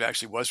transcript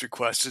actually was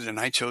requested, and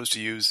I chose to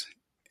use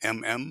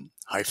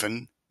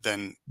hyphen,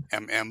 then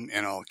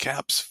in all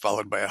caps,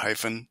 followed by a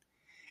hyphen,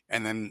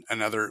 and then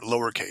another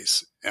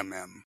lowercase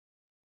mm.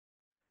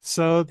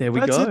 So there we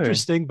that's go.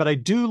 Interesting, but I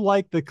do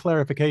like the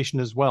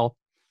clarification as well.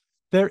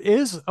 There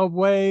is a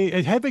way.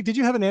 Hedvig, did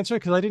you have an answer?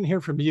 Because I didn't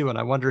hear from you, and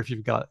I wonder if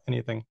you've got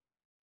anything.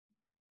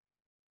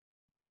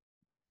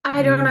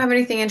 I don't have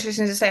anything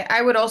interesting to say.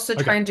 I would also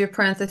try and do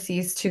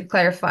parentheses to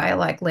clarify,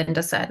 like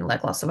Linda said, and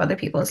like lots of other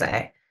people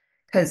say,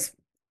 because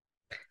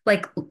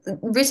like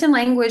written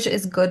language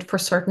is good for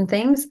certain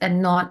things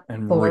and not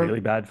really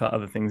bad for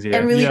other things. Yeah,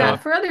 and really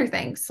bad for other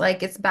things.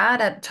 Like it's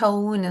bad at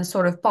tone and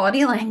sort of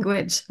body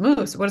language. Ooh,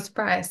 what a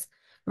surprise,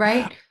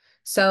 right?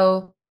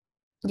 So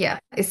yeah,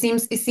 it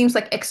seems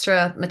like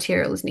extra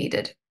material is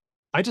needed.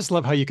 I just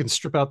love how you can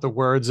strip out the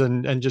words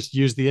and just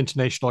use the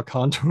intonational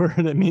contour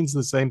and it means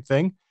the same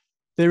thing.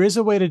 There is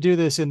a way to do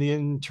this in the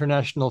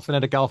International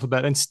Phonetic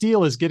Alphabet, and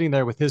Steele is getting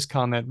there with his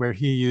comment where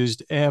he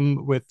used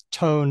M with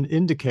tone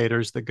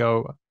indicators that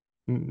go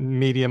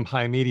medium,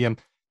 high, medium.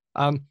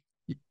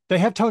 They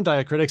have tone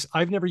diacritics.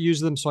 I've never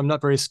used them, so I'm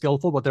not very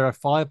skillful, but there are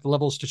 5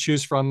 levels to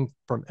choose from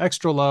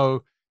extra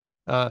low,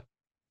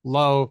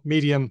 low,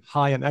 medium,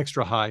 high, and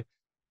extra high.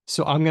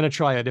 So I'm going to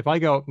try it. If I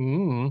go,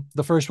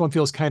 the first one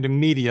feels kind of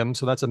medium,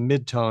 so that's a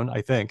mid-tone,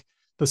 I think.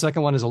 The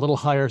second one is a little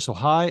higher, so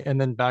high, and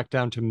then back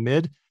down to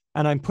mid.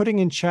 And I'm putting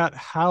in chat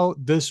how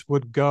this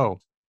would go.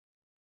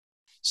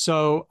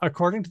 So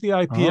according to the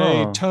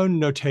IPA tone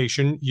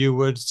notation, you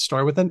would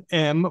start with an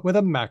M with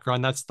a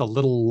macron. That's the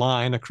little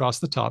line across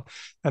the top.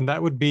 And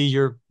that would be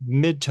your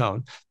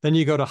mid-tone. Then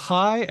you go to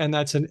high, and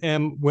that's an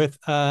M with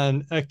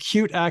an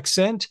acute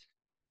accent.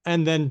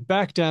 And then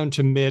back down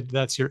to mid,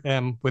 that's your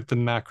M with the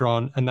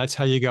macron. And that's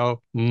how you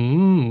go,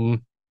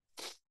 And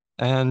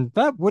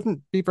that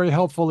wouldn't be very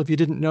helpful if you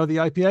didn't know the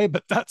IPA,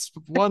 but that's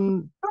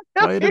one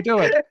way to do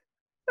it.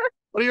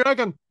 What do you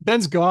reckon?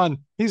 Ben's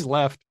gone. He's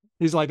left.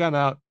 He's like, I'm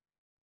out.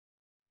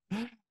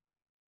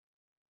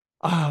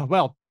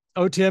 Well,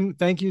 Tim,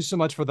 thank you so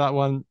much for that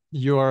one.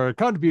 Your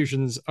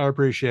contributions are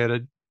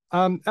appreciated.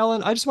 Ellen,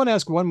 I just want to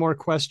ask one more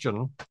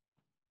question.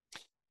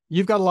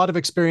 You've got a lot of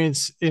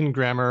experience in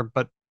grammar,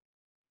 but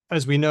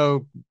as we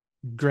know,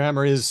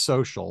 grammar is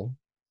social.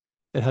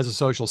 It has a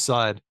social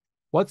side.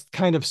 What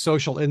kind of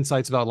social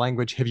insights about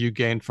language have you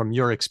gained from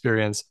your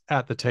experience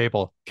at the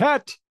table?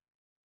 Cat.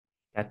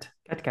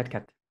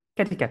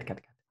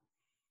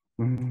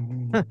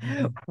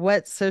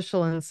 What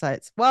social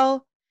insights?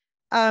 Well,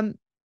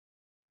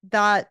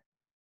 that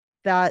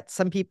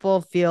some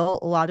people feel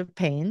a lot of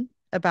pain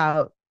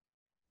about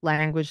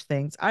language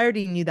things. I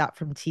already knew that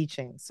from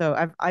teaching.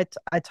 So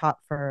I taught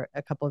for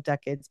a couple of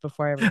decades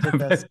before I ever did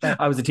this.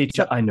 But I was a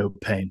teacher. I know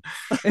pain.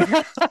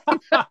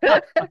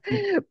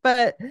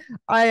 But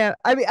I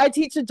mean, I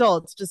teach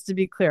adults, just to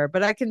be clear,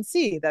 but I can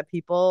see that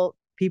people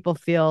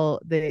feel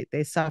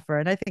they suffer.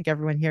 And I think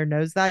everyone here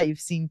knows that. You've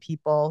seen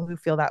people who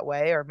feel that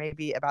way, or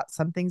maybe about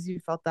some things you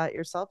felt that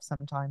yourself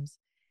sometimes.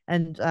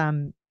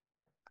 And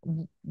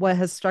what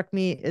has struck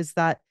me is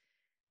that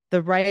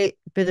the right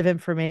bit of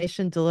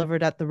information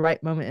delivered at the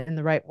right moment in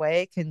the right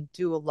way can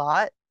do a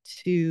lot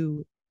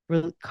to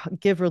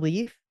give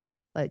relief,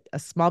 like a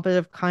small bit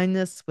of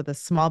kindness with a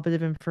small bit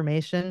of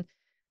information,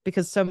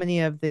 because so many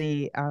of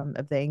the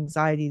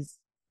anxieties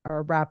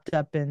are wrapped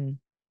up in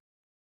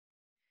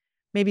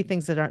maybe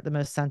things that aren't the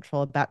most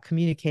central about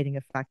communicating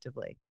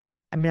effectively.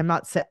 I mean, I'm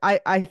not saying,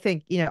 I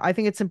think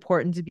it's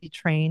important to be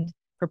trained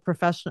for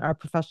our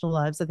professional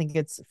lives. I think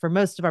it's, for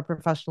most of our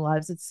professional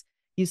lives, it's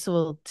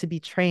useful to be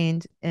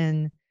trained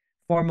in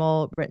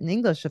formal written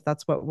English if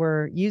that's what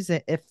we're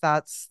using. If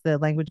that's the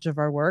language of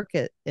our work,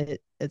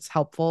 it's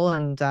helpful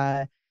and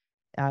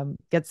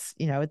gets,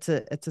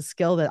 it's a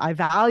skill that I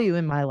value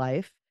in my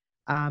life.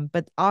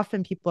 But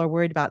often people are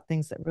worried about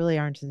things that really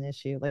aren't an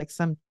issue, like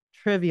some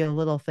trivial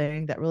little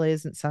thing that really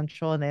isn't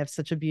central, and they have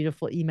such a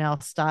beautiful email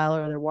style,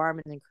 or they're warm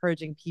and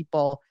encouraging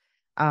people.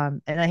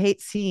 And I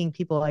hate seeing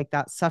people like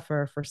that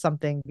suffer for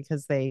something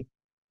because they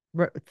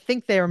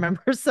think they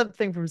remember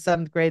something from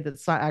 7th grade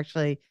that's not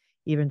actually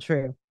even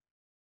true.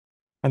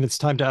 And it's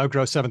time to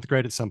outgrow 7th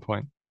grade at some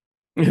point.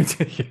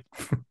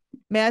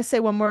 May I say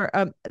one more?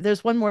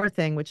 There's one more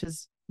thing, which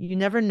is you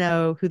never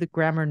know who the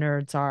grammar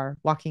nerds are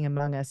walking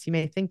among us. You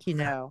may think you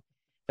know,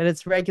 but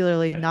it's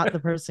regularly not the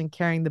person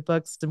carrying the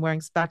books and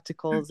wearing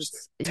spectacles.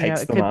 It's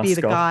Takes it the could be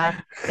mask the off.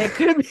 guy. It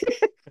could be.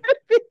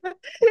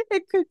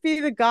 It could be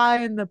the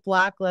guy in the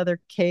black leather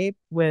cape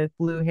with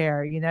blue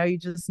hair. You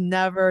just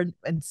never,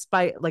 and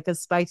like a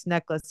spiked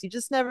necklace. You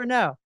just never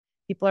know.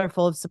 People are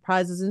full of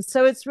surprises, and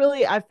so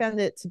I found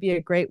it to be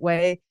a great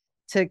way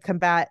to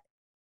combat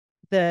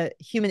the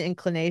human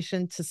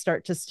inclination to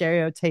start to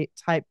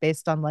stereotype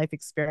based on life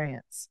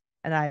experience.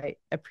 And I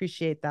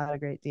appreciate that a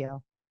great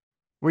deal.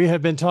 We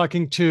have been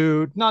talking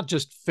to not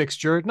just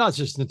fixture, not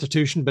just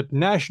institution, but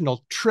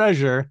national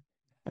treasure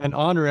and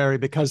honorary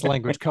Because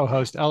Language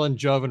co-host Ellen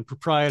Jovin,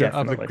 proprietor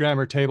of the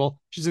Grammar Table.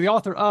 She's the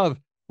author of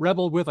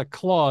Rebel with a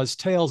Clause,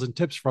 Tales and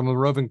Tips from a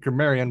Roving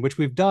Grammarian, which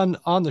we've done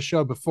on the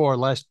show before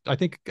I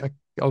think it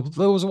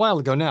was a while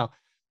ago now,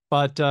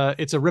 but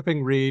it's a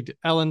ripping read.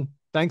 Ellen,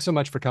 thanks so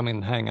much for coming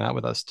and hanging out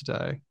with us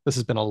today. This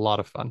has been a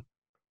lot of fun.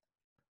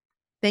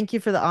 Thank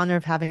you for the honor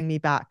of having me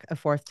back a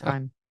fourth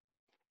time.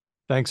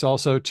 Thanks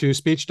also to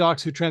Speech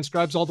Docs, who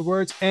transcribes all the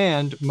words,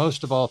 and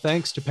most of all,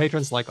 thanks to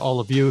patrons like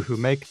all of you who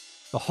make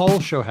the whole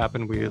show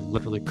happen. We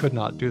literally could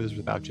not do this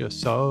without you,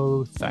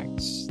 so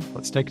thanks.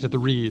 Let's take it to the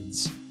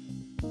reads.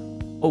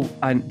 Oh,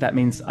 that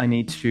means I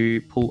need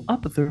to pull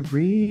up the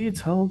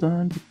reads. Hold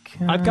on.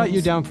 Because... I've got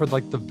you down for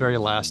like the very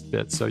last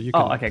bit, so you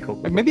can... Oh, okay, cool.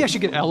 Maybe I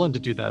should get Ellen to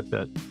do that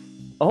bit.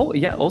 Oh,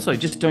 yeah, also,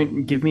 just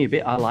don't give me a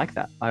bit. I like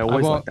that. I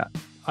always like that.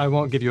 I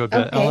won't give you a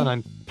bit. Okay. Ellen,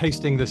 I'm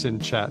pasting this in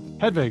chat.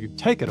 Hedvig,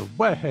 take it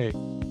away.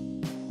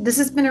 This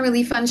has been a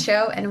really fun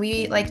show, and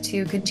we like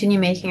to continue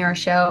making our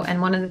show.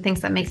 And one of the things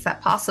that makes that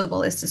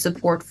possible is the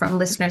support from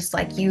listeners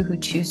like you who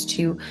choose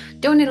to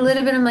donate a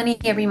little bit of money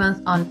every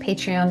month on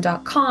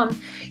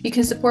patreon.com. You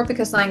can support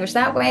Because Language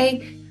that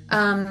way.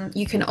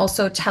 You can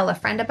also tell a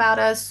friend about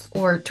us,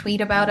 or tweet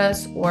about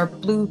us, or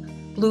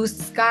Blue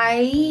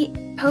Sky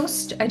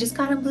post. I just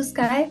got a Blue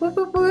Sky. Whoop,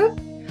 whoop, whoop.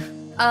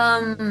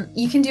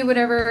 You can do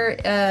whatever.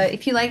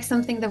 If you like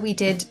something that we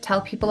did,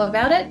 tell people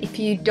about it. If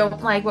you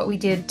don't like what we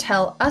did,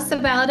 tell us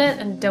about it,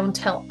 and don't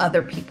tell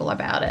other people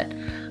about it,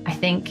 I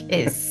think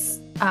is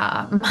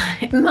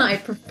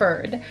my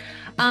preferred.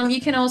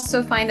 You can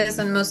also find us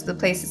in most of the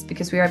places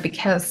because we are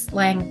Because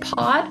Lang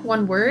Pod,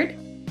 one word.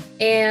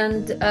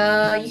 And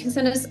you can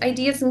send us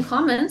ideas and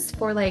comments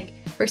for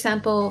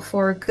example,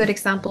 for good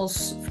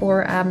examples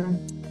for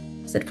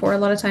for a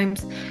lot of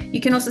times. You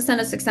can also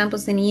send us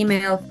examples in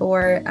email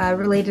for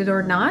related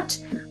or not.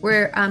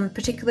 We're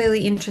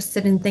particularly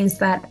interested in things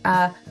that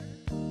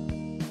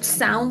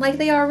sound like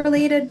they are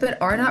related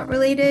but are not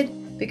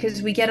related,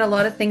 because we get a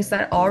lot of things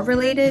that are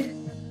related.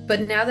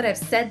 But now that I've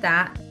said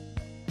that,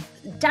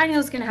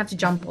 Daniel's going to have to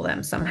jumble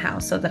them somehow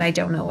so that I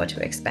don't know what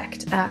to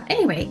expect.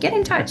 Anyway, get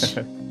in touch.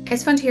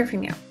 It's fun to hear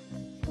from you.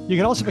 You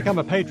can also become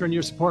a patron.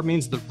 Your support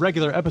means the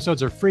regular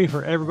episodes are free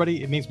for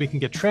everybody. It means we can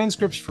get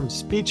transcripts from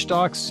Speech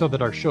Docs so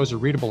that our shows are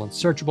readable and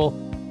searchable.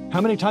 How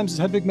many times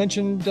has Hedvig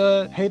mentioned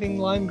hating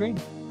lime green?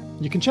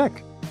 You can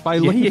check by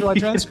looking through our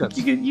transcripts.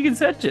 You can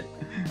search it.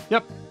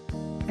 Yep.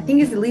 I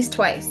think it's at least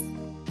twice.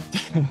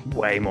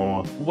 Way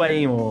more.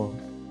 Well,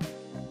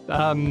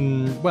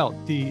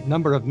 the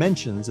number of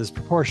mentions is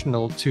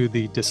proportional to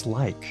the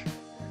dislike.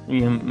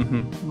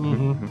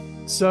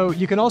 So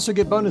you can also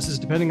get bonuses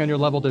depending on your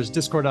level. There's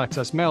Discord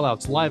access,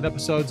 mailouts, live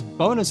episodes,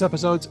 bonus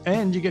episodes,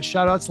 and you get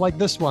shoutouts like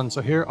this one.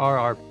 So here are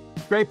our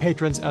great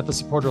patrons at the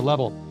supporter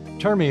level: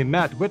 Termy,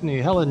 Matt, Whitney,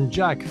 Helen,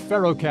 Jack,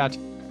 Ferrocat,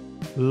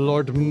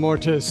 Lord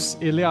Mortis,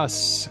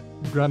 Elias,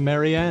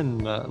 Grammarian,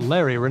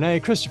 Larry, Renee,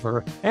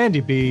 Christopher, Andy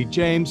B,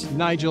 James,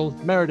 Nigel,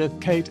 Meredith,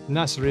 Kate,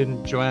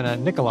 Nasserin, Joanna,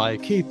 Nikolai,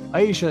 Keith,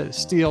 Aisha,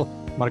 Steele,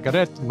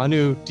 Margaret,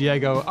 Manu,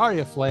 Diego,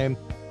 Arya Flame,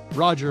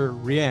 Roger,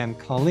 Rianne,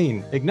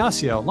 Colleen,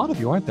 Ignacio, a lot of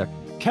you aren't there,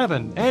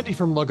 Kevin, Andy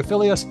from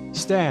Logophilius,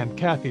 Stan,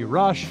 Kathy,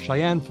 Rosh,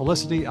 Cheyenne,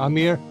 Felicity,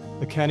 Amir,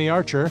 the Kenny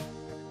Archer,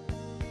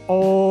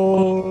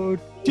 Tim,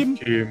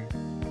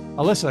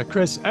 Alyssa,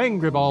 Chris,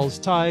 Angry Balls,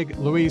 Tig,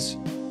 Luis,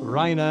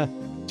 Raina,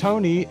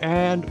 Tony,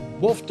 and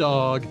Wolf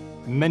Dog.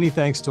 Many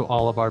thanks to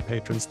all of our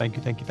patrons. Thank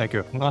you.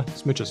 Mwah,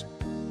 smooches.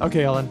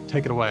 Okay, Ellen,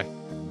 take it away.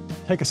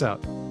 Take us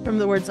out. From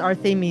the words our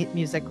theme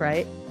music,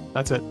 right?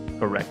 That's it.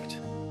 Correct.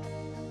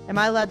 Am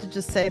I allowed to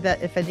just say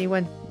that if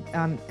anyone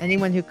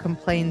who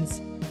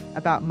complains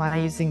about my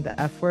using the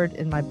F word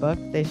in my book,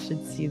 they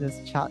should see this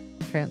chat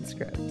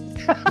transcript?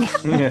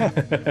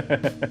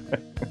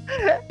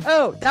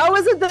 Oh,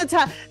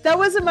 that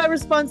wasn't my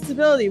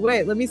responsibility.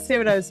 Wait, let me say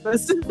what I was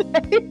supposed to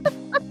say.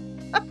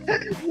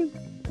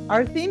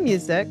 Our theme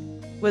music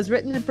was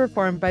written and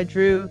performed by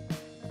Drew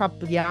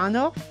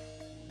Propliano.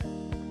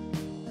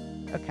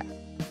 Okay.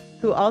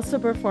 Who also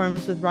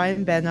performs with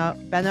Ryan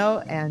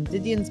Benno and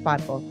Didion's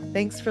Bible.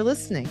 Thanks for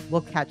listening.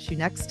 We'll catch you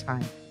next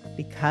time.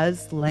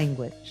 Because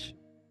Language.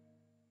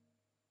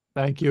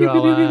 Thank you,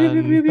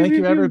 Ellen. Thank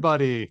you,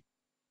 everybody.